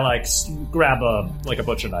cooler if I grab a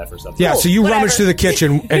butcher knife or something. Yeah. So you rummage through the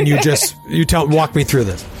kitchen and walk me through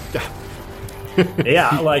this. Yeah,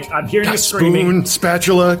 I'm hearing the screaming. Spoon,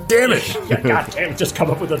 spatula, damn it! Yeah, God damn it! Just come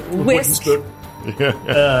up with a wooden spoon.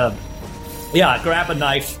 Grab a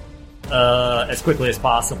knife as quickly as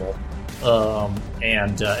possible.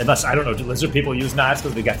 And unless, I don't know, do lizard people use knives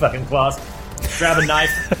because they got fucking claws? Grab a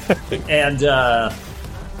knife, and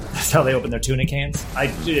that's how they open their tuna cans. I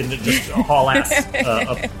didn't just haul ass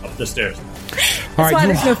up the stairs. That's why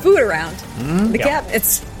there's no food around the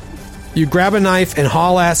cabinets. You grab a knife and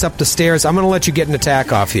haul ass up the stairs. I'm going to let you get an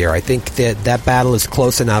attack off here. I think that battle is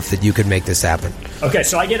close enough that you could make this happen. Okay,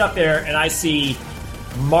 so I get up there and I see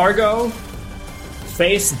Margot,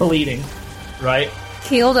 face bleeding, right?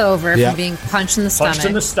 Keeled over from being punched in the stomach. Punched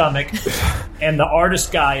in the stomach. And the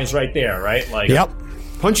artist guy is right there, right? Like, yep.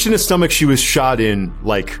 Punched in the stomach she was shot in,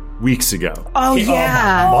 like, weeks ago. Oh,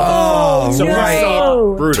 yeah. Oh, so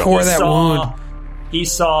right. Brutal. Tore that wound. He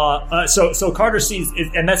saw, so Carter sees,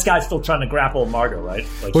 and this guy's still trying to grapple Margot, right?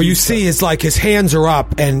 Like, well, you see is like his hands are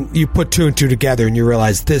up, and you put two and two together, and you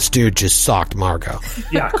realize this dude just socked Margot.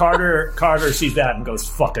 Yeah, Carter sees that and goes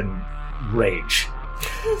fucking rage.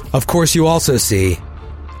 Of course, you also see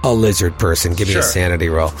a lizard person. Give me a sanity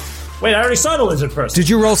roll. Wait, I already saw the lizard person. Did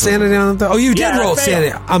you roll sanity on that? Oh, you did roll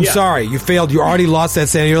sanity. I'm sorry, you failed. You already lost that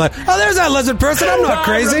sanity. You're like, oh, there's that lizard person. I'm not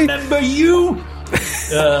crazy. I remember you.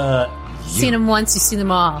 Seen him once, you've seen them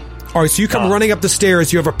all. All right, so you come running up the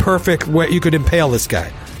stairs. You have a perfect way you could impale this guy.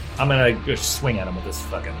 I'm going to just swing at him with this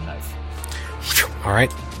fucking knife. All right.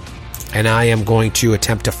 And I am going to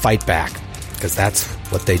attempt to fight back, because that's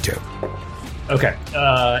what they do. Okay.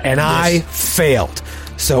 And I failed.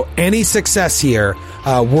 So any success here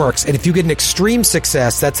works. And if you get an extreme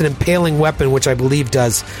success, that's an impaling weapon, which I believe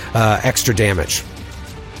does extra damage.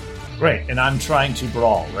 Right, and I'm trying to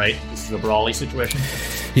brawl, right? This is a brawly situation?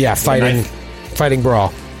 Yeah, fighting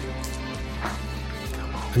brawl.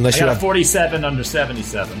 Unless I got a 47 under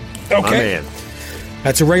 77. Okay.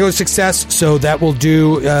 That's a regular success, so that will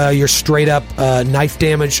do your straight up knife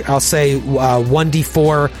damage. I'll say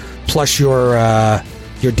 1d4 plus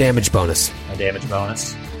your damage bonus. My damage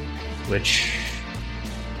bonus, which...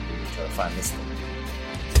 try to find this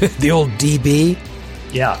one. The old DB?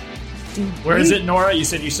 Yeah. Where is it, Nora? You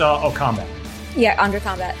said you saw... Oh, combat. Yeah, under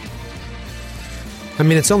combat. I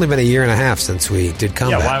mean, it's only been a year and a half since we did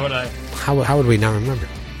combat. Yeah, why would I... How would we not remember?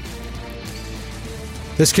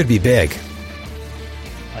 This could be big.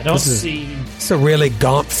 I don't see... This is a really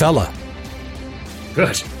gaunt fella.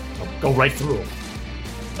 Good. I'll go right through him.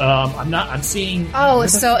 I'm seeing... Oh,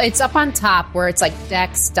 so it's up on top where it's like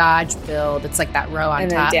Dex, Dodge, Build. It's like that row on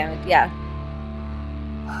and top. Then damage, yeah.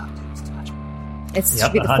 It's yep,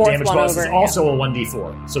 to be the fourth damage one bonus over. Is also a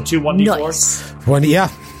 1d4. So 2 1d4s. Nice. Yeah,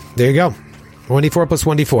 there you go. 1d4 plus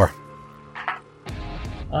 1d4.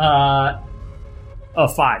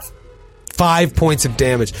 5. 5 points of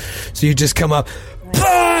damage. So you just come up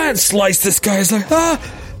and slice this guy. He's like,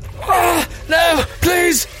 no,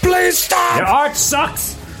 please stop. Your art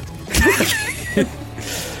sucks.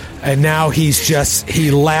 And now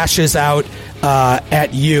he lashes out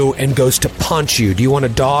at you and goes to punch you. Do you want to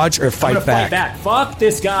dodge or fight back? Fuck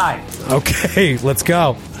this guy. Okay, let's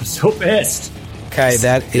go. I'm so pissed. Okay,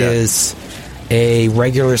 that is a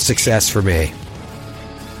regular success for me.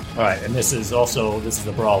 All right, and this is a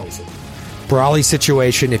brawly situation. Brawly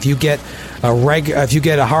situation. If you get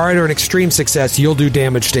a hard or an extreme success, you'll do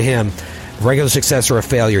damage to him. Regular success or a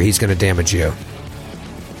failure, he's going to damage you.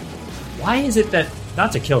 Why is it that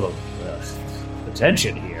not to kill the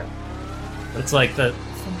tension here? But it's like the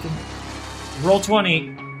fucking roll 20.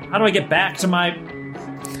 How do I get back to my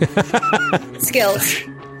skills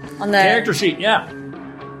on the character sheet? Yeah,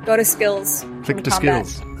 go to skills. Click to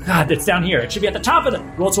skills. God, it's down here. It should be at the top of the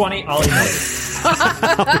roll 20. I'll email it.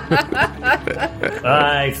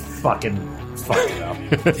 I fucking fucked it up.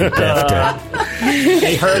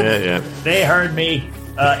 They heard me.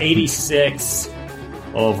 86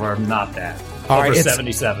 over not that. Over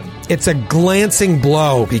 77. It's a glancing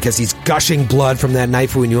blow because he's gushing blood from that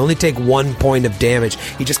knife wound. You only take 1 point of damage.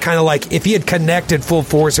 He just kind of like, if he had connected full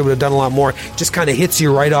force, it would have done a lot more. Just kind of hits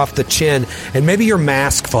you right off the chin, and maybe your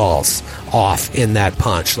mask falls off in that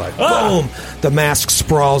punch. Like, boom! The mask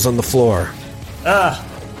sprawls on the floor.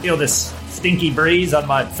 Feel this stinky breeze on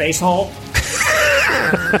my face hole.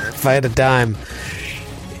 If I had a dime.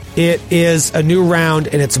 It is a new round,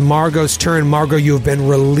 and it's Margot's turn. Margot, you have been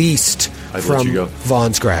released from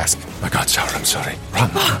Vaughn's grasp. My God, Sarah, I'm sorry.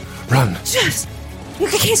 Run. Just, I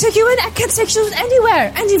can't take you in. I can't take you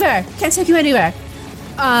anywhere. Can't take you anywhere.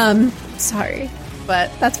 Sorry,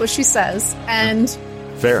 but that's what she says. And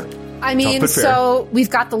fair. I mean, so we've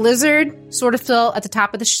got the lizard sort of still at the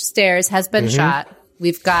top of the stairs, has been shot.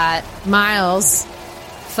 We've got Miles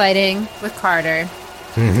fighting with Carter.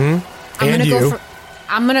 Mm-hmm.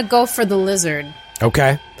 I'm gonna go for the lizard.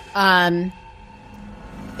 Okay.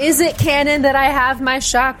 Is it canon that I have my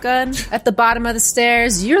shotgun at the bottom of the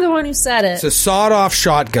stairs? You're the one who said it. It's a sawed-off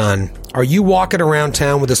shotgun. Are you walking around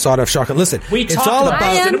town with a sawed-off shotgun? Listen, didn't we talk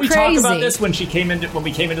about this when we came into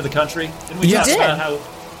the country? Didn't we talk about how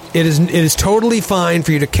it is totally fine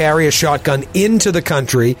for you to carry a shotgun into the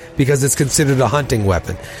country because it's considered a hunting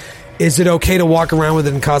weapon. Is it okay to walk around with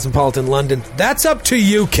it in cosmopolitan London? That's up to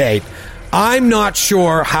you, Kate. I'm not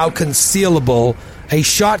sure how concealable a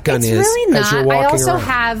shotgun is really not. as you're walking around. I also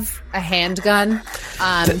have a handgun,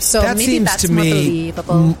 so that maybe seems that's to more me,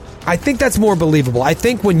 believable. I think that's more believable. I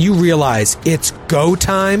think when you realize it's go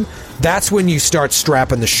time, that's when you start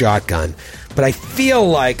strapping the shotgun. But I feel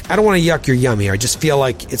like, I don't want to yuck your yum here, I just feel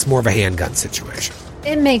like it's more of a handgun situation.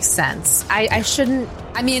 It makes sense. I shouldn't,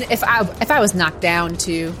 I mean, if I was knocked down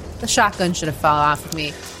too, the shotgun should have fallen off of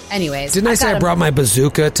me. Anyways. Didn't I say I brought my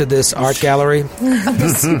bazooka to this art gallery?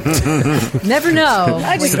 Never know.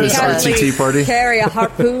 I just casually carry a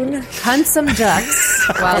harpoon. Hunt some ducks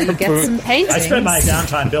while you get some paintings. I spend my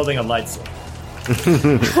downtime building a light sword.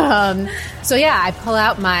 So yeah, I pull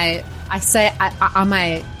out on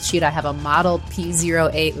my sheet I have a model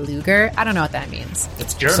P08 Luger. I don't know what that means.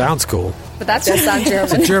 It's German. Sounds cool. But that's just not German.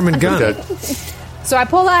 It's a German gun. So I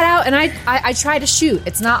pull that out and I try to shoot.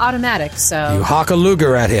 It's not automatic, so you hawk a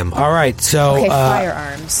Luger at him. All right, so okay,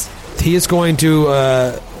 firearms. He is going to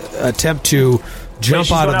attempt to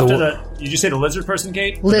jump out of the. Did you say the lizard person,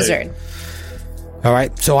 Kate? Lizard. All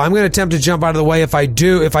right, so I'm going to attempt to jump out of the way. If I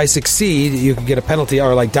succeed, you can get a penalty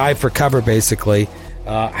or like dive for cover, basically.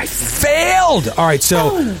 I failed. All right,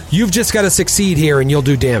 so you've just got to succeed here, and you'll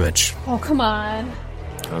do damage. Oh, come on.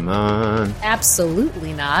 Come on.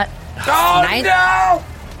 Absolutely not. Oh,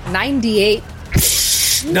 no! 98.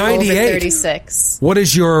 98. Over 36. What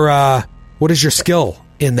is your skill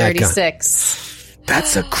in that 36. gun?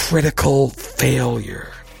 That's a critical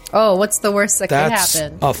failure. Oh, what's the worst that could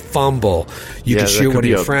happen? A fumble. You can shoot one of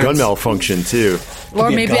your friends. Gun malfunction too. Or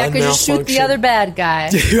maybe I could just shoot the other bad guy.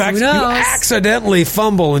 You accidentally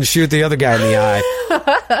fumble and shoot the other guy in the eye.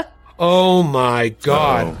 Oh my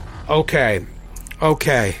god. Oh. Okay.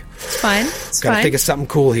 It's fine. Gotta think of something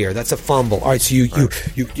cool here. That's a fumble. All right, so you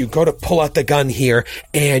go to pull out the gun here,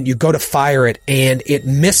 and you go to fire it, and it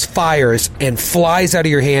misfires and flies out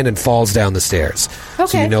of your hand and falls down the stairs. Okay.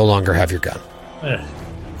 So you no longer have your gun.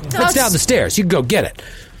 It's down the stairs. You can go get it.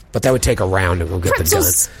 But that would take a round to go get the gun.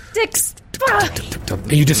 Sticks.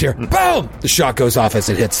 And you just hear, boom! The shot goes off as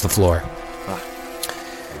it hits the floor.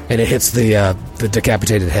 And it hits the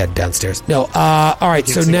decapitated head downstairs. No, all right,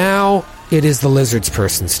 so now it is the lizard's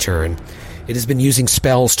person's turn. It has been using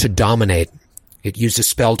spells to dominate. It used a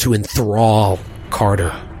spell to enthrall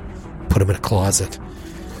Carter. Put him in a closet.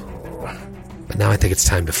 But now I think it's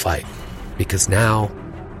time to fight. Because now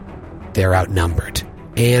they're outnumbered.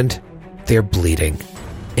 And they're bleeding.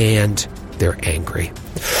 And they're angry.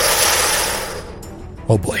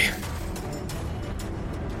 Oh boy.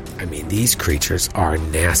 I mean, these creatures are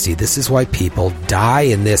nasty. This is why people die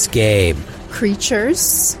in this game.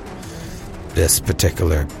 Creatures? This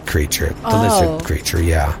particular creature. The lizard creature,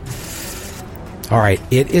 yeah. All right,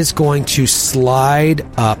 it is going to slide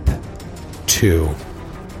up to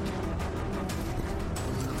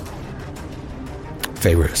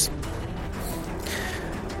Faerus.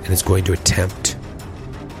 And it's going to attempt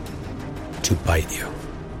to bite you.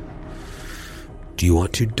 Do you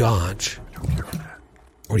want to dodge?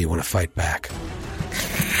 Or do you want to fight back?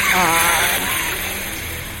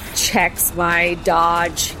 Checks my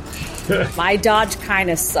dodge. My dodge kind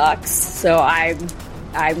of sucks, so I'm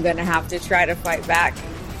gonna have to try to fight back.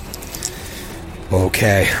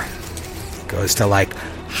 Okay. Goes to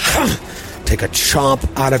take a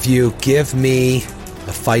chomp out of you. Give me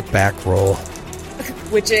a fight back roll.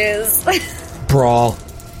 Which is Brawl.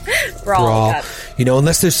 Brawl. You know,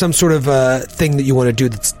 unless there's some sort of thing that you want to do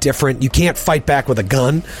that's different, you can't fight back with a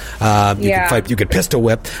gun. You could pistol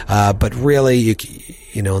whip, but really,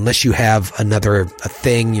 you know, unless you have a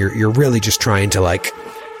thing, you're really just trying to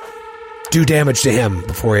do damage to him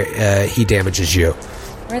before he damages you.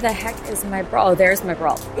 Where the heck is my brawl? Oh, there's my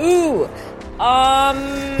brawl. Ooh.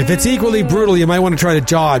 If it's equally brutal, you might want to try to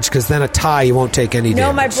dodge, because then a tie, you won't take any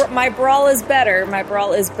damage. No, my brawl is better. My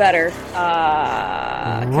brawl is better.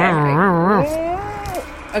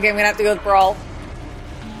 Okay, I'm gonna have to go with brawl.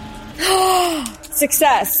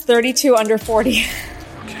 Success. 32 under 40.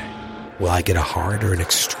 Will I get a hard or an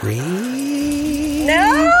extreme?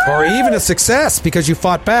 No! Or even a success, because you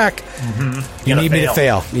fought back. Mm-hmm. You need me to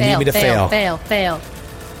fail. You need me to fail. Fail.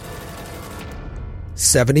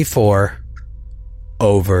 74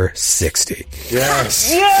 over 60. Yes.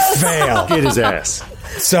 Yes! Fail. Get his ass.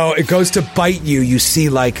 So it goes to bite you. You see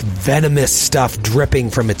like venomous stuff dripping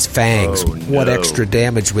from its fangs. Oh, no. What extra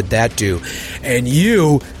damage would that do? And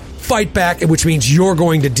you fight back, which means you're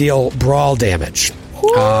going to deal brawl damage.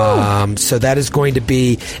 So that is going to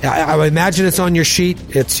be. I imagine it's on your sheet.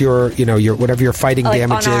 It's your whatever your fighting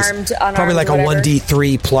damage is. Probably like whatever. a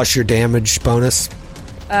 1d3 plus your damage bonus.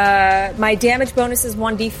 My damage bonus is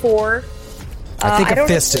 1d4. I think a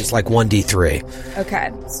fist is like 1d3.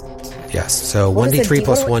 Okay. Yes. So 1d3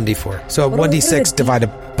 plus 1d4. So 1d6 divided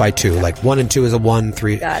by 2. Like 1 and 2 is a 1,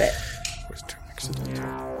 3. Got it.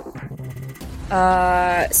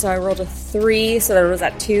 So I rolled a 3. So there was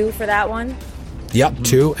that 2 for that one. Yep,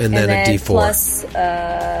 2, and then a d4. Plus,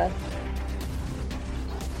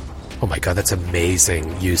 oh my god, that's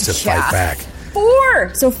amazing use of fight back.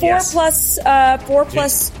 4. So 4 Yes. plus 4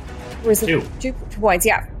 plus. Where's it? 2 points.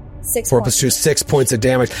 Yeah, 6. 4 plus 2, 6 points of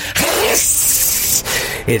damage.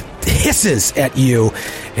 It hisses at you,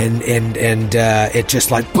 and it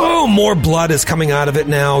just like boom, more blood is coming out of it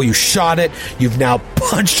now. You shot it. You've now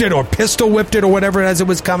punched it or pistol whipped it or whatever as it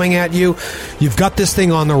was coming at you. You've got this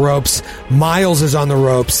thing on the ropes. Miles is on the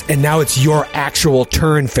ropes, and now it's your actual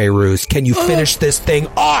turn, Feyruz. Can you finish this thing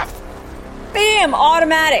off? Bam!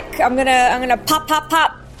 Automatic. I'm gonna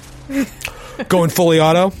pop. Going fully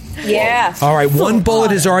auto? Yeah. All right, one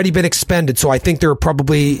bullet has already been expended, so I think there are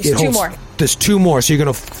probably... There's 2 more. There's 2 more, so you're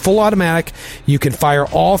going to full automatic. You can fire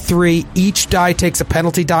all 3. Each die takes a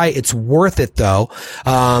penalty die. It's worth it, though.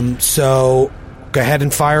 So go ahead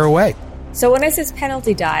and fire away. So when it says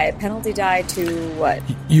penalty die to what?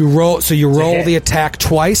 You roll the attack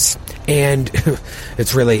twice, and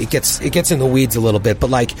it gets in the weeds a little bit,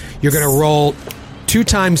 but like you're going to roll 2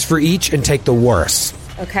 times for each and take the worst.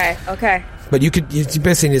 Okay. But you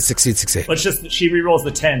basically need to succeed. Let's just, she rerolls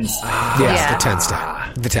the 10s. Yes, the 10s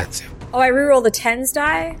die. The 10s. Oh, I reroll the 10s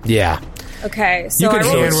die? Yeah. Okay, so you can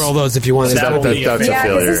hand roll those if you want. That's a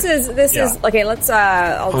failure. This is okay. Let's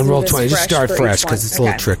I'll on do roll this 20. Just start fresh because it's a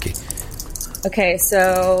little tricky. Okay,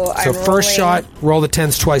 so I'm first shot, roll the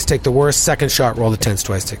 10s twice, take the worst. Second shot, roll the 10s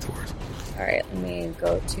twice, take the worst. All right, let me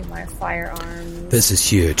go to my firearms. This is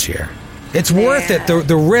huge here. It's worth it.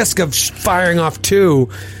 The risk of firing off 2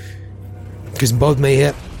 because both may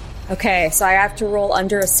hit. Okay, so I have to roll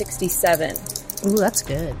under a 67. Ooh, that's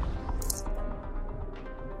good.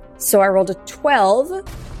 So I rolled a 12.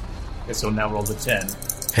 Okay, so now roll the 10.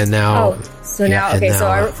 And now... So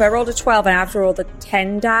I rolled a 12 and I have to roll the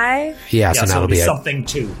 10 die? Yeah, so now it'll be something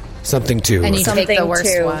 2. Something 2. And you take the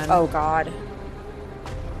worst one. Oh, God.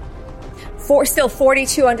 Still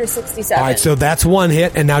 42 under 67. All right, so that's 1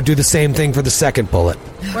 hit, and now do the same thing for the second bullet.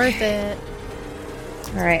 Worth it.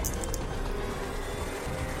 All right.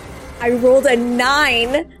 I rolled a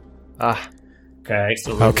 9. Okay,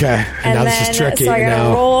 so okay, and now this is tricky. So I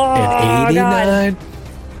now roll, an 89.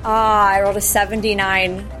 I rolled a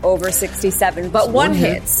 79 over 67, but one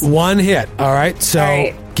hits. 1 hit. All right,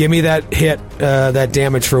 so give me that hit, that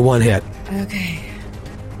damage for 1 hit. Okay.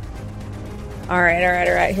 All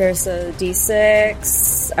right. Here's a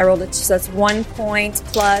D6. I rolled it, so that's 1 point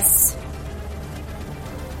plus.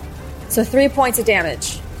 So 3 points of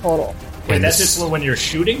damage total. Wait, that's just for when you're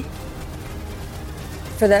shooting?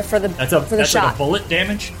 For the that's shot. Like a bullet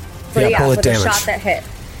damage? Bullet damage. The shot that hit.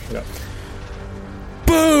 Yeah.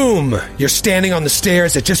 Boom! You're standing on the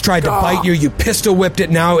stairs. It just tried to bite you. You pistol whipped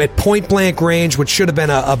it now at point blank range, which should have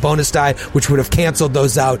been a bonus die, which would have canceled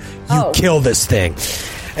those out. You kill this thing.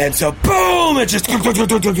 And so, boom! It just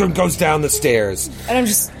goes down the stairs. And I'm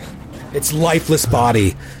just... Its lifeless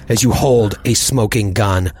body as you hold a smoking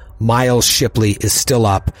gun. Miles Shipley is still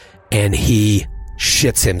up, and he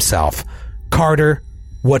shits himself. Carter,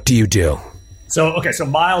 what do you do? So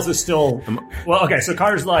Miles is still... Well, okay, so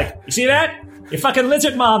Carter's like, you see that? Your fucking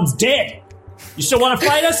lizard mom's dead. You still want to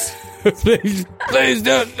fight us? Please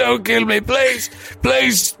don't kill me. Please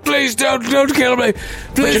don't kill me.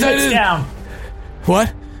 Please, put your mitts down.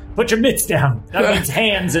 What? Put your mitts down. That means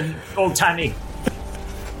hands and old-timey.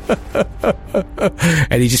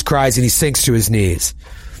 And he just cries and he sinks to his knees.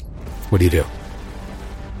 What do you do?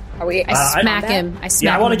 I smack him. I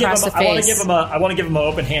smack him across the face. I want to give him an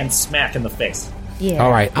open hand smack in the face. Yeah.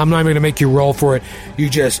 All right, I'm not even going to make you roll for it. You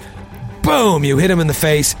just, boom, you hit him in the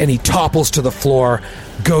face, and he topples to the floor,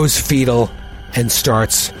 goes fetal, and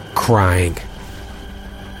starts crying.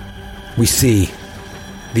 We see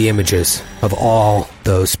the images of all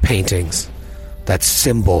those paintings, that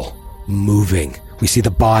symbol moving. We see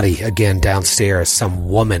the body again downstairs, some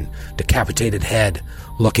woman, decapitated head,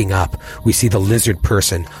 looking up. We see the lizard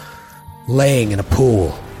person laying in a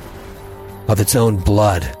pool of its own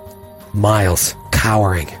blood. Miles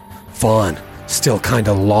cowering. Vaughn still kind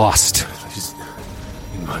of lost.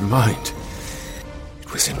 my mind.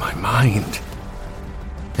 It was in my mind.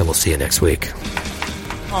 And we'll see you next week.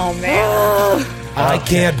 Oh, man. I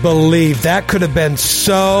can't believe that could have been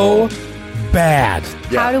so bad.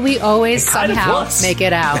 Yeah. How do we always somehow make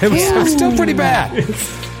it out? It was still pretty bad.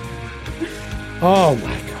 Oh,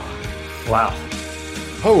 my God. Wow.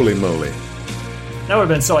 Holy moly. That would have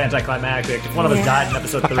been so anticlimactic. If one of us died in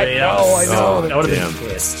episode 3, I know. That would have been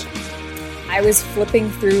pissed. I was flipping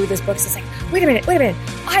through this book, so it's like, wait a minute.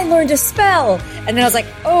 I learned a spell. And then I was like,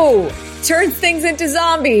 oh, turn things into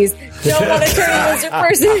zombies. Don't want to turn a lizard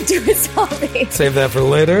person into a zombie. Save that for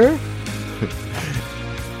later.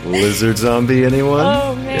 Lizard zombie, anyone?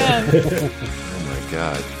 Oh, man. Oh, my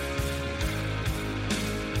God.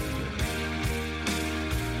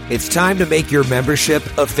 It's time to make your membership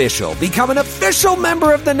official. Become an official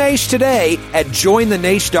member of the Naish today at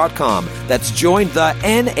jointhenaish.com. That's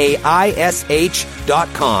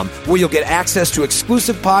jointhenaish.com, where you'll get access to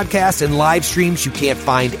exclusive podcasts and live streams you can't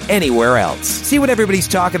find anywhere else. See what everybody's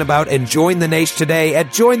talking about and join the Naish today at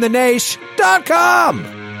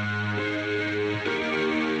jointhenaish.com.